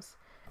Is Us.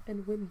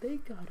 And when they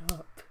got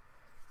up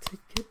to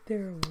get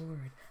their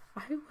award,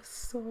 I was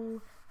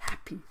so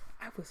happy.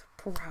 I was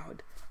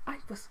proud.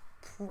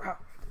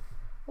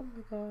 Oh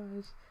my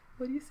gosh.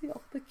 When you see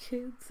all the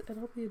kids and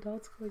all the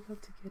adults going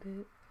up to get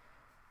it,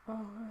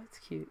 oh, that's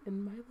cute.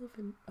 And Milo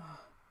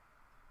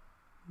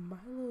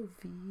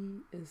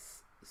V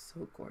is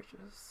so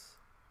gorgeous.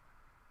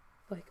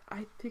 Like,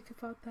 I think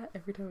about that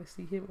every time I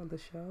see him on the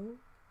show.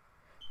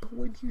 But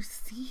when you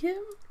see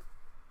him,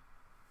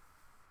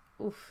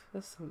 oof,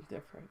 that's something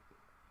different.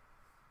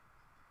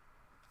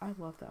 I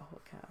love that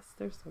whole cast.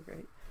 They're so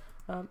great.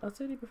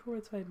 Outstanding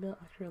performance by a male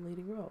actor in a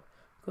leading role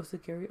goes to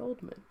Gary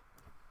Oldman.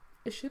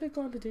 It should have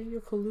gone to Daniel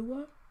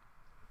Kaluuya,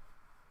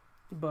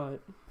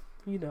 but,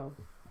 you know,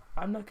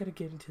 I'm not going to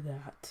get into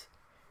that.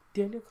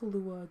 Daniel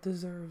Kaluuya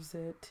deserves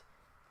it.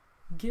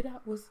 Get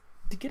Out was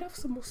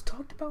the most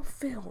talked about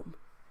film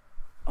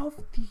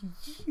of the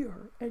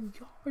year, and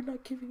y'all are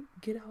not giving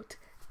Get Out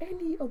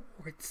any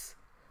awards.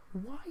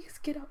 Why is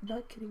Get Out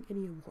not getting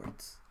any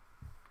awards?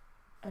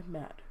 I'm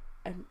mad.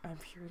 I'm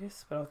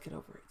furious, but I'll get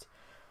over it.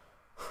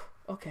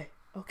 Okay,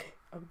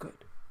 I'm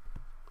good.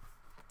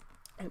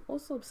 I'm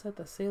also upset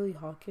that Sally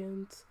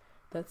Hawkins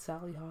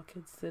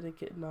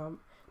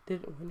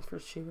didn't win for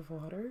Shape of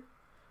Water,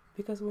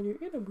 because when you're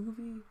in a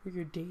movie where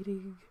you're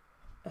dating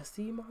a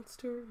sea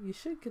monster, you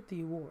should get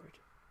the award.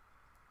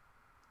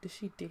 Did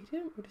she date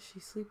him or did she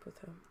sleep with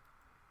him?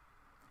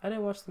 I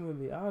didn't watch the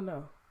movie. I don't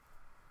know.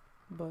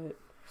 But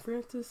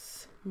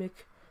Frances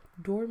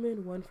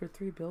McDormand won for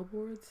 3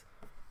 Billboards,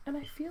 and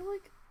I feel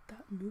like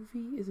that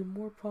movie is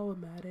more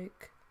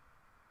problematic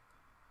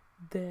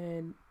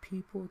than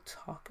people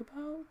talk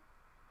about.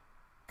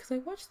 Because I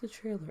watched the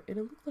trailer and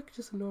it looked like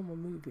just a normal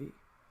movie.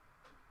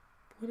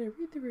 But when I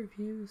read the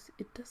reviews,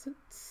 it doesn't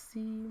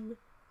seem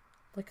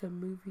like a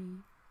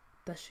movie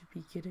that should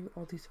be getting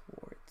all these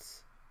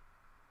awards.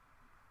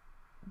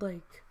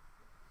 Like,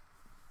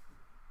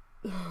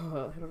 I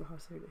don't know how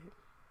to say her name.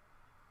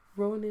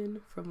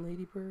 Ronan from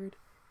Lady Bird,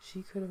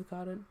 she could have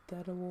gotten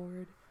that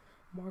award.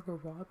 Margot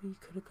Robbie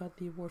could have got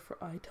the award for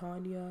I,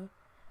 Tonya.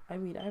 I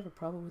mean, I have a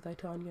problem with I,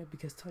 Tonya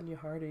because Tonya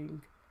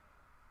Harding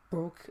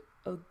broke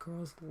a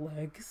girl's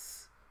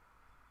legs.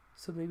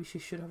 So maybe she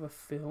should have a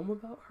film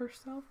about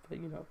herself, but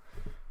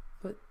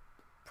But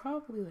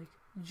probably like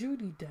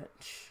Judi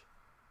Dench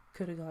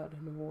could have gotten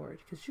an award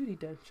because Judi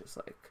Dench is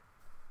like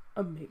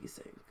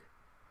amazing.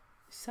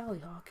 Sally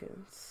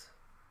Hawkins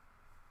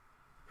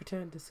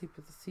pretending to sleep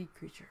with a sea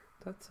creature.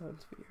 That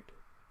sounds weird.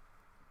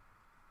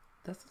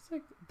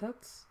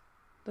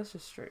 That's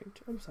just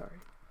strange. I'm sorry.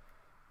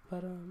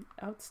 But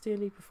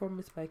outstanding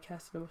performance by a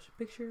cast in a motion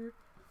picture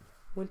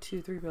went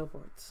to 3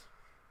 billboards.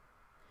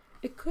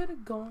 It could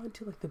have gone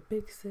to like The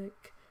Big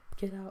Sick,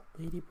 Get Out,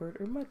 Lady Bird,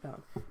 or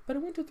Mudbound, but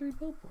it went to 3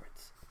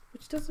 billboards,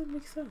 which doesn't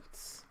make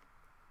sense.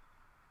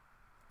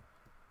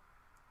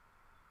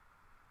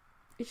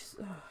 It's just,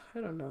 I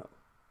don't know.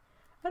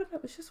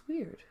 It's just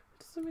weird. It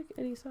doesn't make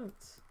any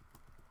sense.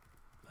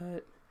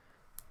 But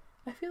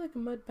I feel like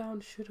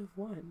Mudbound should have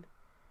won.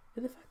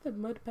 And the fact that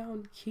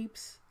Mudbound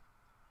keeps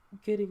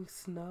getting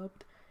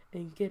snubbed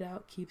and Get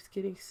Out keeps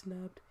getting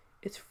snubbed,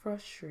 it's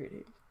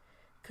frustrating.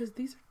 Because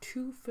these are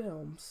 2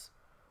 films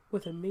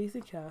with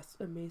amazing casts,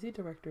 amazing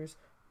directors,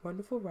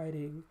 wonderful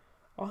writing,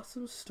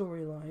 awesome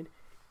storyline.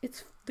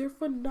 They're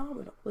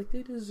phenomenal. Like,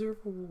 they deserve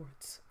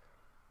awards.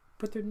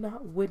 But they're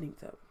not winning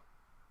them.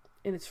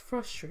 And it's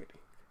frustrating.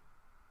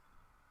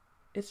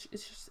 It's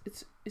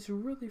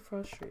really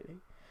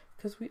frustrating.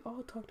 Because we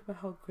all talked about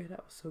how Get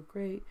Out was so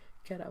great,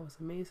 Get Out was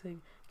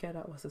amazing, Get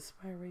Out was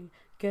inspiring,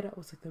 Get Out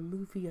was like the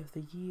movie of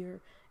the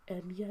year,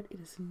 and yet it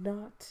is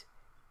not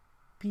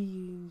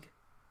being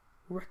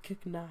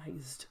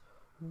recognized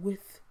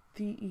with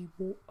the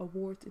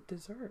awards it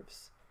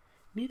deserves.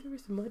 Neither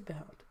is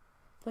Mudbound.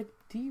 Like,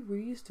 Dee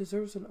Reese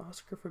deserves an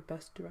Oscar for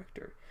Best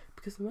Director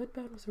because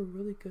Mudbound was a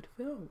really good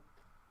film.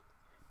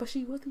 But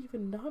she wasn't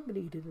even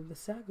nominated in the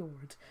SAG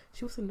Awards.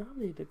 She wasn't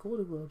nominated at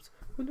Golden Globes.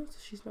 Who knows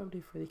if she's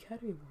nominated for the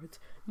Academy Awards?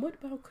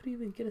 Mudbound couldn't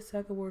even get a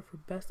SAG Award for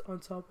Best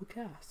Ensemble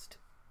Cast.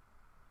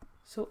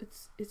 So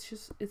it's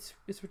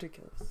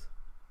ridiculous.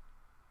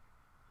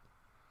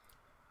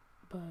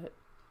 But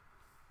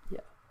yeah,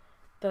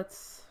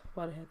 that's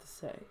what I had to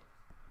say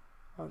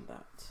on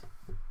that.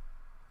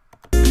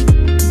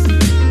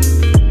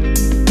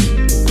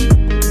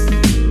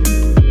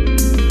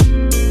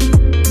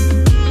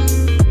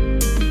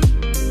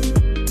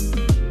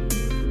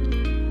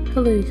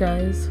 Hello you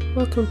guys,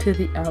 welcome to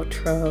the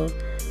outro.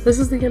 This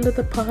is the end of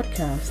the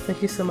podcast.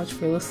 Thank you so much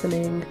for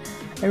listening.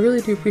 I really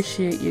do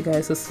appreciate you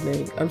guys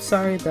listening. I'm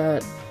sorry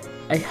that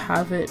I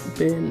haven't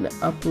been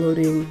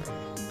uploading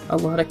a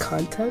lot of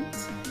content.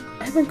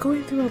 I've been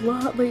going through a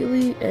lot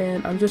lately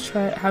and I'm just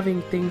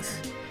having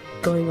things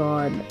going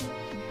on.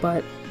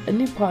 But a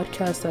new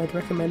podcast that I'd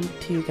recommend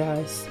to you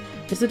guys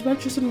is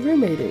Adventures in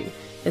Roommating.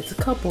 It's a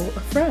couple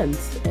of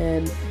friends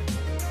and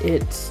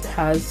it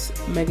has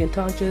Megan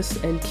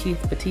Tonjes and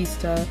Keith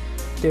Batista.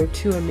 They're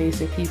 2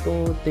 amazing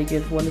people. They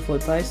give wonderful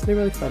advice. They're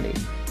really funny.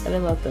 And I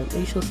love them.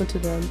 And you should listen to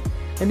them.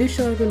 A new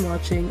show I've been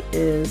watching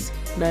is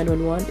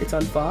 911. It's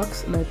on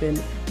Fox. And I've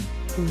been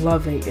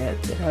loving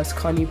it. It has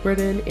Connie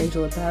Britton,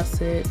 Angela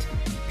Bassett,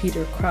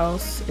 Peter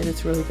Krause. And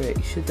it's really great.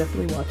 You should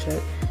definitely watch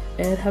it.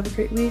 And have a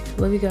great week.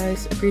 Love you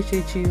guys.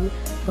 Appreciate you.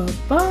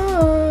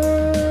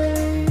 Bye-bye.